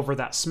can't get over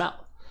that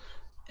smell.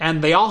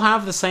 And they all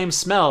have the same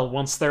smell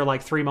once they're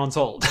like 3 months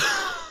old.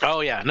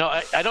 Oh yeah, no,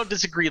 I don't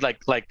disagree.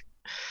 Like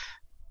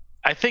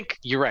I think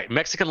you're right.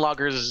 Mexican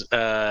lagers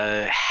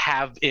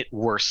have it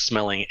worse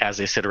smelling as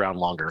they sit around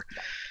longer.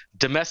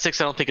 Domestics,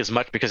 I don't think as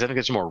much because I think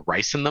there's more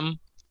rice in them,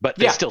 but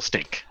they still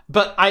stink.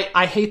 But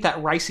I hate that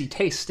ricey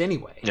taste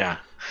anyway. Yeah.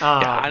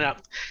 Yeah, I know.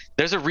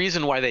 There's a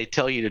reason why they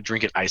tell you to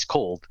drink it ice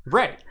cold.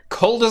 Right.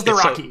 Cold as the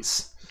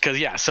Rockies. Because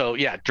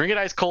drink it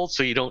ice cold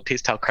so you don't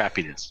taste how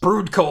crappy it is.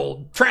 Brewed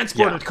cold,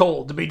 transported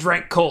cold, to be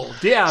drank cold.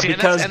 Yeah, See,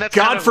 because and that's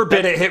God kind of,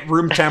 forbid it hit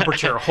room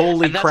temperature.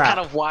 Holy and that's crap. kind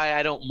of why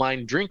I don't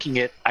mind drinking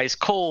it ice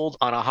cold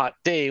on a hot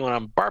day when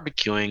I'm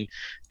barbecuing,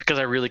 because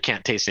I really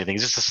can't taste anything.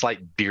 It's just a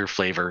slight beer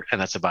flavor,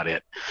 and that's about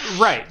it.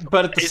 Right,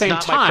 but at the same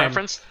not time, my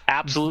preference.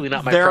 Absolutely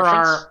not my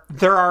preference.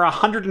 There are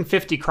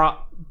 150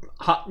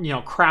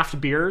 craft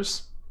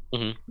beers.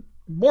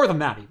 More than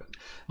that, even.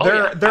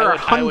 There are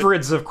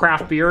hundreds of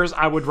craft beers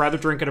I would rather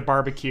drink at a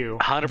barbecue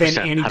 100%, than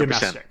any 100%,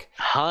 domestic.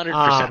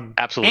 100%,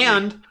 absolutely.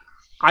 And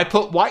I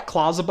put White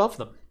Claws above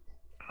them.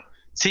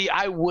 See,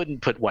 I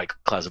wouldn't put White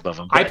Claws above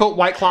them. I put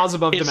White Claws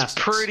above it's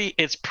domestics.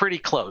 It's pretty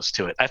close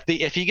to it.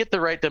 If you get the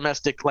right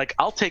domestic, like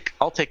I'll take.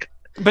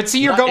 But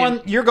see, you're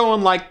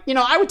going like,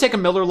 I would take a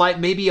Miller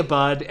Lite, maybe a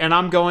Bud, and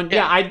I'm going,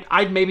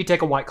 I'd maybe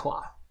take a White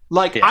Claw.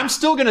 Like, I'm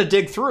still going to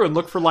dig through and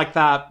look for, like,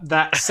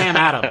 that Sam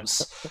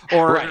Adams.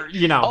 Or,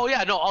 Oh,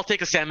 yeah, no, I'll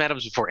take a Sam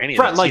Adams before any of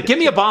right, that. like, give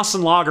me a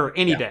Boston Lager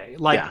any day.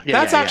 Like,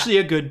 that's actually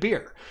a good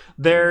beer.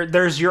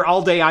 There's your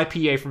all-day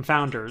IPA from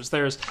Founders.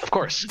 There's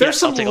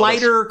some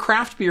lighter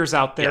craft beers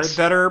out there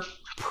that are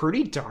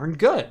pretty darn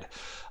good.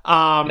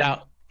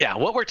 Now,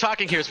 what we're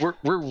talking here is we're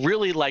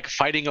really, like,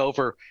 fighting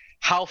over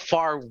how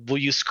far will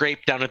you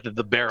scrape down into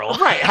the barrel?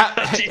 Right.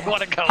 Do you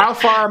want to go? How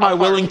far am I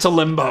willing to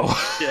limbo?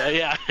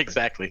 Yeah,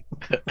 exactly.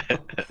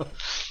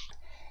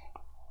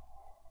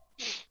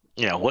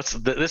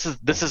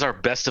 This is our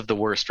best of the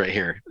worst right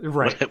here.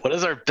 Right. What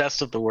is our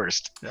best of the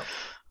worst? Yep.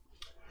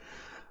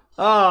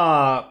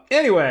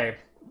 Anyway,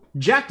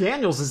 Jack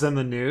Daniels is in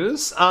the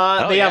news.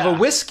 They have a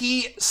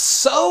whiskey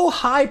so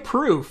high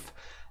proof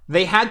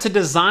they had to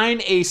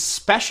design a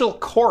special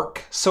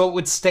cork so it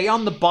would stay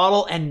on the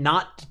bottle and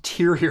not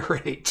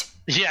deteriorate.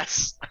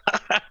 Yes.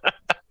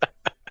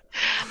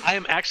 I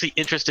am actually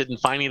interested in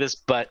finding this,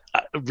 but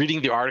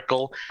reading the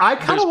article, I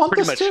kind of want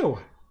this too.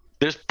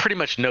 There's pretty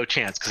much no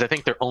chance because I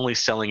think they're only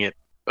selling it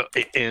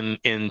in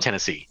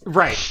Tennessee.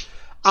 Right.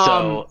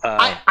 So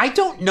I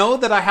don't know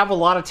that I have a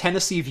lot of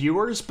Tennessee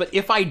viewers, but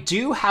if I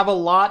do have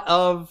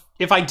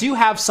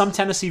some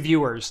Tennessee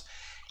viewers,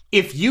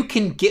 if you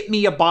can get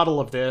me a bottle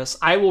of this,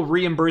 I will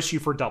reimburse you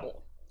for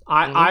double.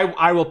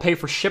 I will pay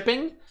for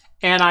shipping,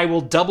 and I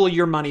will double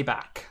your money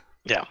back.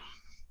 Yeah.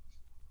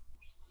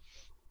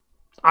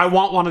 I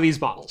want one of these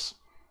bottles.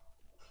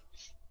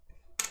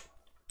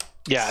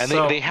 Yeah, and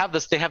they have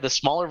this. They have the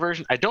smaller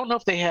version. I don't know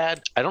if they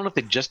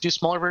just do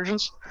smaller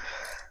versions,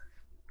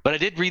 but I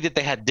did read that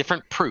they had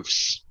different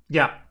proofs.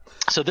 Yeah.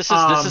 So this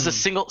is a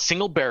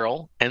single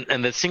barrel,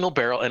 and the single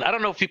barrel, and I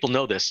don't know if people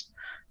know this,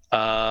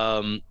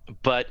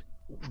 but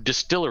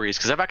distilleries,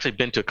 because I've actually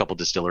been to a couple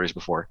distilleries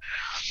before,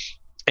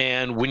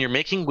 and when you're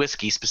making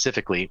whiskey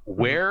specifically,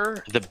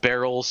 where the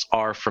barrels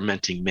are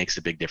fermenting makes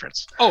a big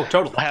difference. Oh,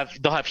 totally.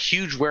 They'll have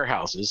huge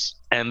warehouses,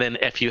 and then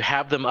if you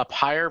have them up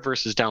higher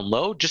versus down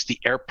low, just the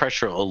air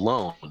pressure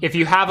alone. If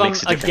you have them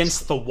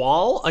against the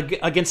wall,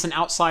 against an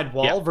outside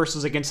wall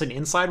versus against an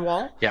inside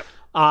wall,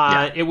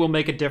 it will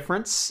make a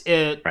difference.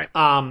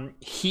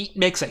 Heat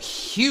makes a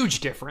huge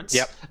difference.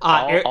 Yep.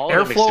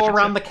 Airflow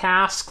around the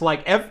cask,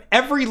 like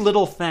every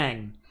little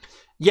thing.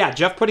 Yeah,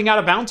 Jeff putting out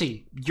a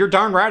bounty. You're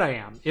darn right I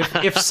am.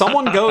 If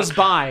someone goes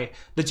by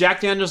the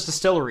Jack Daniel's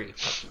distillery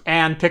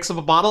and picks up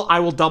a bottle, I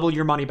will double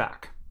your money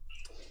back.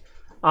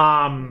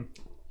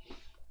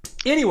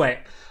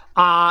 Anyway,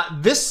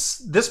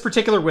 this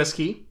particular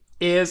whiskey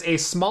is a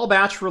small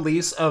batch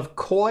release of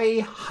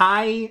Coy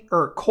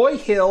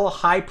Hill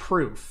High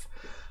Proof.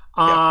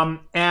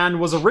 And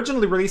was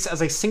originally released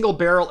as a single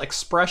barrel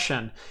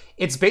expression.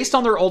 It's based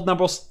on their old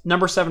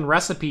number 7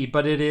 recipe,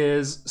 but it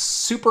is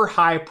super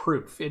high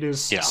proof. It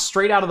is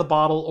straight out of the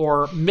bottle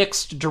or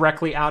mixed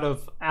directly out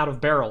of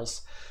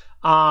barrels.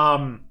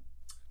 They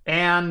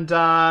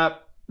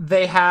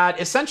had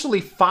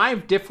essentially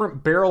 5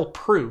 different barrel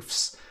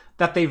proofs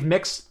that they've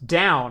mixed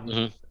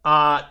down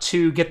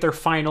to get their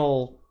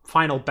final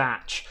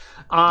batch.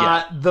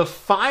 The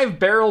 5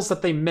 barrels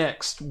that they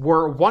mixed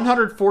were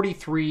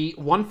 143,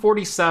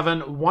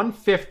 147,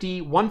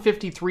 150,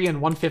 153, and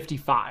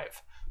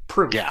 155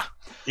 proof. Yeah.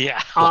 To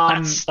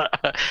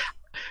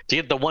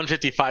get the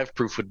 155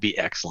 proof would be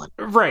excellent.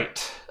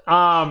 Right.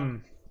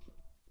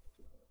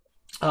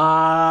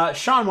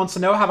 Sean wants to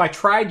know, have I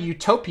tried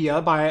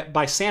Utopia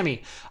by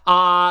Sammy?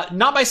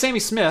 Not by Sammy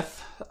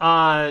Smith.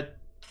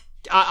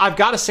 I've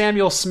got a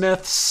Samuel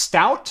Smith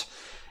stout,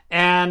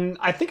 and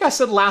I think I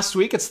said last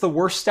week it's the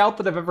worst stout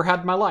that I've ever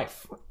had in my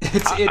life.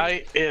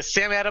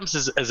 Sam Adams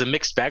is a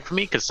mixed bag for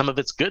me because some of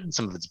it's good and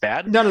some of it's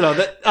bad. No.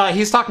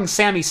 He's talking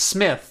Sammy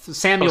Smith.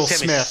 Samuel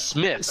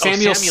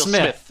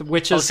Smith,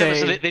 which is so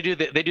they do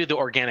the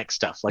organic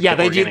stuff. Like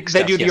they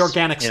do the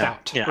organic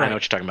stout. Yeah, right. I know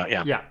what you're talking about.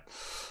 Yeah.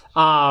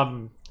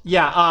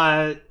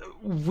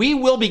 We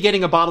will be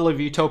getting a bottle of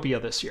Utopia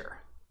this year,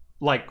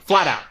 like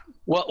flat out.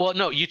 Well,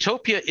 no.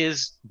 Utopia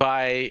is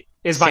by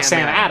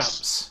Sam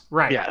Adams,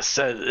 right? Yes.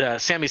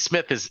 Sammy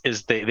Smith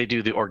is they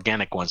do the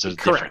organic ones. So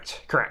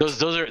correct.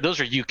 Those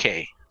are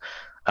UK.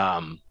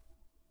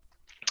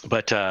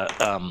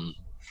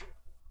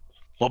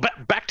 Well,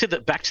 back to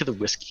the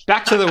whiskey.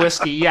 Back to the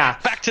whiskey, yeah.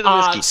 Back to the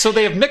whiskey. So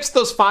they have mixed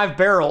those 5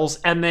 barrels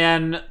and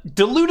then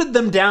diluted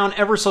them down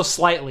ever so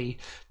slightly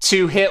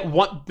to hit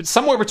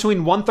somewhere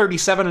between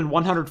 137 and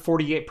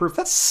 148 proof.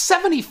 That's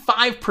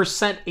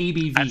 75%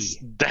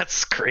 ABV.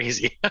 That's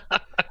crazy.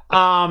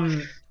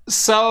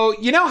 So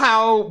you know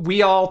how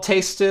we all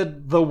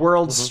tasted the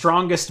world's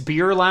strongest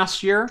beer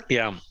last year?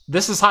 Yeah.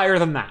 This is higher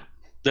than that.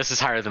 This is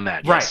higher than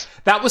that. Right. Yes.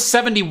 That was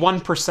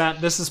 71%.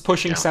 This is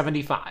pushing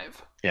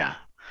 75. Yeah.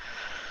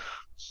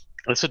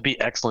 This would be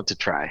excellent to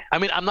try. I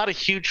mean, I'm not a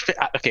huge fan.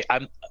 Okay,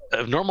 I'm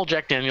a normal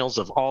Jack Daniels.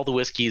 Of all the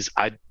whiskeys,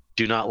 I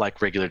do not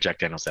like regular Jack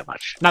Daniels that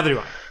much. Neither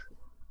do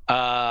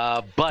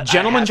I. But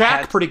Gentleman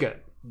Jack, pretty good.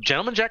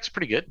 Gentleman Jack's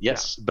pretty good,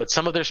 yes. Yeah. But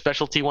some of their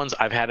specialty ones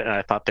I've had it and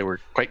I thought they were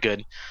quite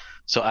good.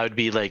 So I would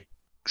be like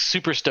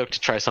super stoked to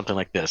try something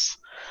like this.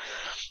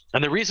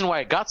 And the reason why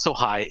it got so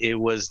high, it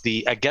was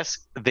I guess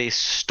they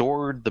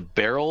stored the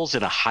barrels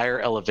in a higher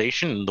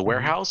elevation in the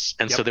warehouse,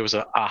 and so there was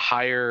a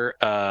higher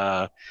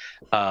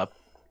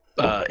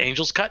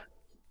Angel's cut.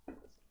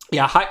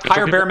 Yeah,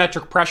 higher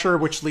barometric pressure,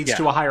 which leads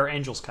to a higher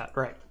Angel's cut,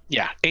 right?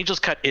 Yeah, Angel's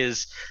cut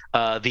is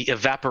the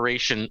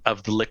evaporation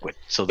of the liquid.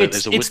 So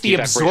there's a it's the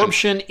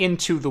absorption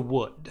into the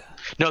wood.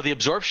 No, the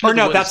absorption. Or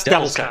no, that's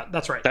Devil's cut.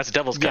 That's right. That's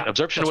Devil's cut.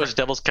 Absorption was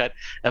Devil's cut.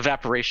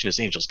 Evaporation is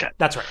Angel's cut.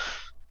 That's right.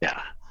 Yeah.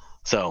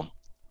 So,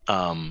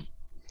 so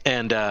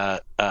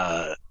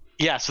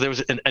there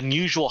was an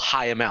unusual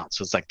high amount.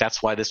 So it's like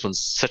that's why this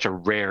one's such a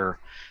rare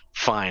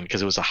find,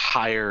 because it was a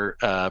higher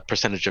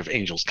percentage of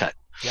Angel's cut.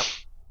 Yep.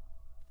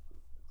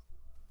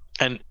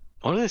 And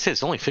what did they say?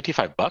 It's only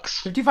 $55.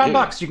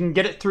 $55. You can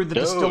get it through the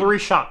distillery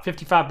shop.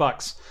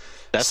 $55.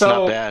 That's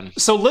not bad.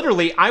 So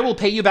literally, I will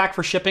pay you back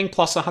for shipping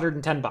plus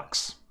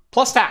 $110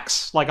 plus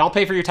tax. Like I'll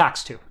pay for your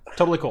tax too.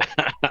 Totally cool.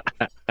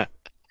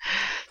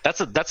 That's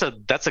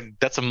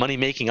a money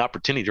making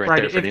opportunity right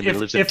there for anybody who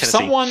lives in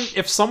Tennessee.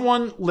 If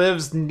someone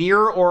lives near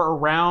or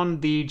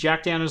around the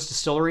Jack Daniel's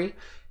distillery,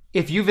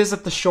 if you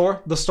visit the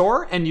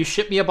store and you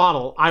ship me a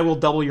bottle, I will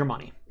double your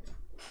money.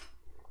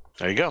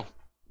 There you go.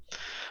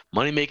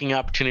 Money making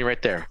opportunity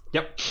right there.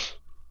 Yep.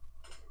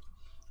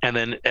 And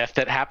then if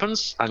that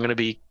happens, I'm going to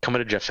be coming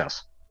to Jeff's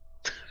house.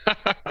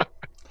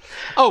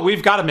 Oh,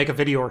 we've got to make a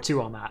video or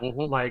two on that.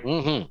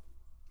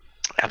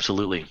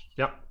 Absolutely.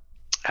 Yep.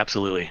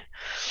 Absolutely.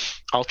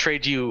 I'll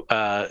trade you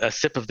a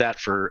sip of that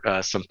for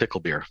some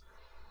pickle beer.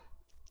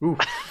 Ooh.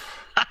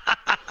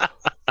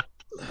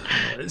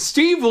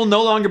 Steve will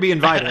no longer be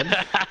invited.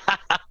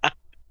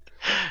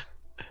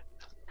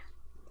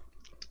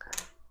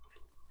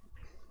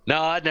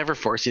 No, I'd never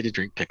force you to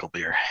drink pickle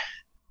beer.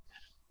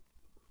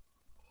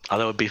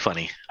 Although it'd be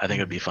funny. I think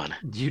it'd be fun.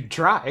 You'd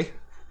try.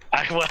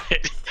 I would.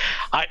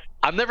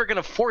 I'm never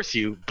gonna force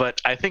you, but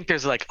I think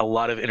there's like a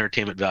lot of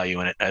entertainment value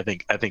in it. I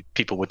think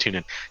people would tune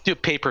in. Do a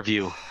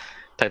pay-per-view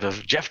type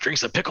of Jeff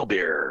drinks a pickle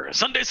beer.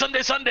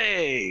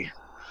 Sunday.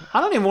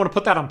 I don't even want to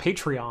put that on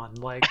Patreon.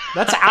 Like,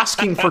 that's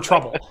asking for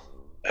trouble.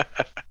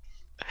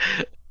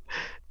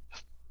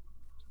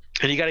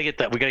 And you gotta get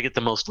that. We gotta get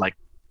the most like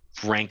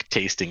rank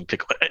tasting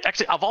pickle.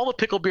 Actually, of all the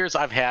pickle beers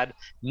I've had,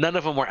 none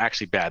of them were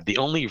actually bad. The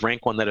only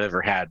rank one that I've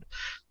ever had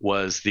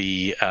was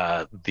the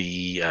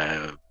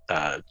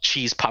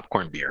cheese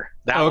popcorn beer.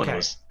 That one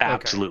was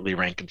absolutely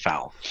rank and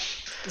foul.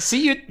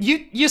 See,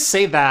 you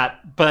say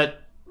that,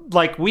 but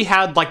like we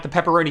had like the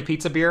pepperoni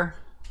pizza beer.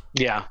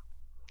 Yeah.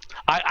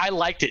 I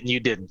liked it and you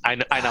didn't. I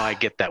know I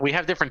get that. We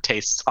have different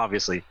tastes,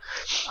 obviously.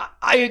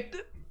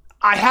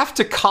 I have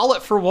to call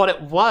it for what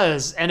it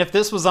was, and if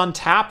this was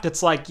Untapped,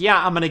 it's like,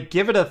 yeah, I'm gonna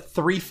give it a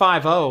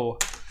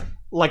 3.50,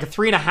 like a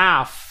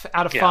 3.5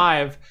 out of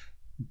 5,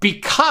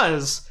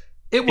 because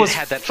it was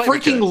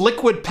freaking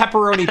liquid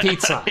pepperoni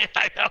pizza. Yeah,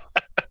 I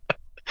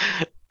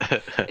know.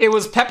 It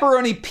was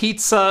pepperoni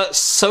pizza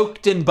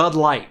soaked in Bud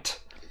Light.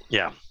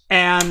 Yeah,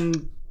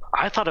 and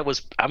I thought it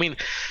was. I mean,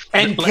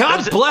 and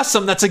God bless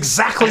them, that's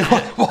exactly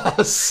what it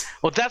was.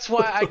 Well, that's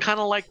why I kind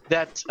of like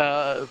that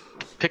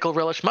pickle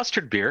relish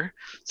mustard beer.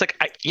 It's like,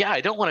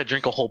 I don't want to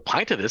drink a whole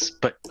pint of this,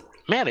 but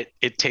man,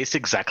 it tastes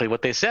exactly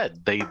what they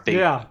said. They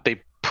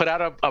put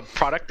out a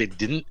product. They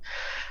didn't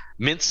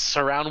mince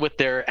around with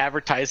their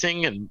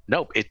advertising, and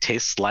nope, it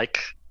tastes like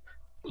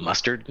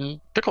mustard and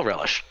pickle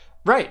relish.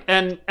 Right.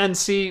 And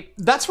see,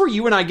 that's where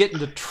you and I get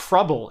into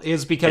trouble,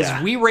 is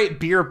because we rate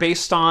beer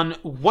based on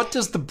what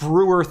does the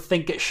brewer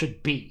think it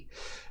should be.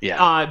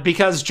 Yeah.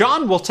 Because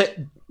John will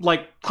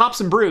like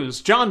Pops and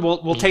Brews, John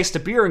will taste a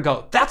beer and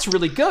go, that's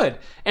really good.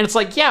 And it's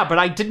like, yeah, but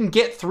I didn't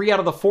get 3 out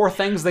of the 4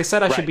 things they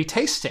said I should be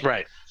tasting.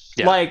 Right.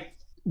 Yeah. Like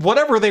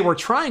whatever they were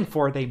trying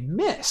for, they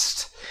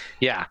missed.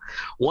 Yeah.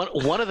 One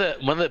of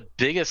the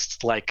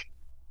biggest, like,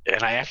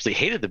 and I actually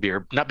hated the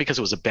beer, not because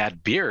it was a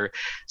bad beer.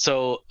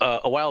 So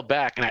a while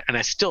back, and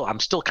I'm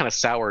still kind of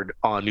soured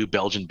on New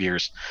Belgian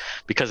beers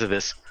because of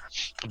this.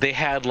 They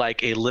had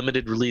like a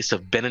limited release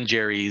of Ben and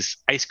Jerry's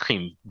ice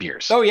cream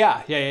beers. Oh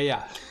yeah.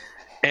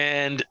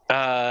 And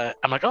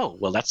I'm like, oh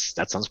well, that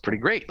sounds pretty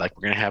great. Like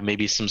we're gonna have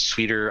maybe some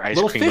sweeter ice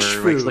little cream, fish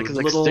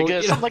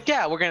food, I'm like,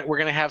 yeah, we're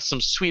gonna have some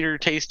sweeter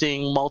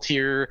tasting,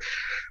 maltier,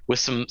 with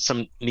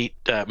some neat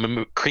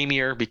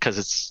creamier, because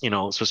it's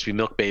supposed to be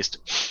milk based.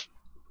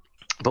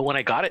 But when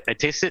I got it, I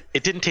tasted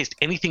it didn't taste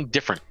anything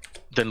different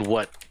than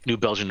what New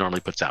Belgium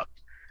normally puts out.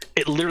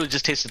 It literally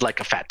just tasted like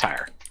a fat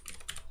tire.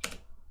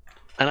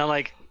 And I'm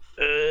like,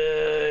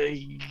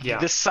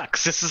 this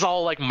sucks. This is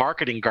all like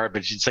marketing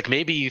garbage. It's like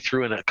maybe you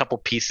threw in a couple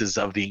pieces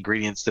of the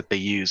ingredients that they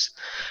use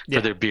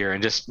for their beer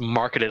and just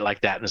market it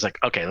like that. And it's like,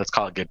 okay, let's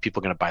call it good.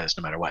 People are going to buy this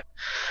no matter what.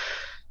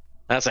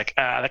 And that's like,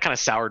 that kind of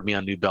soured me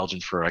on New Belgium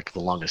for like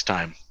the longest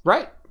time.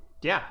 Right.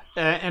 Yeah.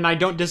 And I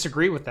don't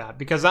disagree with that,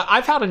 because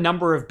I've had a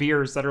number of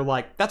beers that are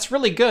like, that's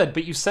really good,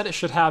 but you said it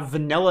should have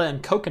vanilla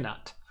and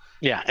coconut.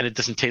 Yeah. And it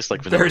doesn't taste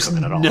like vanilla. There's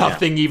at all.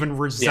 nothing even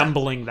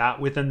resembling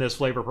that within this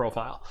flavor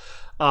profile.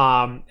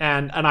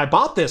 And I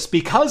bought this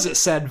because it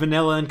said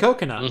vanilla and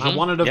coconut. Mm-hmm. I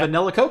wanted a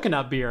vanilla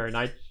coconut beer,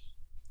 and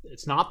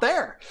it's not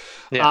there.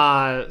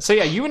 Yeah. So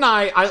yeah, you and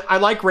I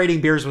like rating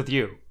beers with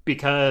you,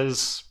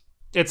 because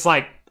it's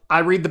like I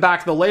read the back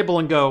of the label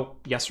and go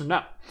yes or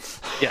no.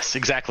 Yes,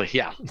 exactly.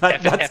 Yeah.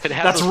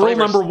 That's rule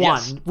number 1.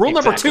 Yes, rule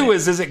number 2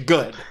 is it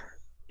good?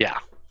 Yeah.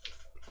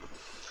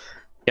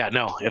 Yeah,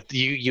 no. If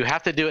you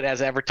have to do it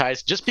as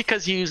advertised. Just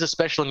because you use a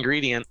special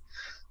ingredient,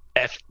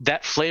 if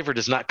that flavor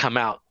does not come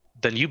out,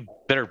 then you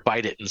better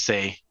bite it and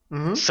say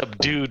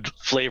subdued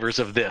flavors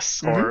of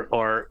this,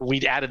 or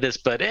we added this,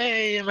 but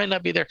hey, it might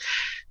not be there.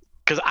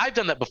 Because I've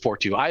done that before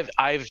too. I've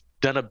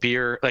done a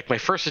beer, like my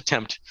first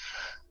attempt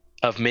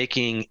of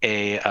making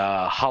a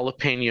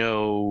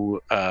jalapeno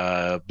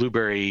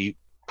blueberry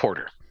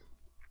porter.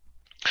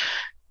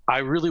 I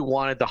really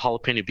wanted the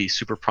jalapeno to be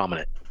super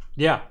prominent.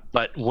 Yeah.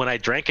 But when I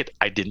drank it,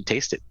 I didn't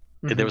taste it.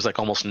 There was like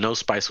almost no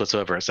spice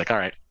whatsoever. It's like, all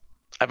right,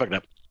 I bugged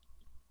up.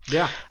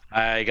 Yeah.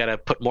 I got to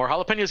put more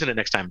jalapenos in it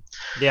next time.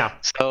 Yeah.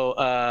 So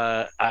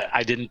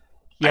I didn't.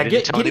 Yeah,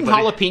 getting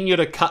jalapeno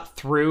to cut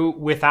through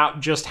without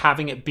just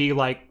having it be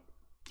like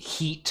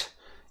heat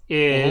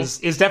is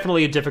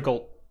definitely a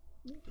difficult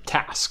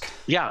task.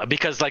 Yeah,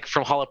 because like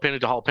from jalapeno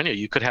to jalapeno,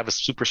 you could have a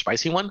super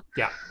spicy one.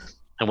 Yeah.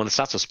 And one that's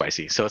not so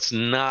spicy. So it's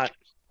not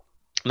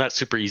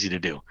super easy to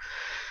do.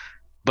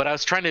 But I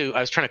was trying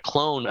to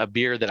clone a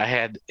beer that I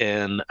had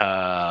in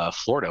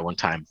Florida one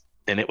time,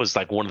 and it was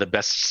like one of the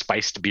best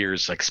spiced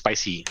beers, like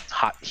spicy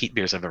hot heat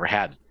beers I've ever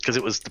had, because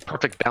it was the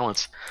perfect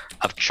balance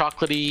of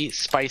chocolatey,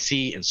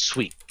 spicy, and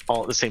sweet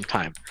all at the same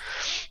time.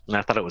 And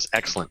I thought it was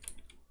excellent.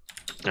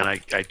 And I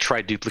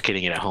tried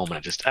duplicating it at home,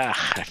 and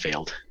I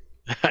failed.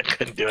 I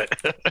couldn't do it.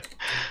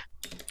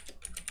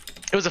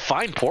 It was a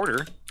fine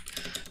porter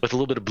with a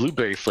little bit of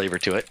blueberry flavor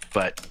to it,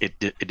 but it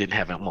didn't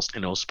have almost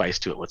no spice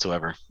to it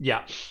whatsoever.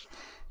 Yeah.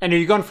 And are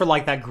you going for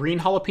like that green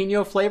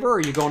jalapeno flavor, or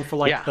are you going for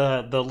like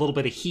the little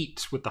bit of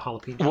heat with the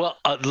jalapeno? Well,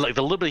 like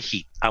the little bit of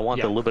heat. I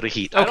want the little bit of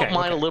heat. Okay, I don't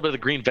mind a little bit of the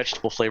green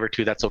vegetable flavor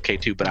too. That's okay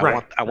too. But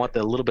I want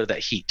the little bit of that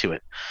heat to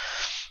it.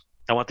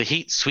 I want the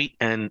heat, sweet,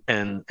 and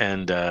kind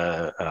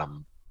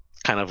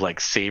of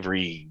like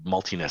savory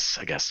maltiness,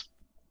 I guess.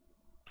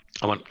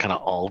 I want kind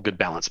of all good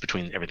balance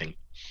between everything.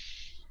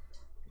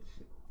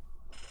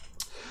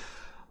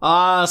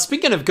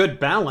 Speaking of good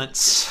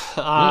balance,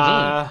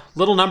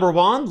 little number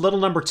 1, little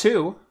number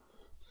 2,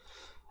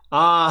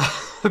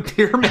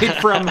 beer made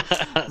from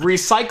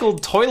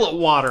recycled toilet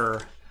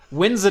water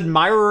wins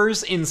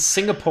admirers in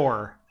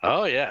Singapore.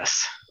 Oh,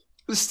 yes.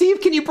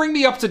 Steve, can you bring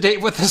me up to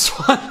date with this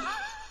one?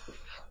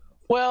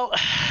 Well,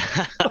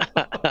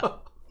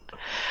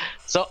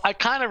 so I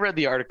kind of read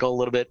the article a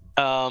little bit.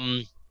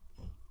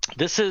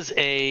 This is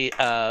a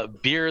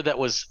beer that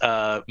was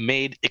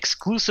made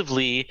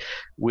exclusively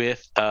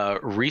with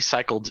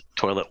recycled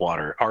toilet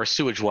water, or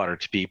sewage water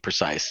to be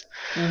precise.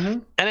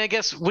 And I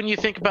guess when you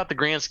think about the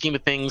grand scheme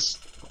of things,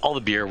 all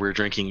the beer we're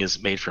drinking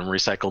is made from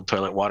recycled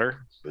toilet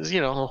water. Because,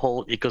 the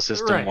whole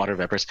ecosystem, water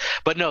vapors.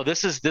 But no,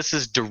 this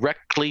is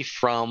directly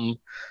from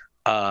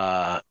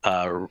processed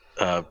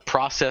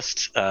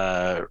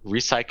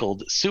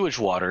recycled sewage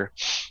water,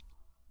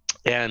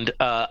 and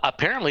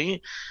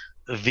apparently.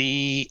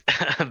 They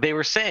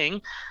were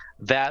saying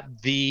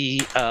that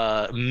the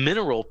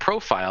mineral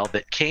profile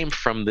that came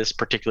from this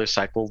particular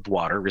recycled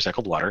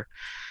water,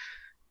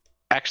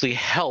 actually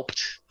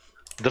helped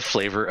the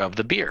flavor of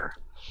the beer.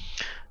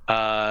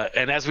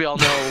 And as we all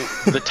know,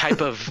 the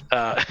type of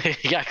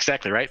yeah,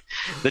 exactly right.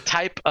 The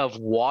type of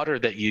water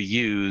that you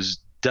use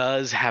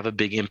does have a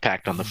big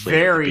impact on the flavor of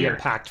the Very beer.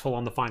 impactful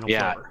on the final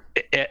Yeah, flavor.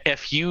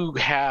 if you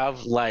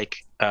have like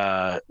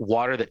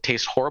water that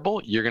tastes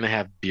horrible, you're gonna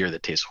have beer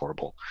that tastes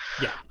horrible.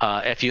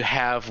 Yeah. If you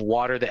have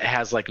water that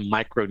has like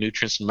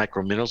micronutrients and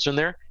microminerals in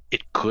there,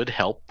 it could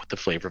help with the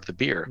flavor of the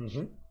beer.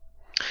 Mm-hmm.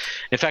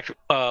 In fact,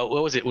 what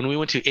was it when we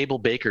went to Abel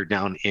Baker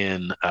down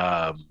in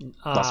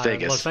Las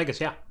Vegas? Las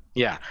Vegas, yeah.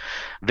 Yeah,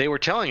 they were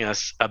telling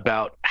us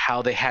about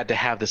how they had to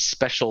have this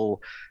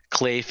special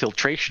clay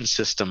filtration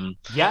system.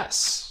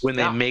 Yes. When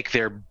they make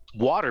their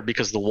water,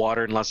 because the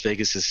water in Las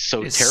Vegas is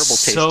so it's terrible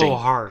tasting. So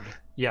hard.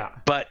 Yeah.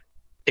 But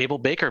Abel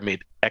Baker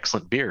made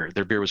excellent beer.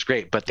 Their beer was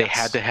great, but they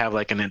had to have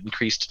like an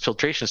increased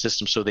filtration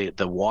system so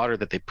the water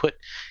that they put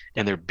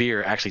in their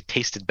beer actually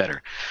tasted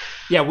better.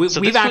 Yeah,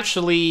 we've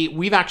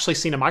actually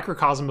seen a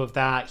microcosm of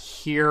that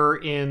here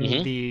in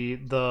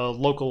the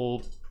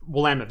local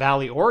Willamette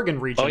Valley, Oregon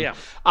region. Oh yeah.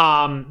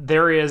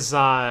 There is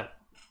God,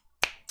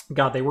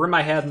 they were in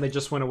my head and they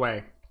just went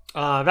away.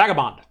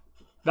 Vagabond.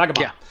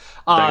 Yeah.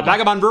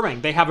 Vagabond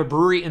Brewing. They have a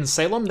brewery in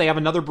Salem. They have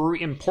another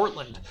brewery in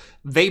Portland.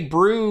 They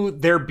brew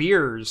their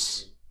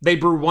beers. They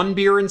brew one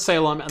beer in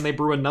Salem and they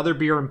brew another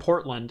beer in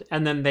Portland,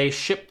 and then they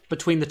ship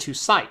between the two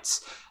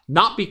sites.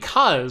 Not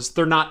because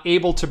they're not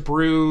able to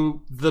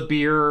brew the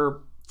beer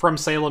from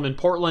Salem and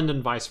Portland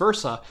and vice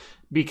versa,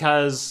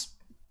 because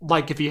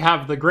like if you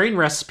have the grain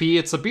recipe,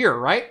 it's a beer,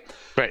 right?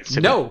 Right.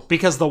 No,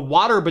 because the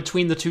water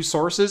between the two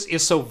sources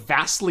is so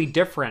vastly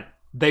different.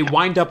 They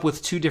wind up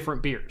with two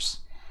different beers.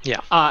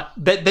 Yeah.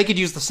 They could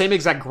use the same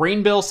exact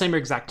grain bill, same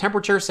exact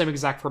temperature, same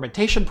exact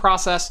fermentation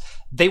process.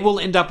 They will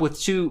end up with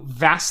two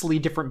vastly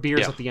different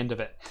beers at the end of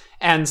it.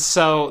 And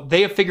so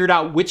they have figured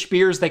out which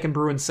beers they can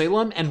brew in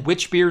Salem and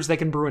which beers they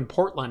can brew in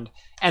Portland,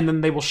 and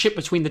then they will ship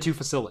between the two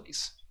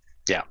facilities.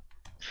 Yeah.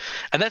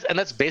 And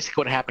that's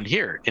basically what happened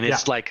here. And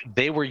it's like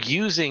they were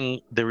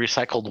using the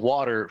recycled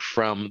water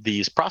from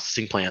these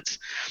processing plants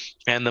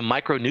and the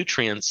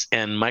micronutrients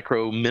and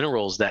micro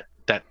minerals that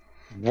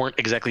weren't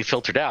exactly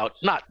filtered out.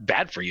 Not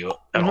bad for you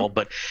at all,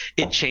 but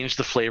it changed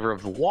the flavor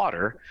of the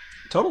water.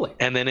 Totally.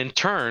 And then in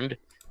turn,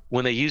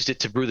 when they used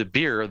it to brew the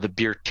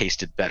beer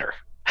tasted better.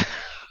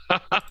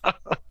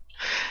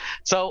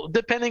 So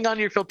depending on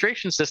your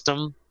filtration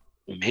system,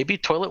 maybe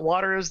toilet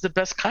water is the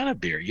best kind of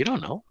beer. You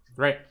don't know.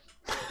 Right.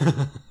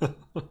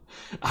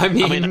 I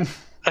mean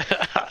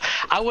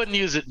I wouldn't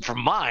use it for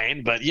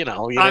mine, but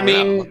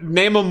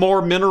name a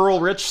more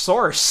mineral rich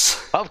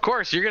source. Of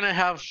course, you're gonna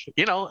have,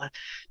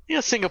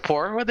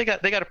 Singapore. Well, they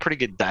got a pretty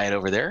good diet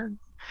over there.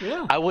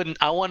 Yeah. I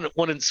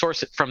wouldn't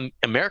source it from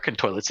American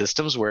toilet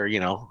systems where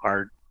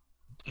our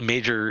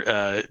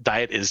major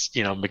diet is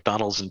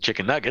McDonald's and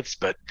chicken nuggets,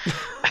 but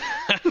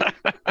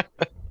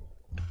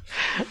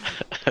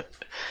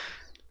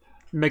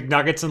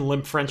McNuggets and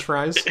limp French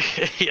fries.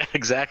 Yeah,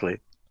 exactly.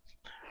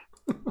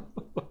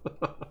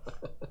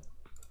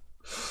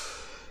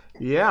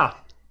 Yeah.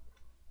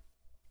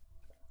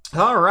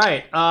 All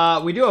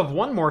right. We do have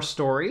one more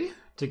story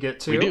to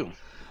get to. We do.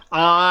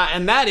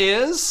 And that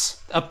is,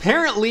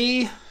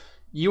 apparently,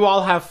 you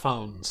all have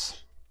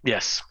phones.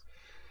 Yes.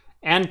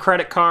 And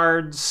credit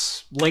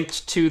cards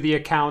linked to the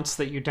accounts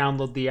that you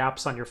download the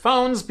apps on your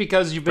phones,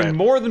 because you've been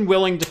more than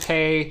willing to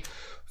pay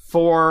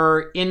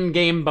for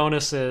in-game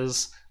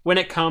bonuses when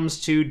it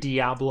comes to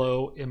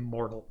Diablo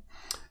Immortal.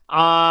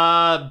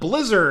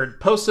 Blizzard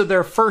posted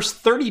their first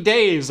 30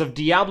 days of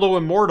Diablo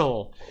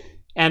Immortal,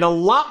 and a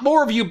lot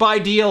more of you buy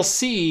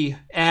DLC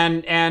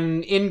and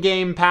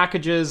in-game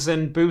packages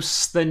and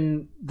boosts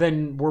than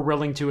we're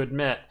willing to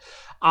admit.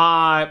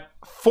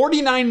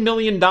 $49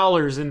 million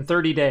in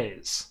 30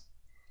 days.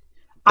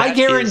 I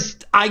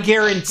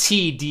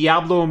guarantee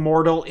Diablo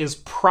Immortal is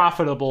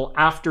profitable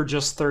after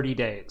just 30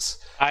 days.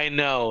 I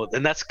know,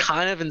 and that's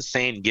kind of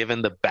insane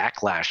given the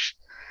backlash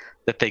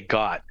that they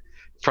got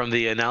from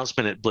the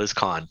announcement at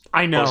BlizzCon.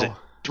 I know.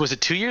 Was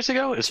it 2 years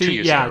ago? It was 2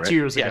 years ago, right? 2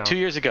 years ago. Yeah, 2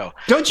 years ago.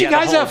 Don't you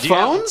guys have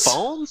phones?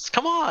 Phones?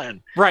 Come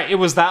on. Right, it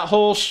was that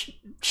whole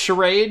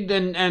charade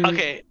and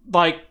okay.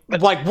 like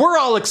we're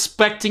all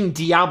expecting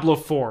Diablo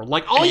 4.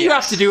 Like all you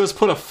have to do is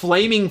put a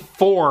flaming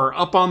 4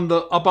 up on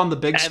the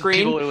big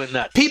screen. People went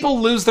nuts.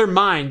 People lose their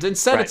minds.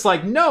 Instead it's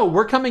like, no,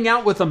 we're coming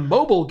out with a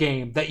mobile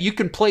game that you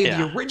can play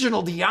the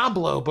original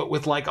Diablo, but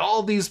with like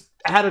all these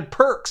added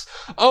perks.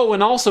 Oh,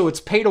 and also it's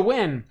pay to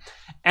win.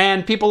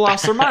 And people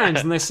lost their minds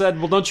and they said,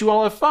 well, don't you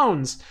all have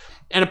phones?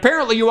 And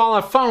apparently you all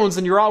have phones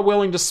and you're all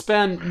willing to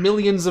spend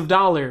millions of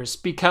dollars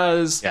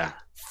because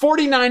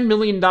 $49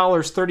 million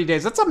 30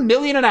 days. That's $1.5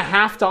 million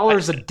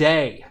a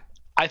day.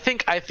 I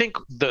think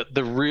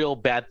the real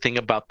bad thing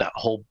about that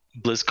whole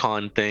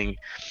BlizzCon thing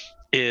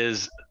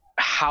is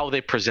how they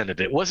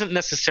presented it. It wasn't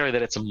necessarily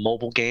that it's a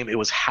mobile game. It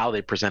was how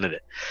they presented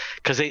it.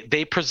 Because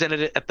they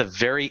presented it at the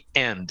very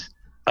end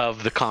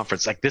of the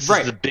conference. Like, this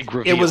Right. is the big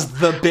reveal. It was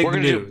the big We're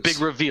gonna news. do a big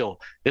reveal.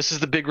 This is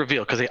the big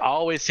reveal because they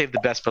always save the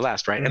best for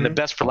last, right? And the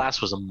best for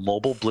last was a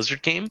mobile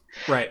Blizzard game.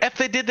 Right. If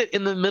they did that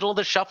in the middle of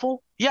the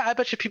shuffle, yeah, I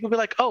bet you people would be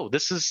like, "Oh,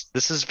 this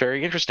is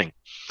very interesting."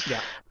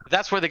 Yeah.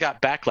 That's where they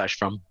got backlash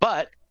from,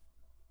 but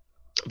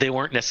they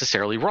weren't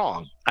necessarily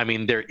wrong. I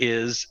mean, there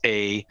is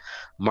a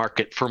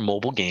market for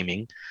mobile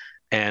gaming,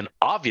 and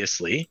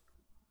obviously,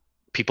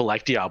 people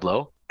like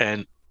Diablo,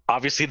 and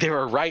obviously they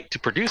were right to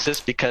produce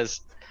this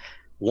because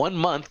 1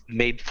 month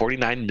made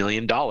 $49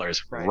 million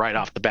right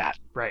off the bat.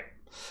 Right.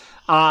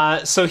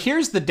 So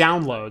here's the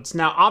downloads.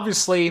 Now,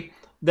 obviously,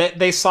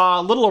 they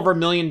saw a little over 1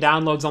 million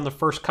downloads on the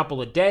first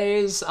couple of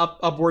days,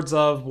 upwards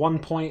of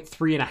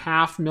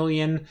 1.3.5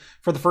 million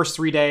for the first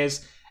 3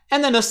 days,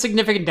 and then a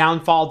significant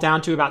downfall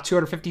down to about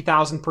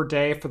 250,000 per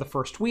day for the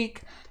first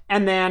week.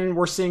 And then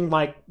we're seeing,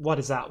 like, what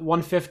is that,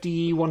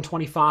 150,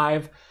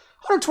 125,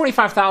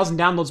 125,000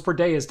 downloads per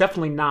day is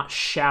definitely not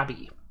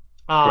shabby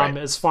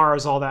as far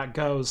as all that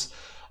goes.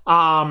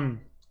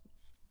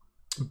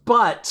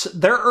 But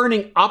they're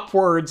earning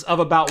upwards of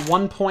about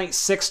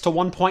 $1.6 to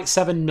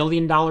 $1.7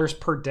 million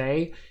per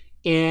day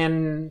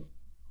in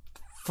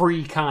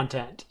free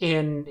content,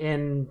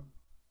 in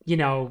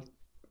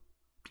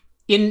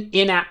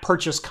in-app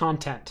purchase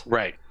content.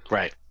 Right.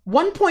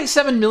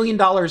 $1.7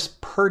 million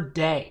per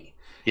day.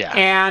 Yeah.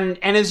 And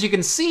as you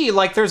can see,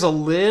 like, there's a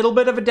little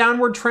bit of a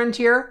downward trend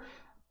here,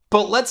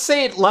 but let's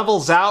say it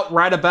levels out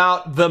right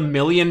about the $1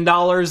 million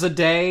a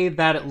day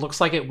that it looks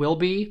like it will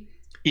be.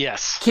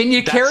 Yes. Can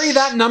you carry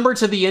that number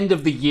to the end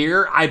of the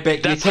year? I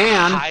bet you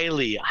can.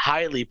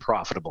 Highly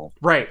profitable.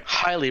 Right.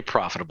 Highly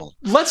profitable.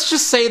 Let's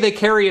just say they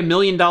carry $1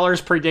 million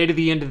per day to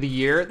the end of the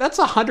year. That's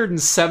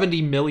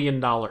 $170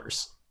 million.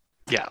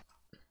 Yeah.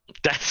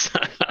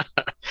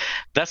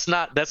 That's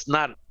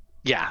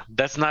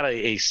not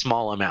a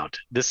small amount.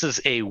 This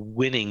is a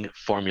winning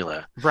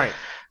formula. Right.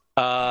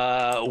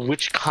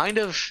 Which kind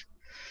of,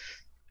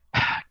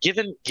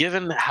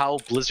 given how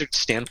Blizzard's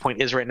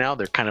standpoint is right now,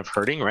 they're kind of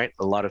hurting, right?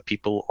 A lot of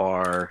people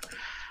are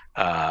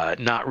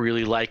not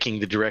really liking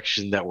the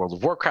direction that World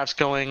of Warcraft's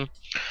going.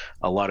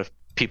 A lot of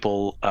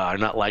people are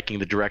not liking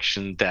the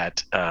direction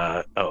that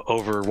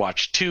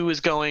Overwatch 2 is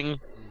going.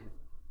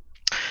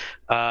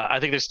 I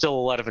think there's still a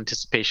lot of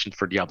anticipation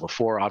for Diablo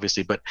 4,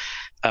 obviously, but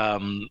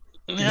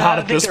not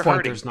at this point.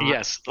 Hurting. There's not.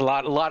 Yes, a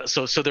lot.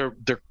 So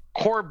their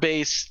core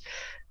base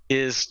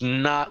is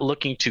not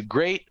looking too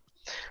great,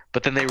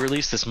 but then they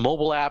release this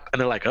mobile app, and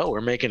they're like, "Oh,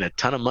 we're making a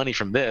ton of money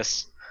from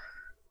this."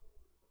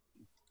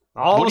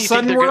 All of a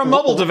sudden, we're a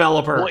mobile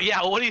developer. Well,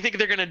 yeah. What do you think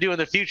they're going to do in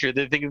the future?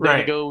 They think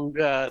they're going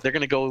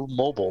to go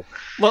mobile.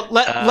 Well,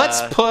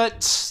 let's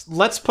put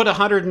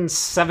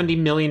 170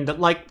 million.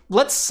 Like,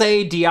 let's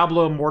say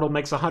Diablo Immortal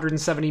makes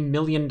 170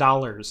 million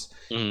dollars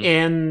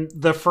in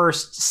the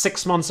first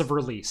 6 months of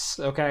release.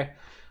 Okay,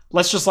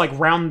 let's just like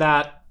round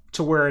that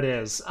to where it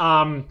is.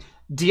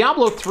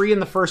 Diablo 3 in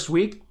the first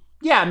week,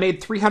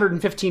 made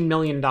 $315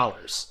 million.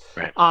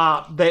 Right.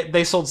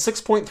 They sold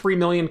 6.3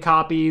 million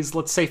copies.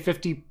 Let's say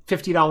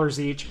 $50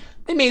 each.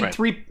 They made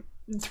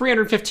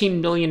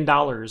 $315 million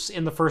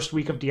in the first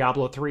week of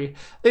Diablo 3.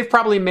 They've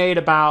probably made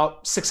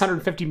about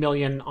 $650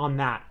 million on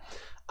that.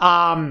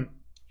 But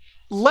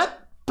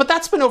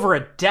that's been over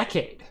a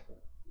decade.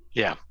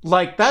 Yeah.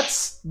 Like,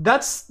 that's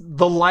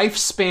the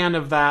lifespan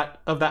of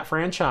that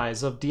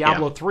franchise of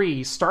Diablo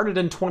 3. Started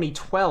in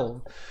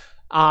 2012.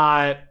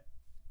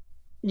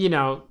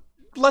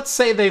 Let's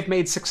say they've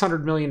made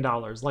 $600 million.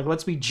 Like,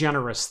 let's be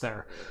generous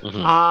there.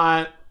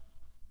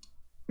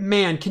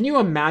 Man, can you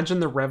imagine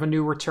the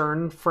revenue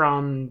return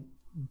from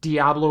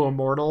Diablo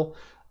Immortal?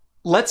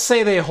 Let's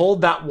say they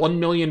hold that 1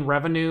 million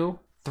revenue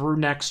through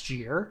next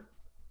year.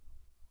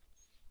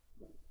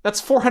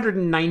 That's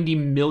 $490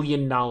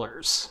 million.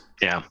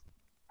 Yeah.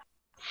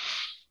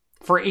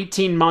 For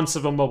 18 months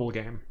of a mobile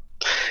game.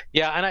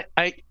 Yeah, and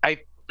I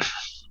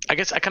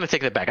guess I kind of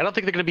take that back. I don't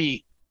think they're going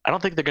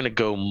to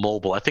go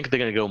mobile. I think they're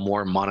going to go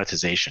more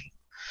monetization.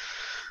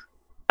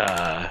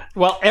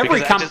 Well,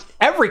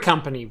 every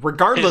company,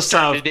 regardless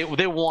of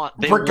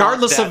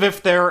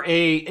if they're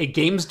a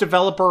games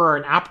developer or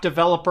an app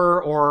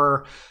developer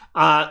or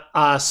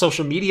a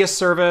social media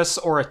service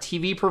or a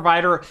TV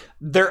provider,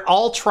 they're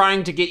all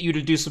trying to get you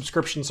to do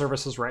subscription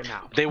services right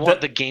now. They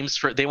want the games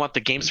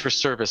for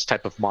service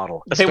type of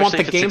model. They want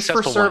the games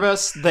for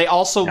service. They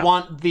also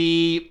want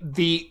the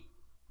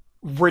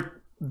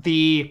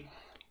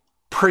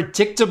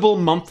predictable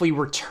monthly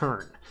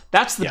return.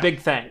 That's the big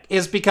thing,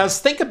 is because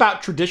think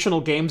about traditional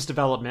games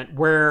development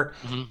where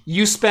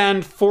you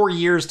spend 4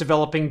 years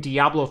developing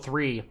Diablo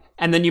 3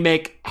 and then you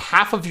make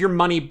half of your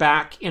money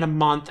back in a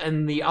month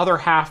and the other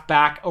half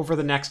back over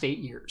the next 8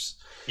 years.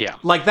 Yeah.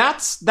 Like,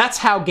 that's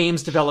how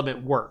games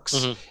development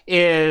works.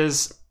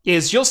 Is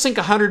you'll sink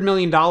 $100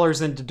 million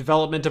into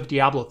development of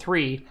Diablo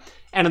 3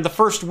 and in the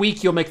first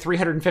week you'll make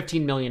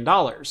 $315 million.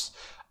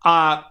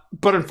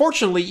 But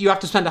unfortunately, you have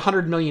to spend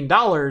 $100 million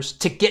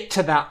to get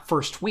to that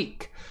first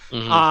week.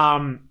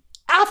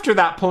 after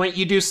that point,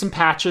 you do some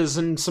patches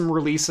and some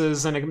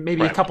releases and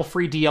maybe Right. a couple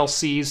free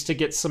DLCs to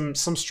get some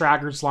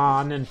stragglers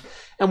on and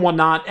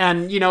whatnot.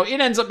 And,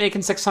 it ends up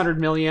making 600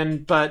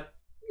 million, but,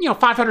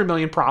 500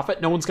 million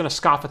profit. No one's going to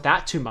scoff at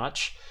that too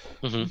much.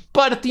 Mhm.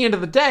 But at the end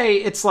of the day,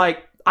 it's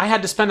like I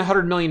had to spend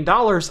 $100 million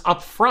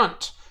up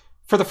front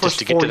for the Just first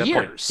to get 4 to that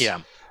years. point. Yeah,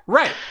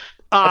 Right.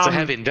 that's a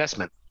heavy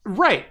investment.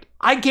 Right.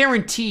 I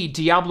guarantee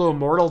Diablo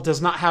Immortal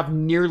does not have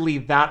nearly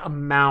that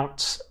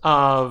amount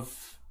of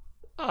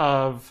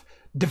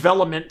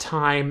development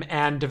time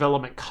and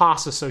development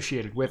costs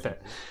associated with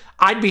it.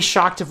 I'd be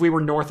shocked if we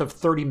were north of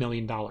 $30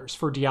 million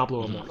for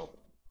Diablo Immortal.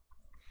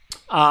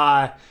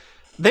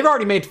 They've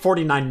already made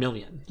 $49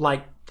 million.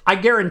 Like, I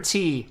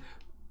guarantee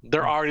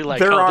They're already like,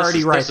 They're oh, already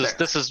this is, right this is there.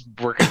 this is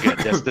working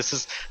good.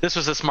 This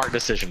was a smart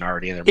decision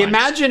already in their minds.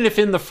 imagine if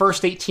in the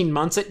first 18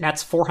 months it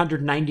nets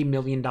 $490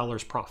 million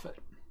profit.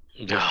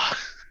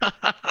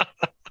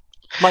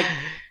 Like,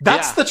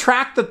 that's Yeah. the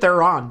track that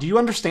they're on. Do you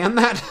understand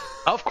that?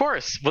 Of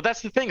course. Well,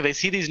 that's the thing. They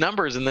see these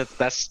numbers, and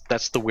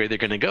that's the way they're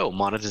going to go.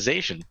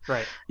 Monetization.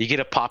 Right. You get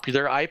a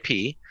popular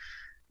IP,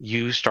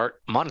 you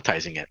start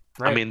monetizing it.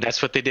 Right. I mean,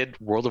 that's what they did.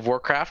 World of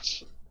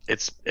Warcraft.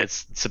 It's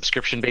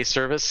subscription-based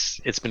service.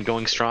 It's been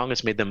going strong.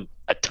 It's made them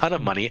a ton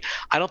of money.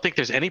 I don't think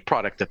there's any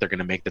product that they're going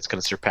to make that's going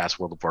to surpass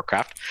World of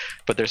Warcraft,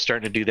 but they're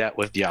starting to do that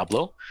with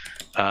Diablo.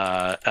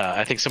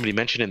 I think somebody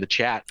mentioned in the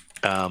chat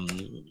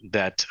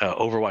that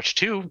Overwatch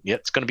 2, yeah,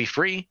 it's going to be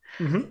free,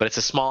 but it's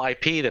a small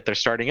IP that they're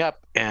starting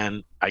up,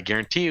 and I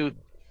guarantee you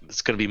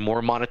it's going to be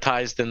more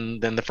monetized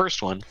than the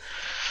first one.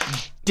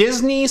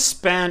 Disney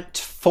spent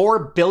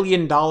 $4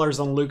 billion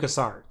on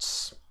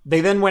LucasArts. They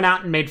then went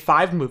out and made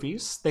 5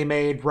 movies. They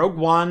made Rogue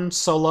One,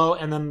 Solo,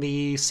 and then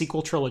the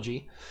sequel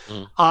trilogy.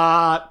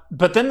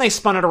 But then they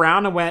spun it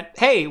around and went,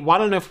 hey, why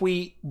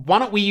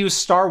don't we use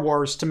Star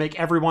Wars to make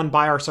everyone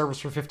buy our service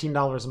for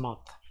 $15 a month?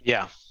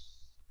 Yeah.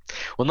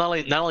 Well, not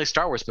only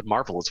Star Wars, but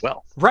Marvel as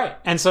well. Right.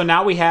 And so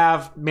now we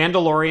have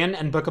Mandalorian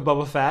and Book of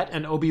Boba Fett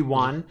and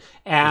Obi-Wan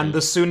and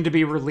the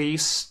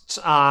soon-to-be-released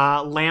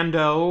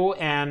Lando,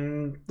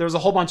 and there's a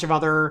whole bunch of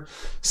other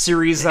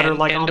series that are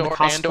like Andor, on the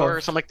cusp Andor or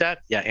of... something like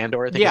that. Yeah,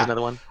 Andor, I think is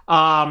another one.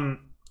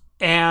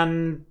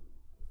 And,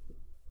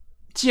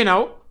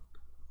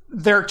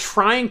 they're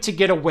trying to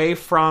get away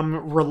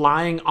from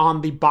relying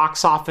on the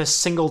box office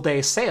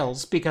single-day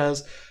sales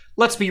because...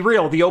 let's be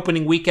real, the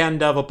opening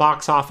weekend of a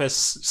box office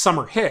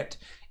summer hit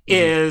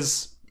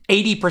is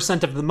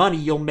 80% of the money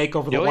you'll make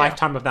over the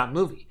lifetime of that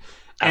movie.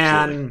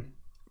 Absolutely. And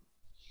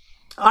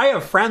I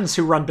have friends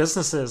who run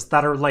businesses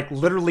that are like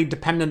literally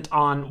dependent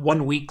on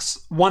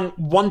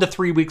 1 to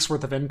 3 weeks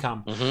worth of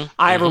income.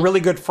 I have a really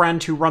good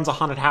friend who runs a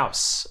haunted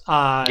house.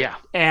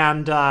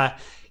 And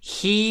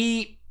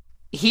he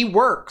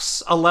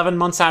works 11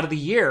 months out of the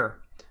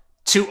year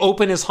to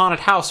open his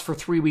haunted house for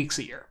 3 weeks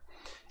a year.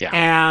 Yeah.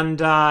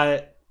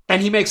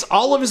 And he makes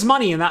all of his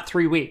money in that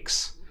 3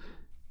 weeks.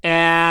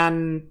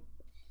 And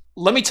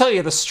let me tell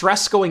you, the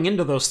stress going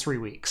into those 3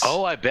 weeks.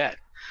 Oh, I bet.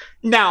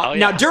 Now,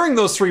 during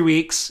those 3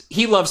 weeks,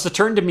 he loves to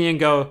turn to me and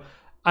go,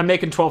 I'm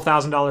making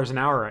 $12,000 an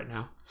hour right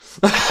now.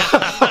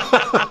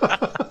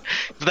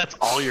 That's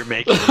all you're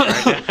making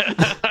right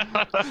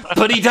now.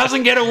 But he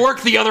doesn't get to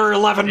work the other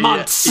 11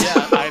 months.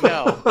 Yeah,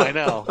 I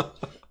know.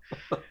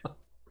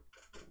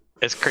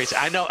 It's crazy.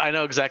 I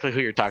know exactly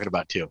who you're talking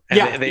about too.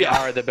 And they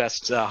are the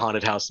best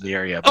haunted house in the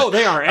area. But,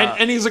 they are,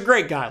 and he's a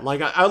great guy.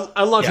 Like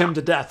I love him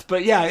to death.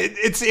 But yeah,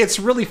 it's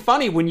really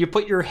funny when you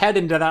put your head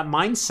into that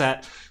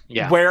mindset.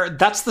 Yeah. Where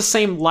that's the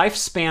same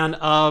lifespan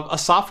of a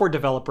software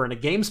developer and a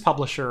games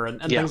publisher and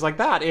things like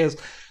that. Is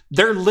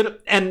they're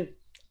and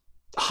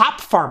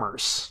hop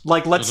farmers.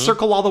 Like let's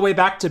circle all the way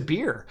back to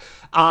beer.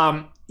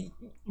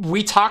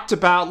 We talked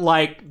about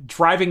like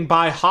driving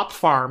by hop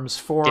farms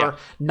for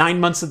 9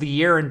 months of the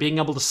year and being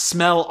able to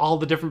smell all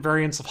the different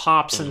variants of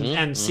hops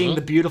and seeing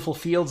the beautiful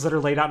fields that are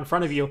laid out in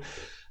front of you.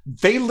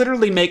 They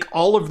literally make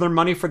all of their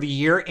money for the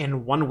year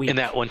in 1 week. In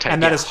that one time.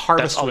 And that is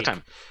Harvest all Week. the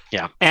time.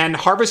 Yeah. And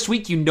Harvest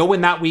Week,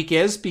 when that week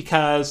is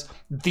because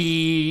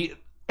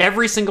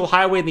every single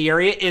highway in the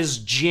area is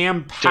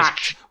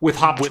jam-packed with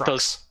hop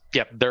trucks.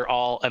 They're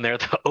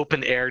the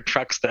open air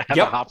trucks that have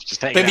the hops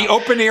just hanging out. They're the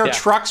open air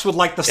trucks with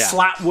like the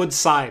slat wood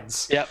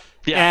sides. Yep.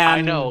 Yeah,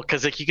 I know,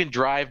 because like you can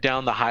drive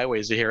down the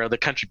highways here, the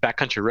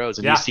backcountry roads,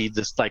 and you see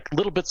this like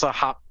little bits of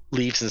hop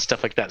leaves and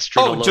stuff like that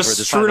strewn all over the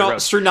side of the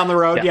road. Strewn down the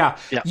road. Yeah.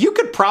 Yeah. You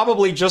could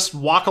probably just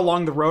walk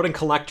along the road and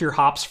collect your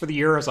hops for the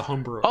year as a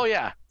home brewer. Oh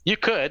yeah, you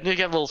could. You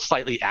get a little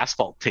slightly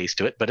asphalt taste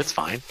to it, but it's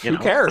fine. Who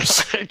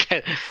cares?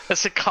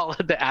 Let's call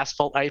it the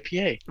asphalt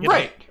IPA.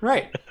 Right.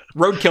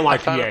 Roadkill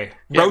IPA.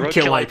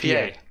 Roadkill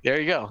IPA. There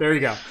you go. There you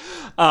go.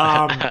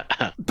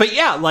 But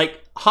yeah,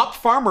 like hop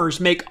farmers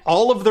make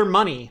all of their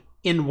money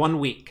in 1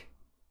 week.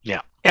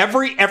 Yeah.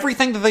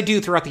 Everything that they do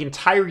throughout the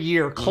entire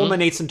year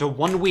culminates into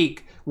 1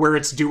 week where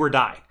it's do or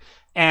die.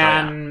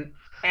 And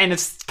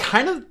it's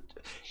kind of,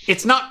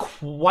 it's not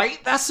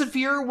quite that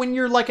severe when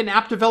you're like an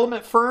app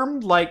development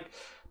firm. Like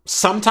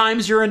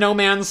sometimes you're a no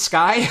man's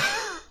sky.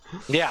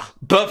 Yeah.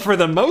 But for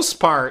the most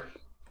part,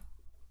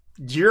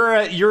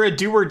 you're a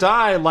do or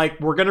die. Like,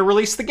 we're gonna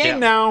release the game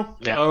now.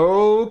 Yeah.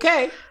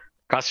 Okay.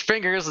 Cross your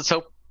fingers. Let's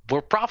hope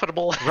we're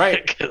profitable.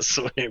 Right. Because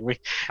we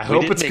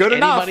hope didn't it's make good any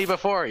enough. money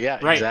before. Yeah.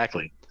 Right.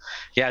 Exactly.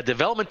 Yeah.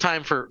 Development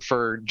time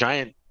for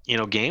giant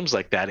games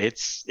like that,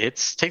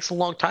 it's takes a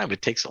long time.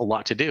 It takes a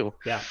lot to do.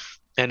 Yeah.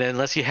 And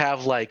unless you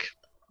have like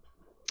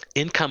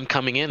income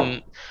coming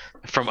in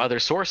from other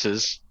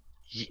sources,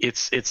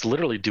 it's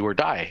literally do or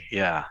die.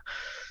 Yeah.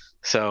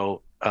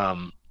 So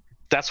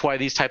that's why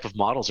these type of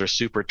models are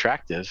super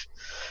attractive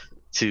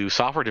to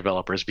software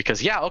developers,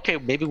 because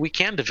maybe we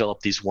can develop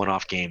these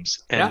one-off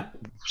games, and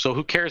so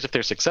who cares if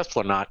they're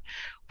successful or not?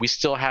 We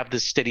still have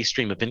this steady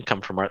stream of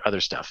income from our other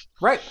stuff.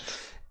 Right.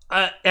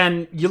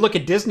 And you look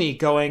at Disney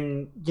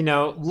going,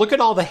 look at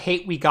all the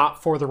hate we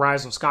got for The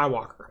Rise of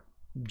Skywalker.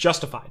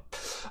 Justified.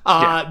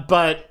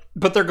 But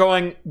they're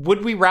going,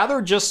 would we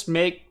rather just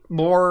make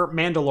more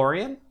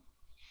Mandalorian?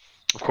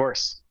 Of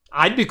course.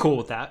 I'd be cool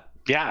with that.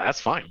 Yeah,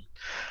 that's fine.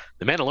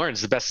 The Mandalorian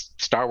is the best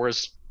Star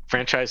Wars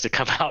franchise to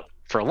come out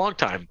for a long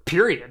time.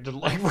 Period.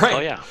 Like, right.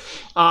 Oh, yeah.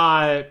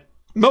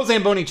 Mo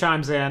Zamboni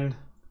chimes in.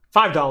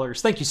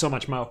 $5. Thank you so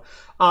much, Mo.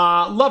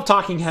 Love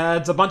Talking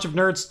Heads. A bunch of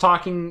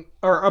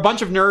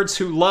nerds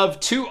who love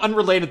two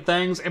unrelated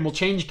things and will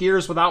change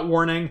gears without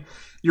warning.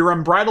 Your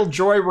unbridled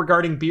joy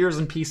regarding beers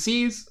and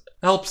PCs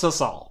helps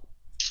us all.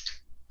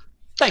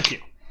 Thank you.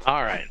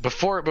 All right.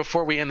 Before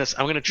we end this,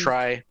 I'm going to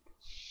try.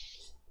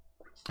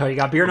 Oh, you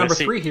got beer number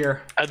 3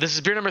 here. This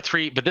is beer number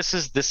 3, but this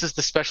is the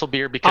special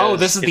beer because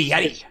this is the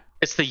Yeti.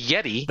 It's the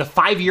Yeti. The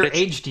 5-year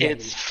aged Yeti.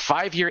 It's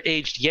 5-year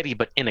aged Yeti,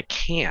 but in a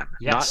can,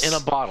 yes. not in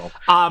a bottle.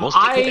 Most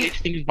people age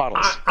things in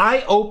bottles.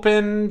 I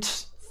opened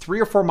 3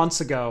 or 4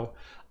 months ago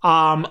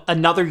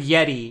another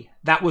Yeti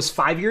that was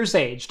 5 years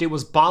aged. It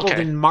was bottled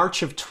in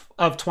March of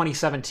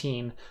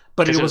 2017,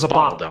 but it was a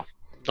bottle. Though.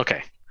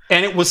 Okay.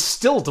 And it was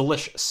still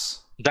delicious.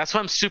 That's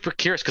why I'm super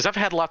curious, because I've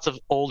had lots of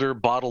older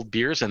bottled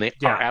beers, and they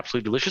are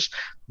absolutely delicious,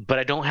 but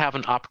I don't have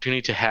an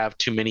opportunity to have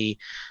too many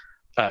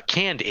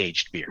canned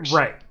aged beers.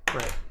 Right.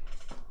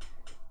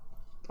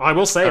 I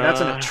will say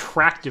that's an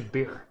attractive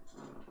beer.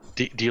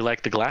 Do you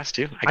like the glass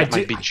too? I got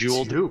my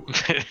bejeweled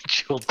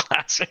jeweled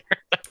glass here.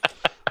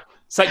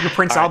 Is that your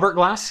Prince Albert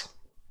glass?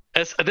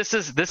 This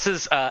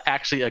is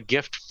actually a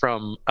gift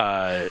from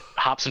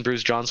Hops and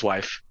Brews John's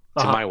wife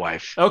to my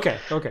wife. Okay.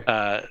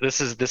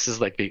 This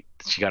is like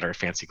she got her a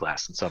fancy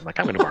glass, and so I'm like,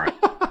 I'm gonna borrow it.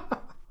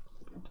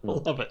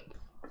 Love it.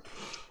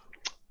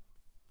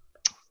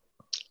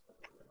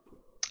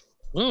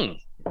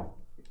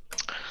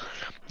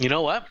 You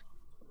know what?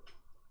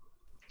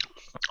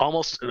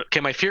 Almost okay.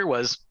 My fear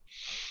was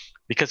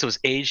because it was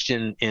aged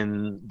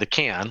in the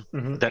can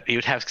that it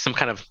would have some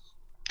kind of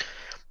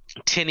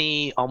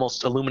tinny,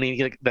 almost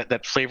aluminum,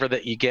 that flavor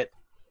that you get.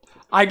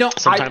 I don't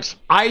sometimes.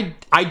 I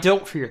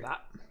don't fear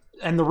that,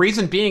 and the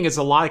reason being is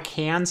a lot of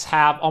cans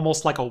have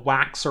almost like a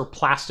wax or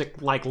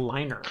plastic like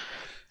liner.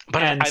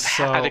 But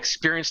I've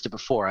experienced it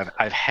before.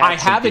 I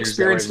have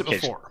experienced it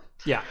before.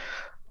 Yeah,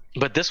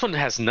 but this one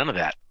has none of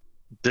that.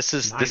 This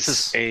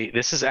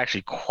is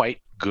actually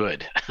quite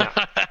good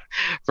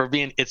for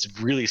being.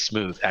 It's really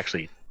smooth,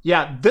 actually.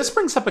 Yeah, this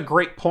brings up a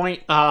great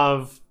point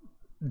of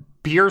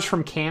beers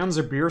from cans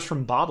or beers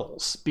from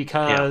bottles,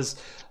 because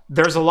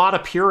there's a lot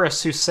of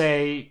purists who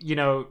say,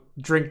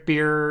 drink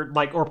beer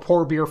or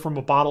pour beer from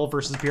a bottle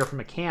versus beer from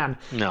a can.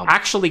 No,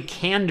 actually,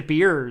 canned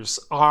beers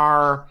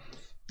are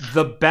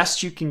the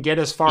best you can get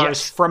as far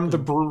as from the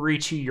brewery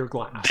to your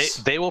glass.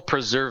 They will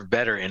preserve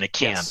better in a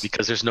can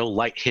because there's no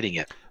light hitting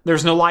it.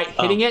 There's no light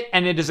hitting it,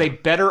 and it is a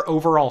better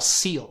overall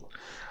seal.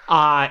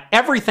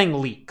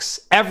 Everything leaks.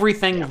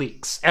 Everything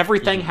leaks.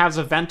 Everything has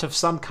a vent of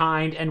some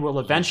kind and will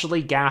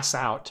eventually gas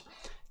out.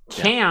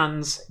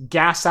 Cans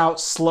gas out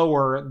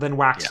slower than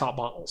wax top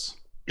bottles.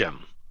 Yeah.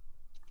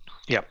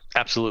 Yeah,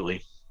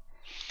 absolutely.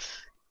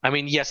 I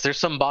mean, yes, there's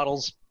some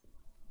bottles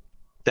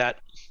that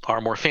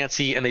are more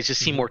fancy and they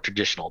just seem more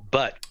traditional,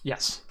 but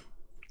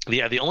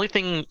the only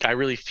thing I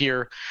really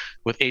fear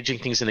with aging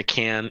things in a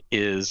can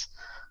is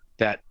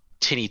that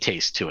tinny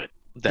taste to it,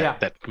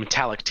 that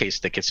metallic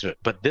taste that gets to it.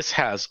 But this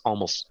has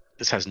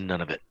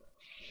none of it.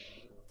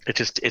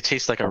 It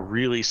tastes like a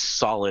really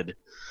solid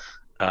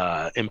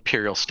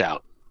imperial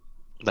stout,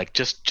 like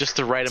just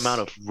the right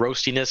amount of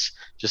roastiness,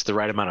 just the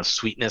right amount of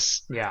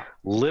sweetness. Yeah,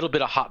 little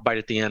bit of hot bite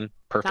at the end.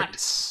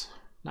 Perfect.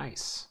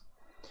 Nice.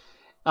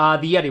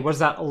 The Yeti, what is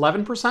that?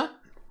 11%?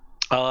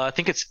 I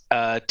think it's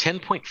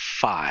 10.5.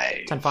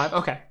 10.5.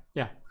 Okay.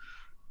 Yeah.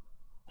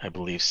 I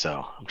believe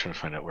so. I'm trying to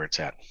find out where it's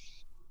at.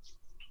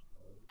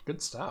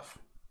 Good stuff.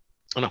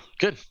 Oh no,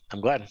 good.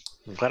 I'm glad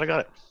I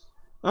got it.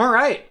 All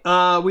right.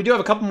 We do have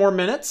a couple more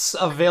minutes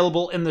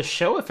available in the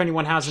show. If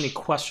anyone has any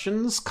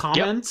questions,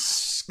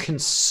 comments,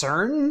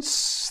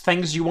 concerns,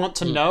 things you want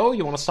to know,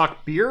 you want us to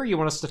talk beer, you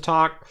want us to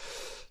talk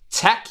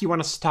tech, you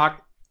want us to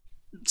talk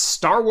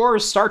Star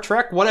Wars, Star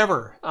Trek,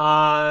 whatever.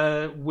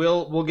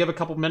 We'll give a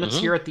couple minutes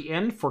here at the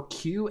end for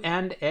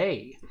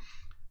Q&A.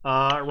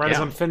 As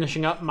I'm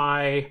finishing up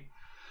my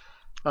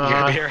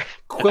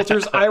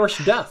Quilter's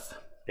Irish Death.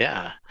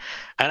 Yeah,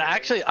 and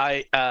actually,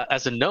 I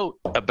as a note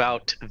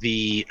about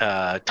the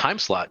time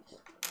slot,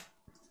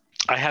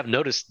 I have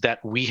noticed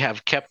that we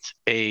have kept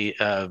a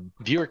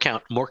viewer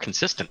count more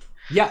consistent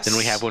Yes. than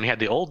we have when we had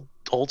the old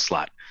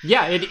slot.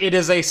 Yeah, it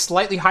is a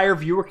slightly higher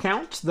viewer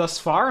count thus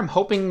far. I'm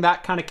hoping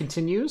that kind of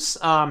continues.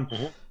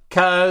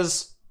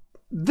 Because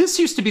this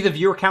used to be the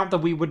viewer count that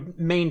we would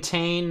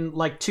maintain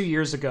like 2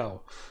 years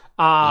ago,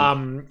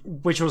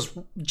 which was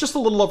just a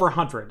little over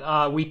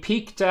 100. We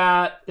peaked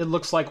at, it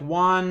looks like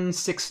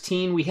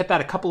 116. We hit that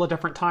a couple of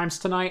different times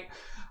tonight.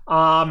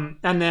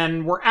 And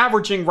then we're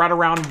averaging right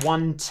around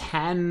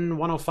 110,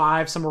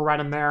 105, somewhere right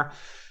in there.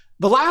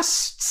 The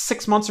last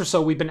 6 months or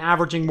so, we've been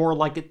averaging more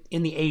like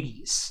in the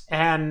 80s.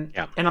 And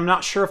I'm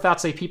not sure if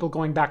that's people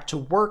going back to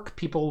work,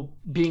 people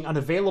being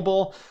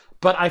unavailable,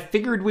 but I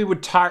figured we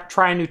would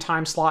try a new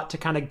time slot to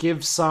kind of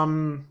give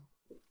some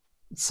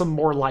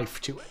more life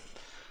to it.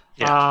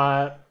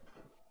 Yeah.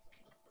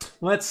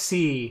 Let's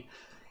see.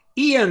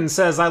 Ian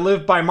says, I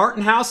live by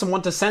Martin House and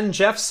want to send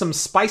Jeff some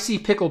spicy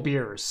pickle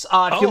beers.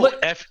 If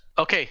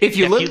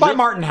you live by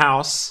Martin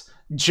House,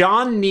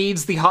 John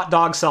needs the hot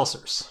dog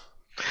seltzers.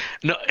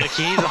 No,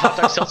 he needs the hot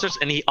dog seltzers,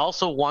 and he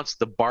also wants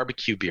the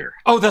barbecue beer.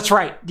 Oh, that's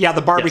right. Yeah,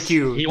 the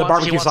barbecue. Yes. He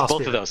wants both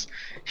beer. of those.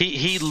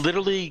 He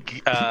literally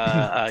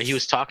he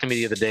was talking to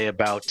me the other day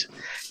about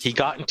he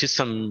got into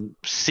some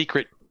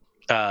secret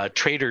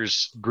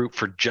traders group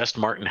for just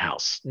Martin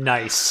House.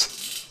 Nice.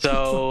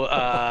 So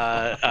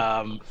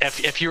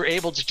if you're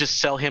able to just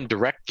sell him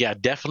direct,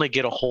 definitely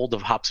get a hold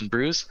of Hops and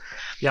Brews.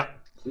 Yeah.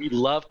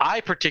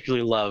 I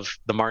particularly love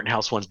the Martin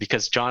House ones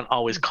because John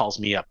always calls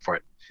me up for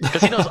it.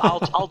 Because he knows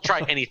I'll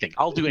try anything.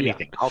 I'll do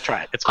anything. Yeah. I'll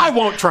try it. It's fine. I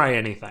won't try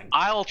anything.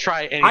 I'll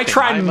try anything. I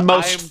try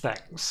most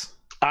things.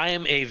 I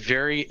am a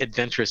very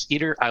adventurous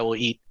eater. I will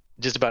eat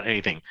just about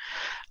anything.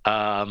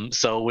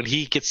 So when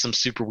he gets some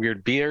super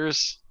weird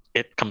beers,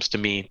 it comes to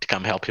me to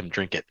come help him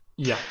drink it.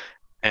 Yeah.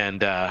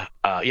 And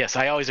yes,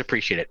 I always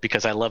appreciate it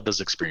because I love those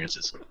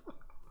experiences.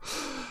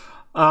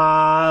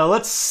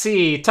 Let's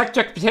see. Tech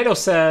Jack Potato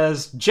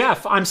says,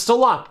 Jeff, I'm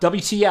still up.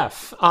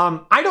 WTF.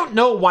 I don't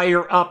know why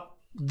you're up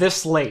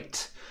this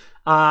late.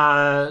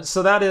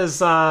 So that is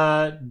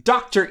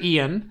Dr.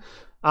 Ian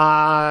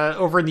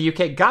over in the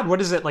UK. God,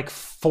 what is it, like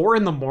 4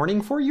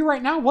 a.m. for you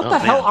right now? What the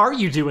hell are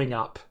you doing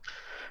up?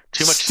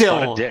 Too much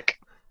spotted dick.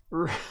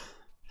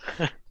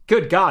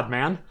 Good God,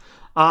 man.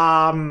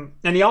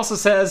 And he also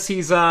says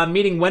he's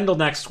meeting Wendell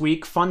next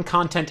week. Fun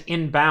content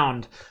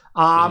inbound.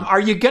 Are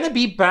you going to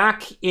be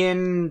back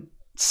in,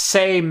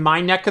 say,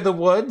 my neck of the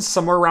woods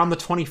somewhere around the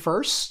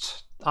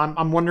 21st?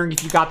 I'm wondering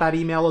if you got that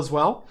email as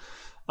well.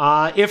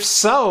 If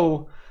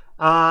so,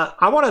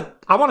 I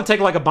want to take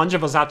like a bunch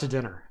of us out to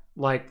dinner.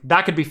 Like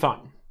that could be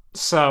fun.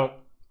 So,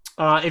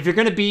 if you're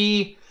going to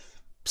be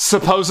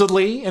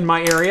supposedly in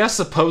my area,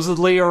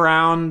 supposedly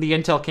around the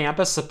Intel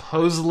campus,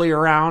 supposedly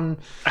around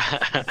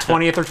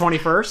 20th or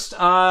 21st,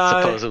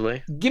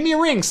 supposedly, give me a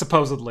ring.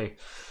 Supposedly,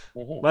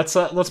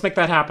 let's make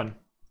that happen.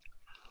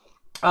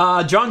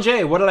 John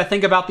J, what did I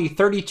think about the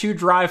 32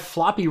 drive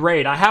floppy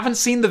RAID? I haven't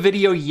seen the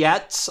video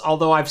yet,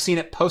 although I've seen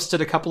it posted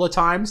a couple of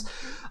times.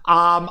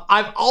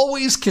 I've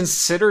always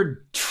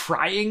considered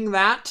trying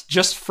that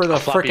just for the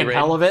freaking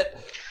hell of it.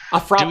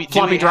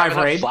 Floppy drive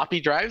RAID.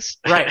 Floppy drives?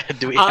 Right.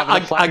 Do we have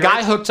enough floppy a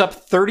guy hooked up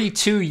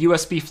 32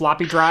 USB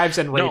floppy drives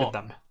and raided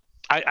them.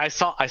 I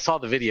saw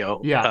the video.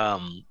 Yeah.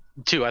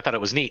 Too. I thought it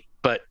was neat,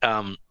 but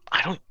I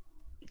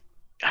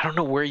don't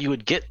know where you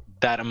would get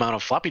that amount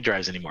of floppy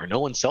drives anymore. No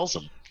one sells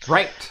them.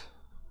 Right.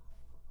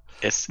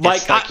 It's I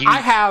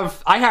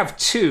have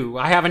 2.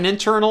 I have an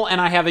internal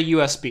and I have a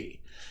USB.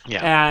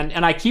 Yeah.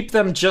 And I keep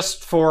them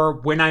just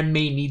for when I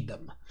may need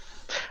them.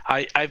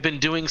 I've been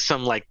doing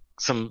some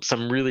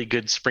really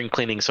good spring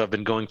cleaning, so I've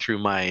been going through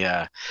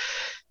my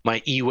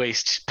my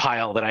e-waste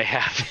pile that I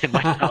have in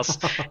my house,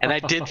 and I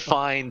did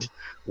find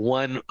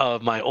one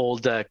of my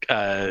old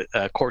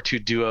Core 2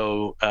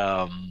 Duo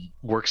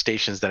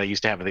workstations that I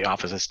used to have in the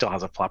office. It still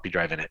has a floppy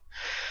drive in it,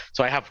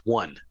 so I have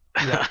one.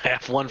 Yeah. I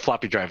have one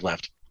floppy drive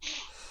left.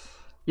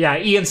 Yeah,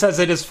 Ian says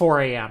it is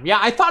 4 a.m. Yeah,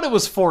 I thought it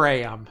was 4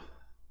 a.m.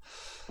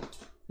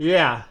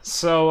 Yeah,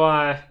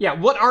 so,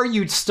 what are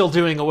you still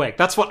doing awake?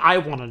 That's what I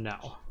want to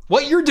know.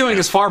 What you're doing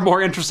is far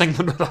more interesting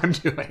than what I'm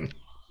doing.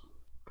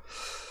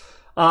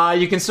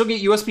 You can still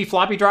get USB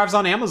floppy drives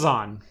on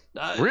Amazon.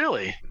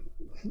 Really?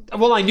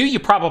 Well, I knew you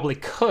probably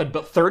could,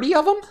 but 30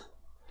 of them?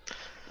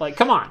 Like,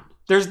 come on.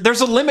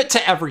 There's a limit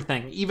to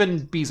everything,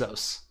 even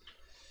Bezos.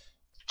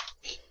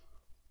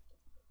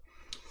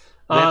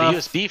 They have the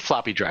USB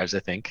floppy drives,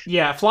 I think.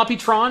 Yeah,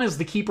 Floppytron is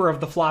the keeper of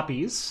the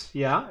floppies.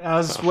 Yeah,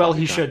 as well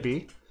he should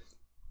be.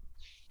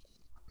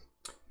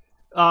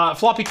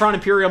 Floppytron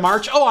Imperial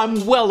March. Oh,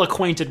 I'm well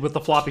acquainted with the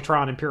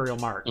Floppytron Imperial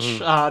March.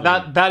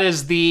 That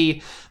is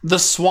the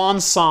swan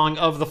song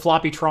of the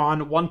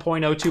Floppytron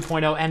 1.0,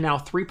 2.0, and now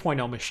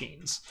 3.0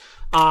 machines,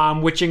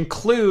 which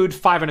include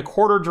 5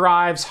 1/4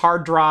 drives,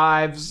 hard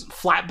drives,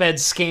 flatbed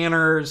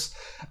scanners.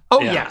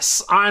 Oh yeah.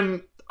 Yes,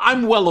 I'm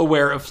well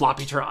aware of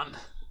Floppytron.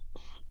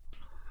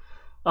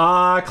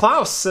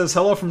 Klaus says,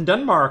 hello from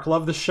Denmark.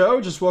 Love the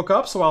show. Just woke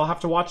up, so I'll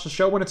have to watch the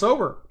show when it's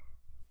over.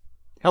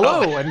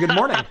 Hello, and good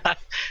morning.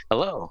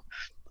 Hello.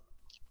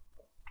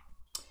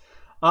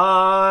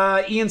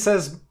 Ian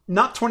says,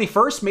 not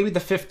 21st, maybe the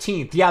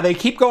 15th. Yeah, they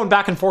keep going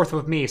back and forth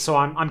with me, so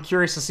I'm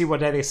curious to see what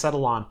day they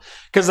settle on.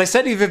 Because they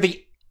said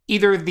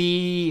either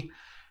the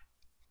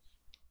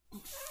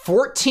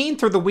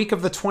 14th or the week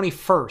of the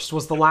 21st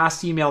was the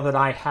last email that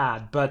I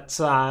had. But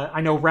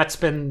I know Rhett's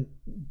been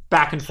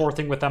back and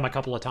forthing with them a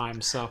couple of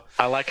times. So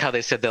I like how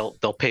they said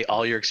they'll pay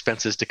all your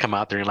expenses to come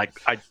out there. And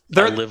like I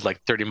live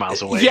like 30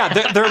 miles away.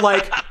 Yeah, they're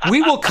like,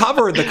 we will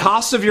cover the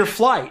cost of your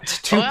flight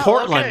to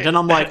Portland. Okay. And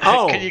I'm like,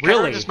 oh, can you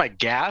really? Cover just my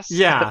gas?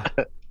 Yeah.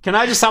 Can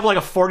I just have like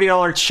a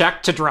 $40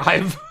 check to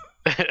drive?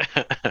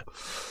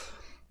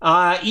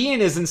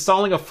 Ian is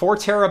installing a 4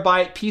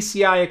 terabyte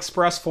PCI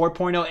Express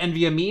 4.0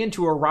 NVMe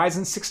into a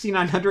Ryzen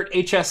 6900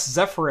 HS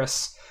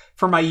Zephyrus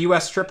for my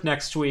US trip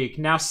next week.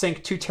 Now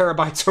sync 2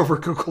 terabytes over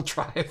Google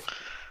Drive.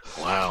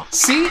 Wow.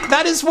 See,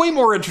 that is way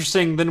more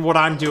interesting than what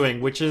I'm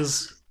doing, which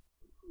is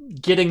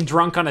getting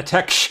drunk on a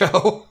tech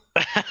show.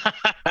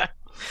 I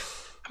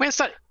mean, it's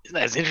not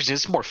as interesting.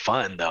 It's more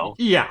fun, though.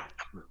 Yeah.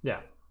 Yeah.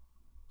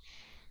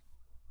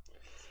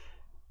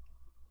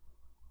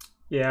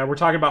 Yeah, we're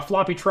talking about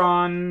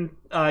Floppytron.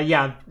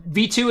 Yeah,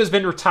 V2 has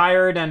been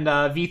retired and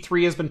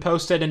V3 has been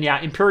posted. And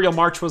yeah, Imperial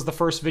March was the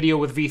first video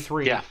with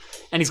V3. Yeah.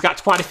 And he's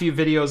got quite a few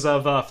videos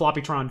of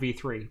Floppytron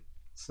V3.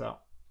 So,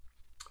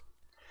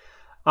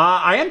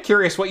 I am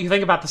curious what you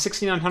think about the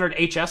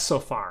 6900 HS so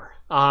far,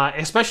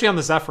 especially on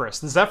the Zephyrus.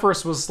 The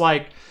Zephyrus was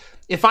like,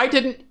 if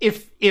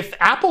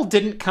Apple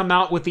didn't come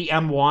out with the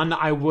M1,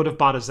 I would have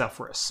bought a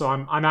Zephyrus. So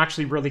I'm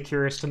actually really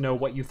curious to know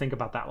what you think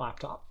about that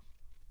laptop.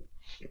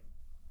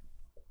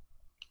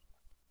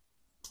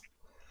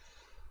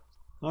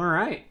 All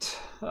right.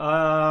 We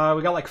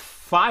got like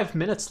 5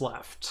 minutes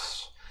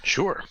left.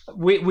 Sure.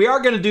 We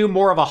are going to do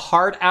more of a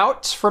hard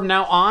out from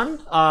now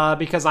on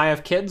because I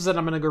have kids that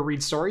I'm going to go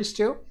read stories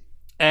to.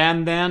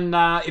 And then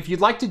if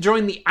you'd like to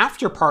join the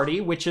after party,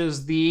 which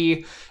is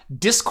the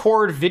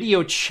Discord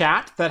video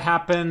chat that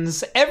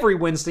happens every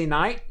Wednesday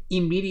night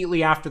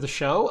immediately after the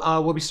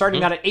show, we'll be starting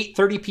that at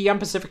 8:30 p.m.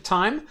 Pacific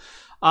time.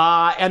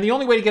 And the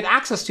only way to get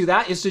access to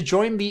that is to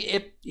join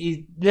the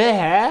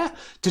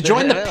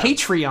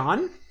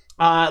Patreon.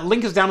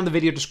 Link is down in the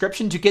video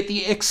description to get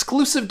the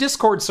exclusive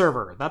Discord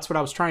server. That's what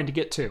I was trying to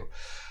get to.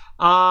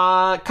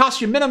 Costs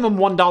you minimum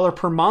 $1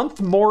 per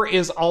month. More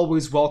is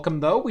always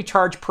welcome, though. We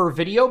charge per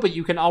video, but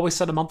you can always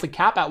set a monthly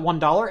cap at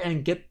 $1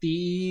 and get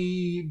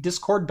the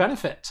Discord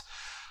benefit.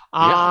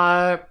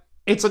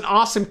 It's an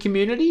awesome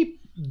community.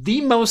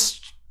 The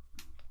most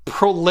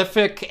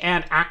prolific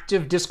and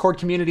active Discord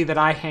community that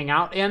I hang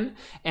out in.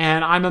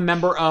 And I'm a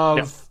member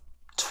of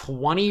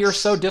 20 or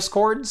so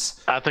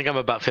Discords. I think I'm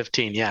about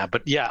 15, yeah.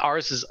 But yeah,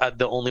 ours is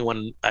the only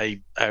one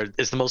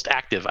is the most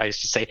active, I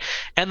used to say,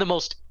 and the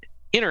most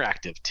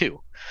interactive too.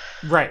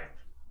 Right.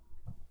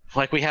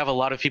 Like we have a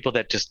lot of people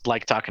that just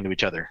like talking to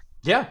each other.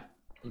 Yeah.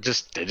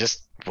 Just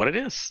what it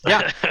is.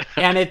 Yeah.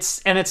 and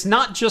it's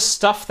not just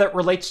stuff that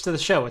relates to the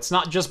show. It's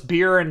not just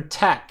beer and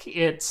tech.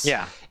 It's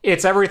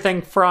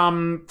everything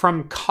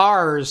from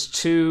cars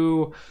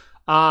to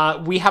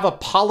we have a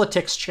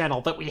politics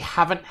channel that we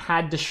haven't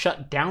had to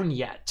shut down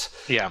yet.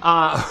 Yeah.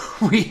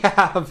 We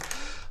have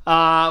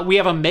a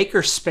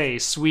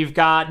makerspace. We've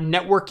got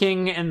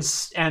networking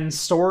and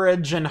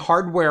storage and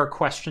hardware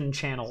question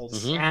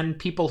channels and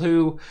people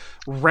who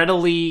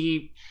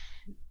readily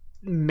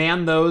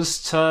man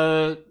those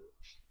to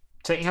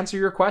answer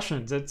your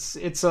questions.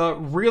 It's a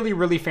really,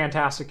 really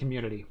fantastic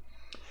community.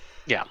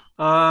 Yeah.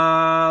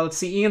 Let's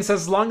see. Ian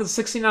says, as long as the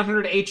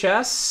 6900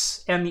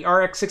 HS and the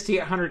RX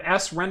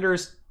 6800S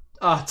renders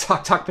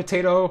Tech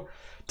Potato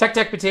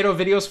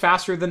videos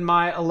faster than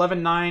my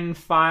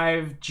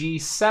 1195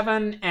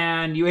 G7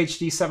 and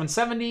UHD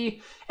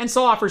 770 and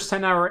still offers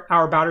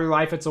 10-hour battery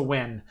life, it's a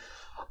win.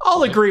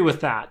 I'll agree with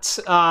that.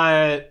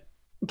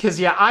 Because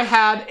yeah, I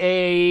had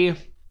a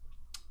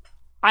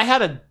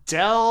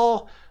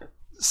Dell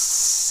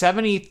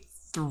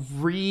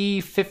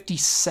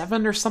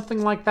 7357 or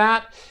something like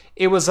that.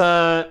 It was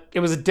a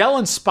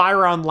Dell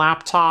Inspiron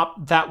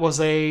laptop that was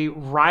a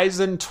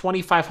Ryzen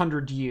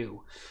 2500U.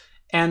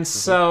 And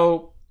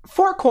so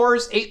 4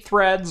 cores, 8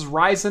 threads,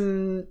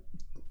 Ryzen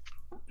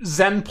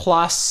Zen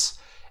Plus,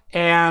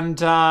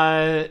 and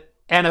a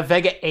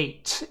Vega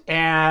 8.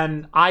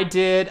 And I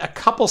did a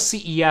couple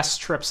CES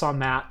trips on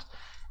that.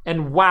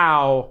 And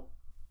wow,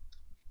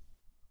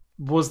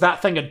 was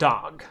that thing a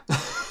dog.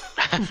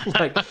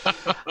 like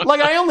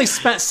I only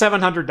spent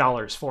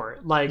 $700 for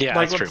it.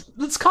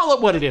 Let's call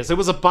it what it is. It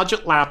was a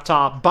budget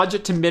laptop,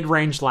 budget to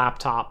mid-range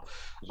laptop.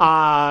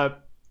 Vega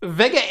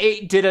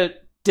 8 did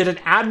an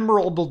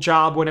admirable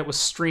job when it was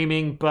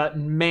streaming, but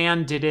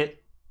man, did it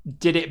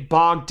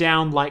bog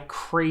down like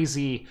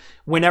crazy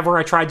whenever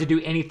I tried to do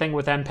anything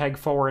with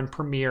MPEG-4 and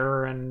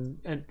Premiere, and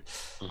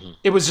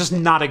it was just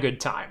not a good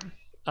time.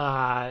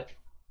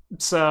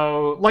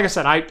 So, like I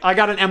said, I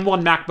got an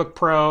M1 MacBook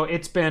Pro.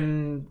 It's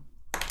been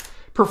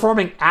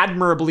performing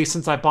admirably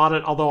since I bought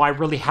it, although I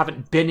really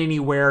haven't been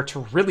anywhere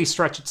to really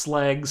stretch its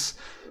legs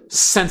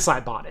since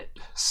I bought it.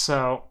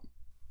 So,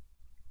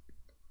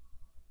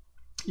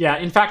 yeah,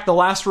 in fact, the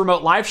last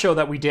remote live show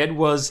that we did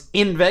was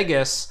in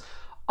Vegas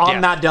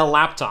on that Dell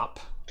laptop.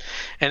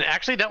 And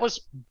actually, that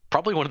was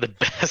probably one of the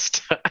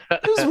best.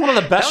 It was one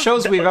of the best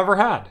shows we've ever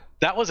had.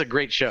 That was a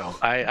great show.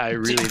 I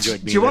really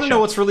enjoyed being. Do you want to know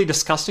what's really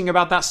disgusting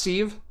about that,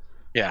 Steve?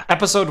 Yeah.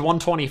 Episode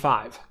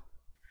 125.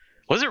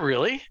 Was it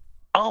really?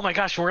 Oh my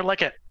gosh, we're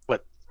like at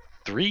what,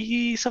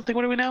 3 something?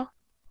 What are we now?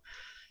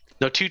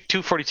 No,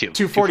 242.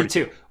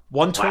 242.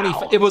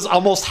 125. Wow. It was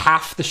almost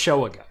half the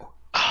show ago.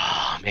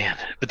 Oh man,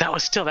 but that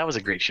was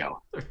a great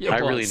show. I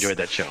really enjoyed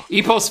that show.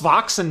 Epos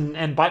Vox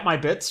and Bite My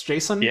Bits,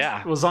 Jason.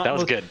 Yeah, that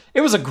was good.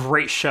 It was a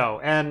great show,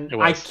 and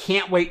I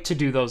can't wait to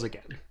do those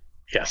again.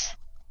 Yes.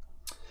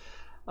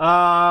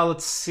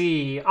 Let's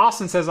see.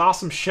 Austin says,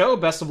 awesome show.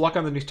 Best of luck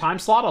on the new time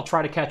slot. I'll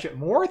try to catch it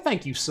more.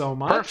 Thank you so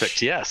much.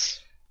 Perfect,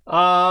 yes.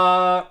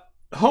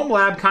 Home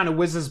Lab kind of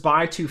whizzes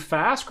by too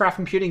fast. Craft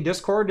Computing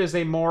Discord is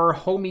a more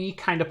homey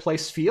kind of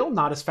place feel,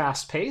 not as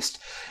fast paced.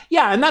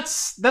 Yeah, and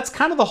that's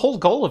kind of the whole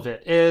goal of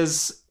it.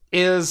 Is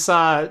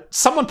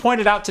someone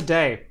pointed out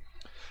today.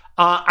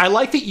 I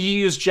like that you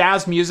use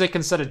jazz music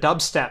instead of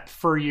dubstep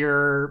for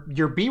your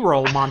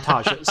B-roll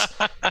montages.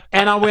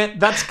 And I went,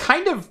 that's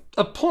kind of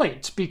a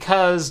point,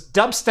 because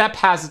dubstep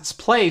has its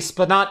place,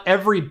 but not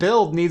every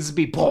build needs to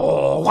be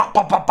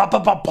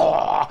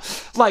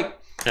like.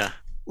 Yeah.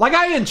 Like,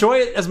 I enjoy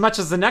it as much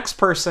as the next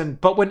person,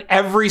 but when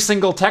every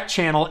single tech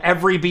channel,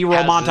 every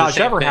B-roll montage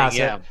ever has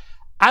it,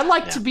 I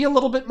like to be a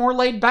little bit more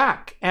laid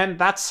back. And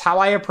that's how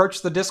I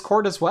approach the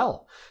Discord as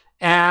well.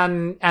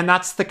 And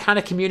that's the kind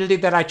of community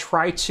that I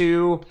try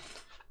to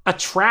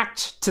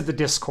attract to the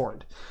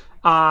Discord.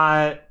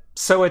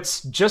 So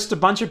it's just a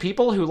bunch of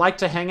people who like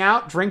to hang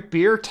out, drink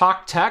beer,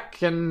 talk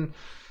tech, and,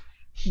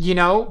 you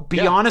know,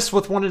 be honest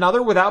with one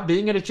another without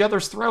being at each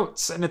other's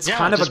throats. And it's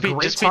kind of a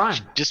great time.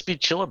 Just be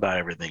chill about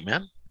everything,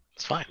 man.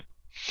 It's fine.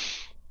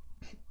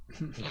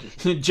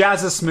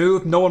 Jazz is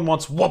smooth. No one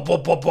wants whoop,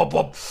 whoop, whoop, whoop,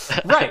 whoop.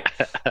 Right.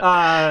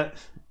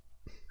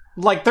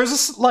 Like, there's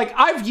this, like,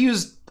 I've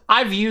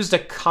used a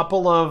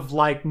couple of,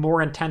 like,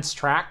 more intense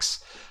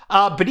tracks.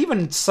 But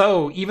even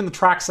so, even the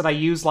tracks that I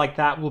use like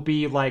that will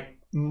be, like,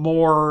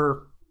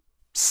 more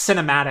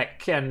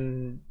cinematic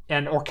and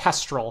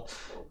orchestral.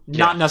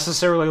 Not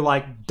necessarily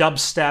like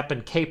dubstep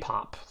and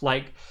K-pop.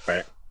 Like,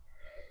 right.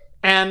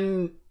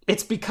 And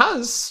it's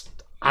because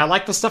I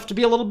like the stuff to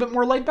be a little bit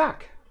more laid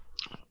back.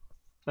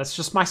 That's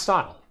just my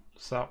style.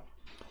 So,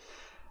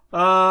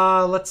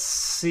 let's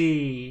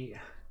see.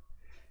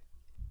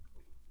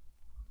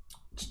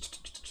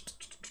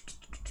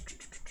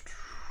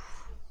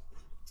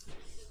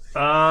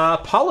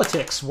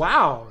 Politics.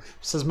 Wow,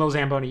 says Mo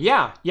Zamboni.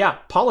 Yeah,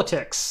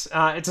 politics.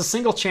 It's a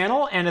single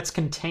channel and it's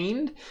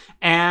contained,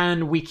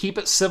 and we keep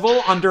it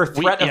civil under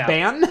threat of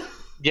ban.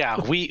 Yeah,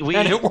 we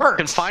and it works.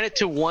 confine it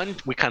to one.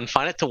 We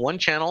confine it to one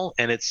channel,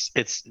 and it's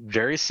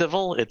very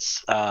civil.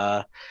 It's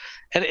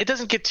and it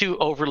doesn't get too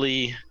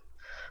overly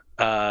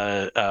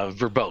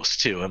verbose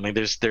too. I mean,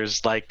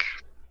 there's like,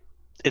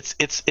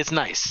 it's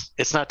nice.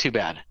 It's not too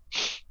bad.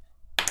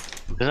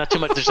 There's not too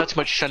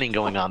much shunning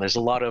going on. There's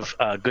a lot of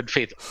good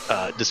faith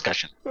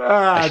discussion.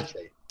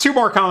 2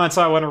 more comments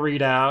I want to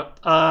read out.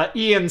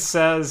 Ian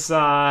says,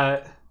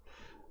 Tiny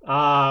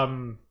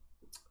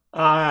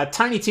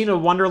Tina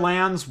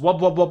Wonderlands, wub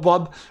wub wub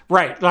wub.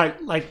 Right,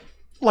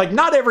 like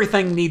not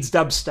everything needs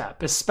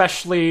dubstep,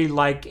 especially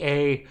like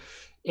a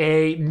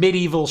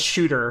medieval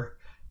shooter.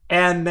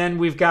 And then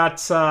we've got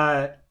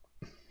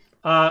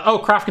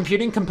Craft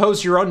Computing,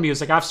 compose your own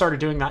music. I've started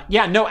doing that.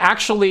 Yeah, no,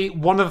 actually,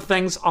 one of the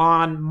things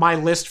on my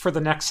list for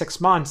the next 6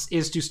 months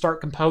is to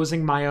start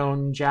composing my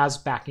own jazz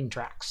backing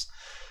tracks.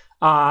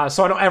 So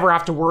I don't ever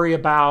have to worry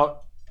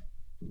about,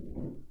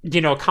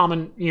 Creative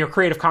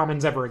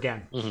Commons ever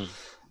again.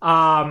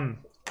 Mm-hmm.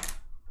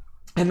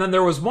 And then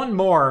there was one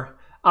more.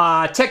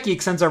 Tech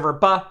Geek sends over,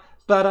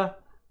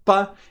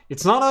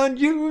 it's not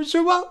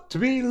unusual to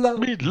be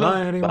loved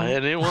by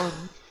anyone.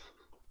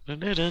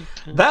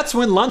 That's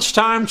when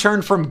lunchtime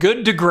turned from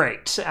good to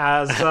great,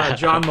 as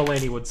John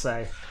Mulaney would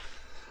say.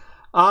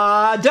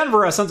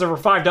 Denver sends over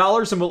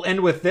 $5, and we'll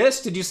end with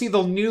this. Did you see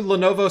the new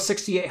Lenovo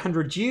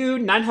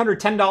 6800U?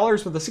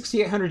 $910 with a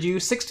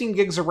 6800U, 16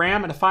 gigs of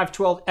RAM, and a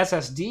 512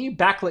 SSD,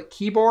 backlit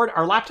keyboard.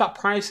 Are laptop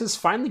prices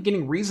finally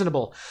getting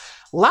reasonable?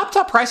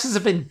 Laptop prices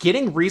have been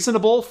getting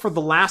reasonable for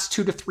the last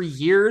 2 to 3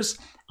 years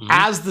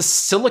as the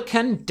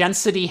silicon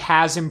density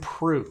has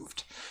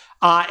improved.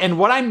 And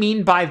what I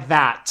mean by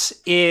that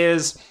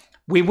is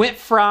we went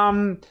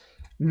from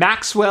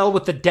Maxwell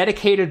with the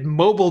dedicated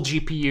mobile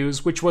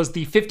GPUs, which was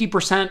the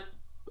 50%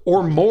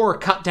 or more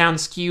cut down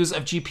SKUs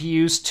of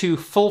GPUs, to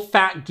full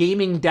fat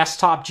gaming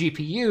desktop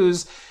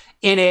GPUs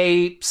in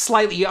a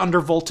slightly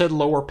undervolted,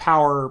 lower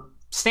power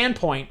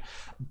standpoint,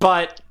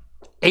 but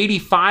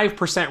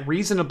 85%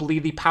 reasonably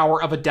the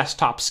power of a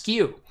desktop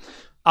SKU.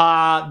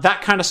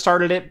 That kind of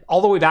started it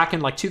all the way back in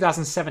like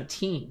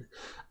 2017.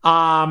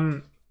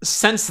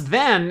 since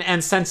then,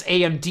 and since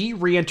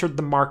AMD re-entered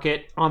the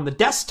market on the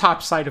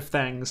desktop side of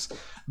things,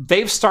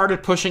 they've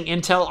started pushing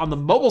Intel on the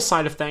mobile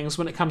side of things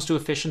when it comes to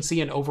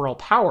efficiency and overall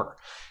power.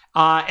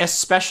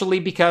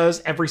 Especially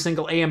because every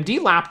single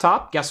AMD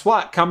laptop, guess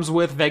what, comes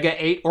with Vega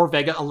 8 or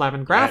Vega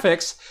 11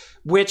 graphics,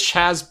 which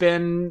has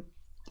been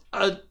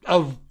a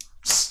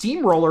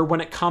steamroller when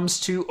it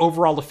comes to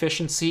overall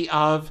efficiency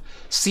of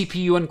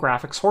CPU and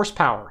graphics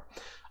horsepower.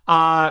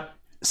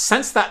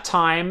 Since that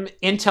time,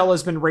 Intel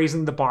has been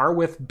raising the bar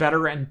with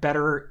better and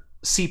better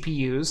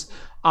CPUs,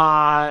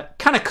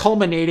 kind of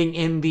culminating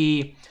in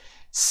the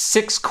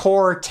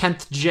 6-core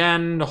 10th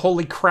gen,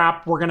 holy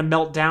crap, we're going to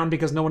melt down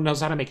because no one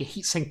knows how to make a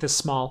heatsink this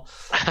small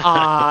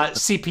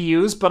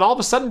CPUs. But all of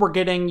a sudden, we're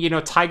getting,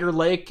 Tiger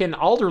Lake and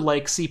Alder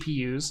Lake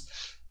CPUs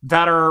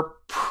that are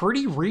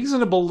pretty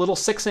reasonable little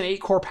 6 and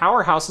 8 core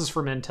powerhouses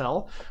from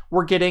Intel.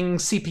 We're getting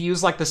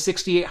CPUs like the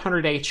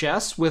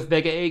 6800HS with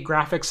Vega 8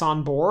 graphics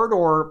on board,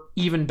 or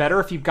even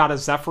better if you've got a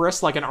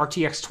Zephyrus like an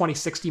RTX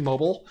 2060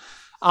 mobile.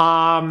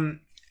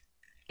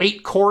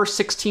 8 core,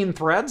 16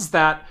 threads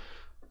that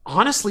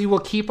honestly will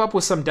keep up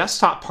with some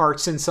desktop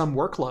parts in some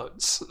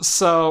workloads.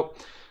 So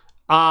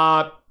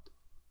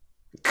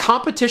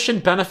competition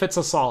benefits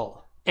us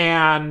all.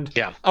 And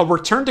a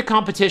return to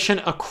competition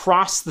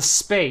across the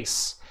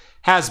space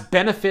has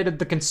benefited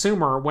the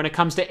consumer when it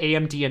comes to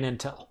AMD and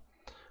Intel.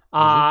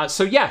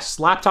 So yes,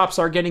 laptops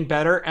are getting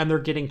better and they're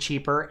getting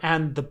cheaper,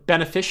 and the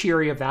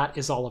beneficiary of that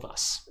is all of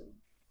us.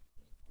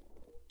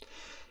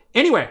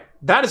 Anyway,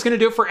 that is going to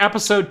do it for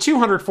episode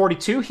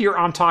 242 here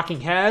on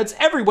Talking Heads,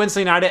 every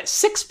Wednesday night at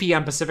 6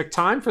 p.m. Pacific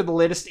time for the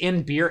latest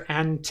in beer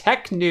and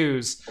tech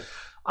news.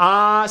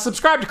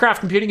 Subscribe to Craft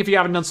Computing if you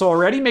haven't done so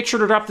already. Make sure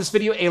to drop this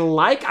video a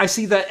like. I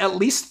see that at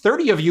least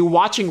 30 of you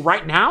watching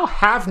right now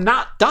have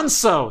not done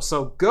so,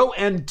 so go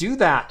and do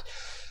that.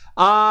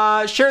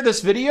 Share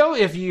this video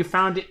if you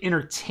found it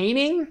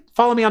entertaining.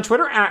 Follow me on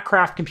Twitter at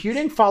Craft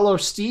Computing. Follow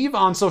Steve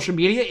on social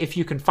media if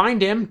you can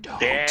find him.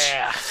 Don't.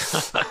 Yeah.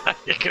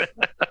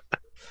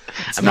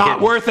 It's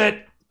not worth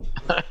it.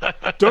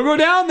 Don't go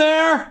down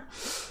there.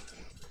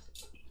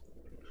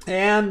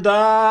 And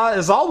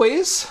as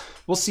always,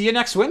 we'll see you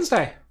next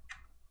Wednesday.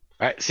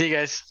 All right. See you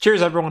guys.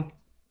 Cheers, everyone.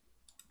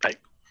 Bye.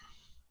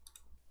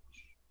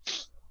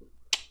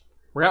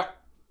 We're out.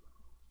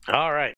 All right.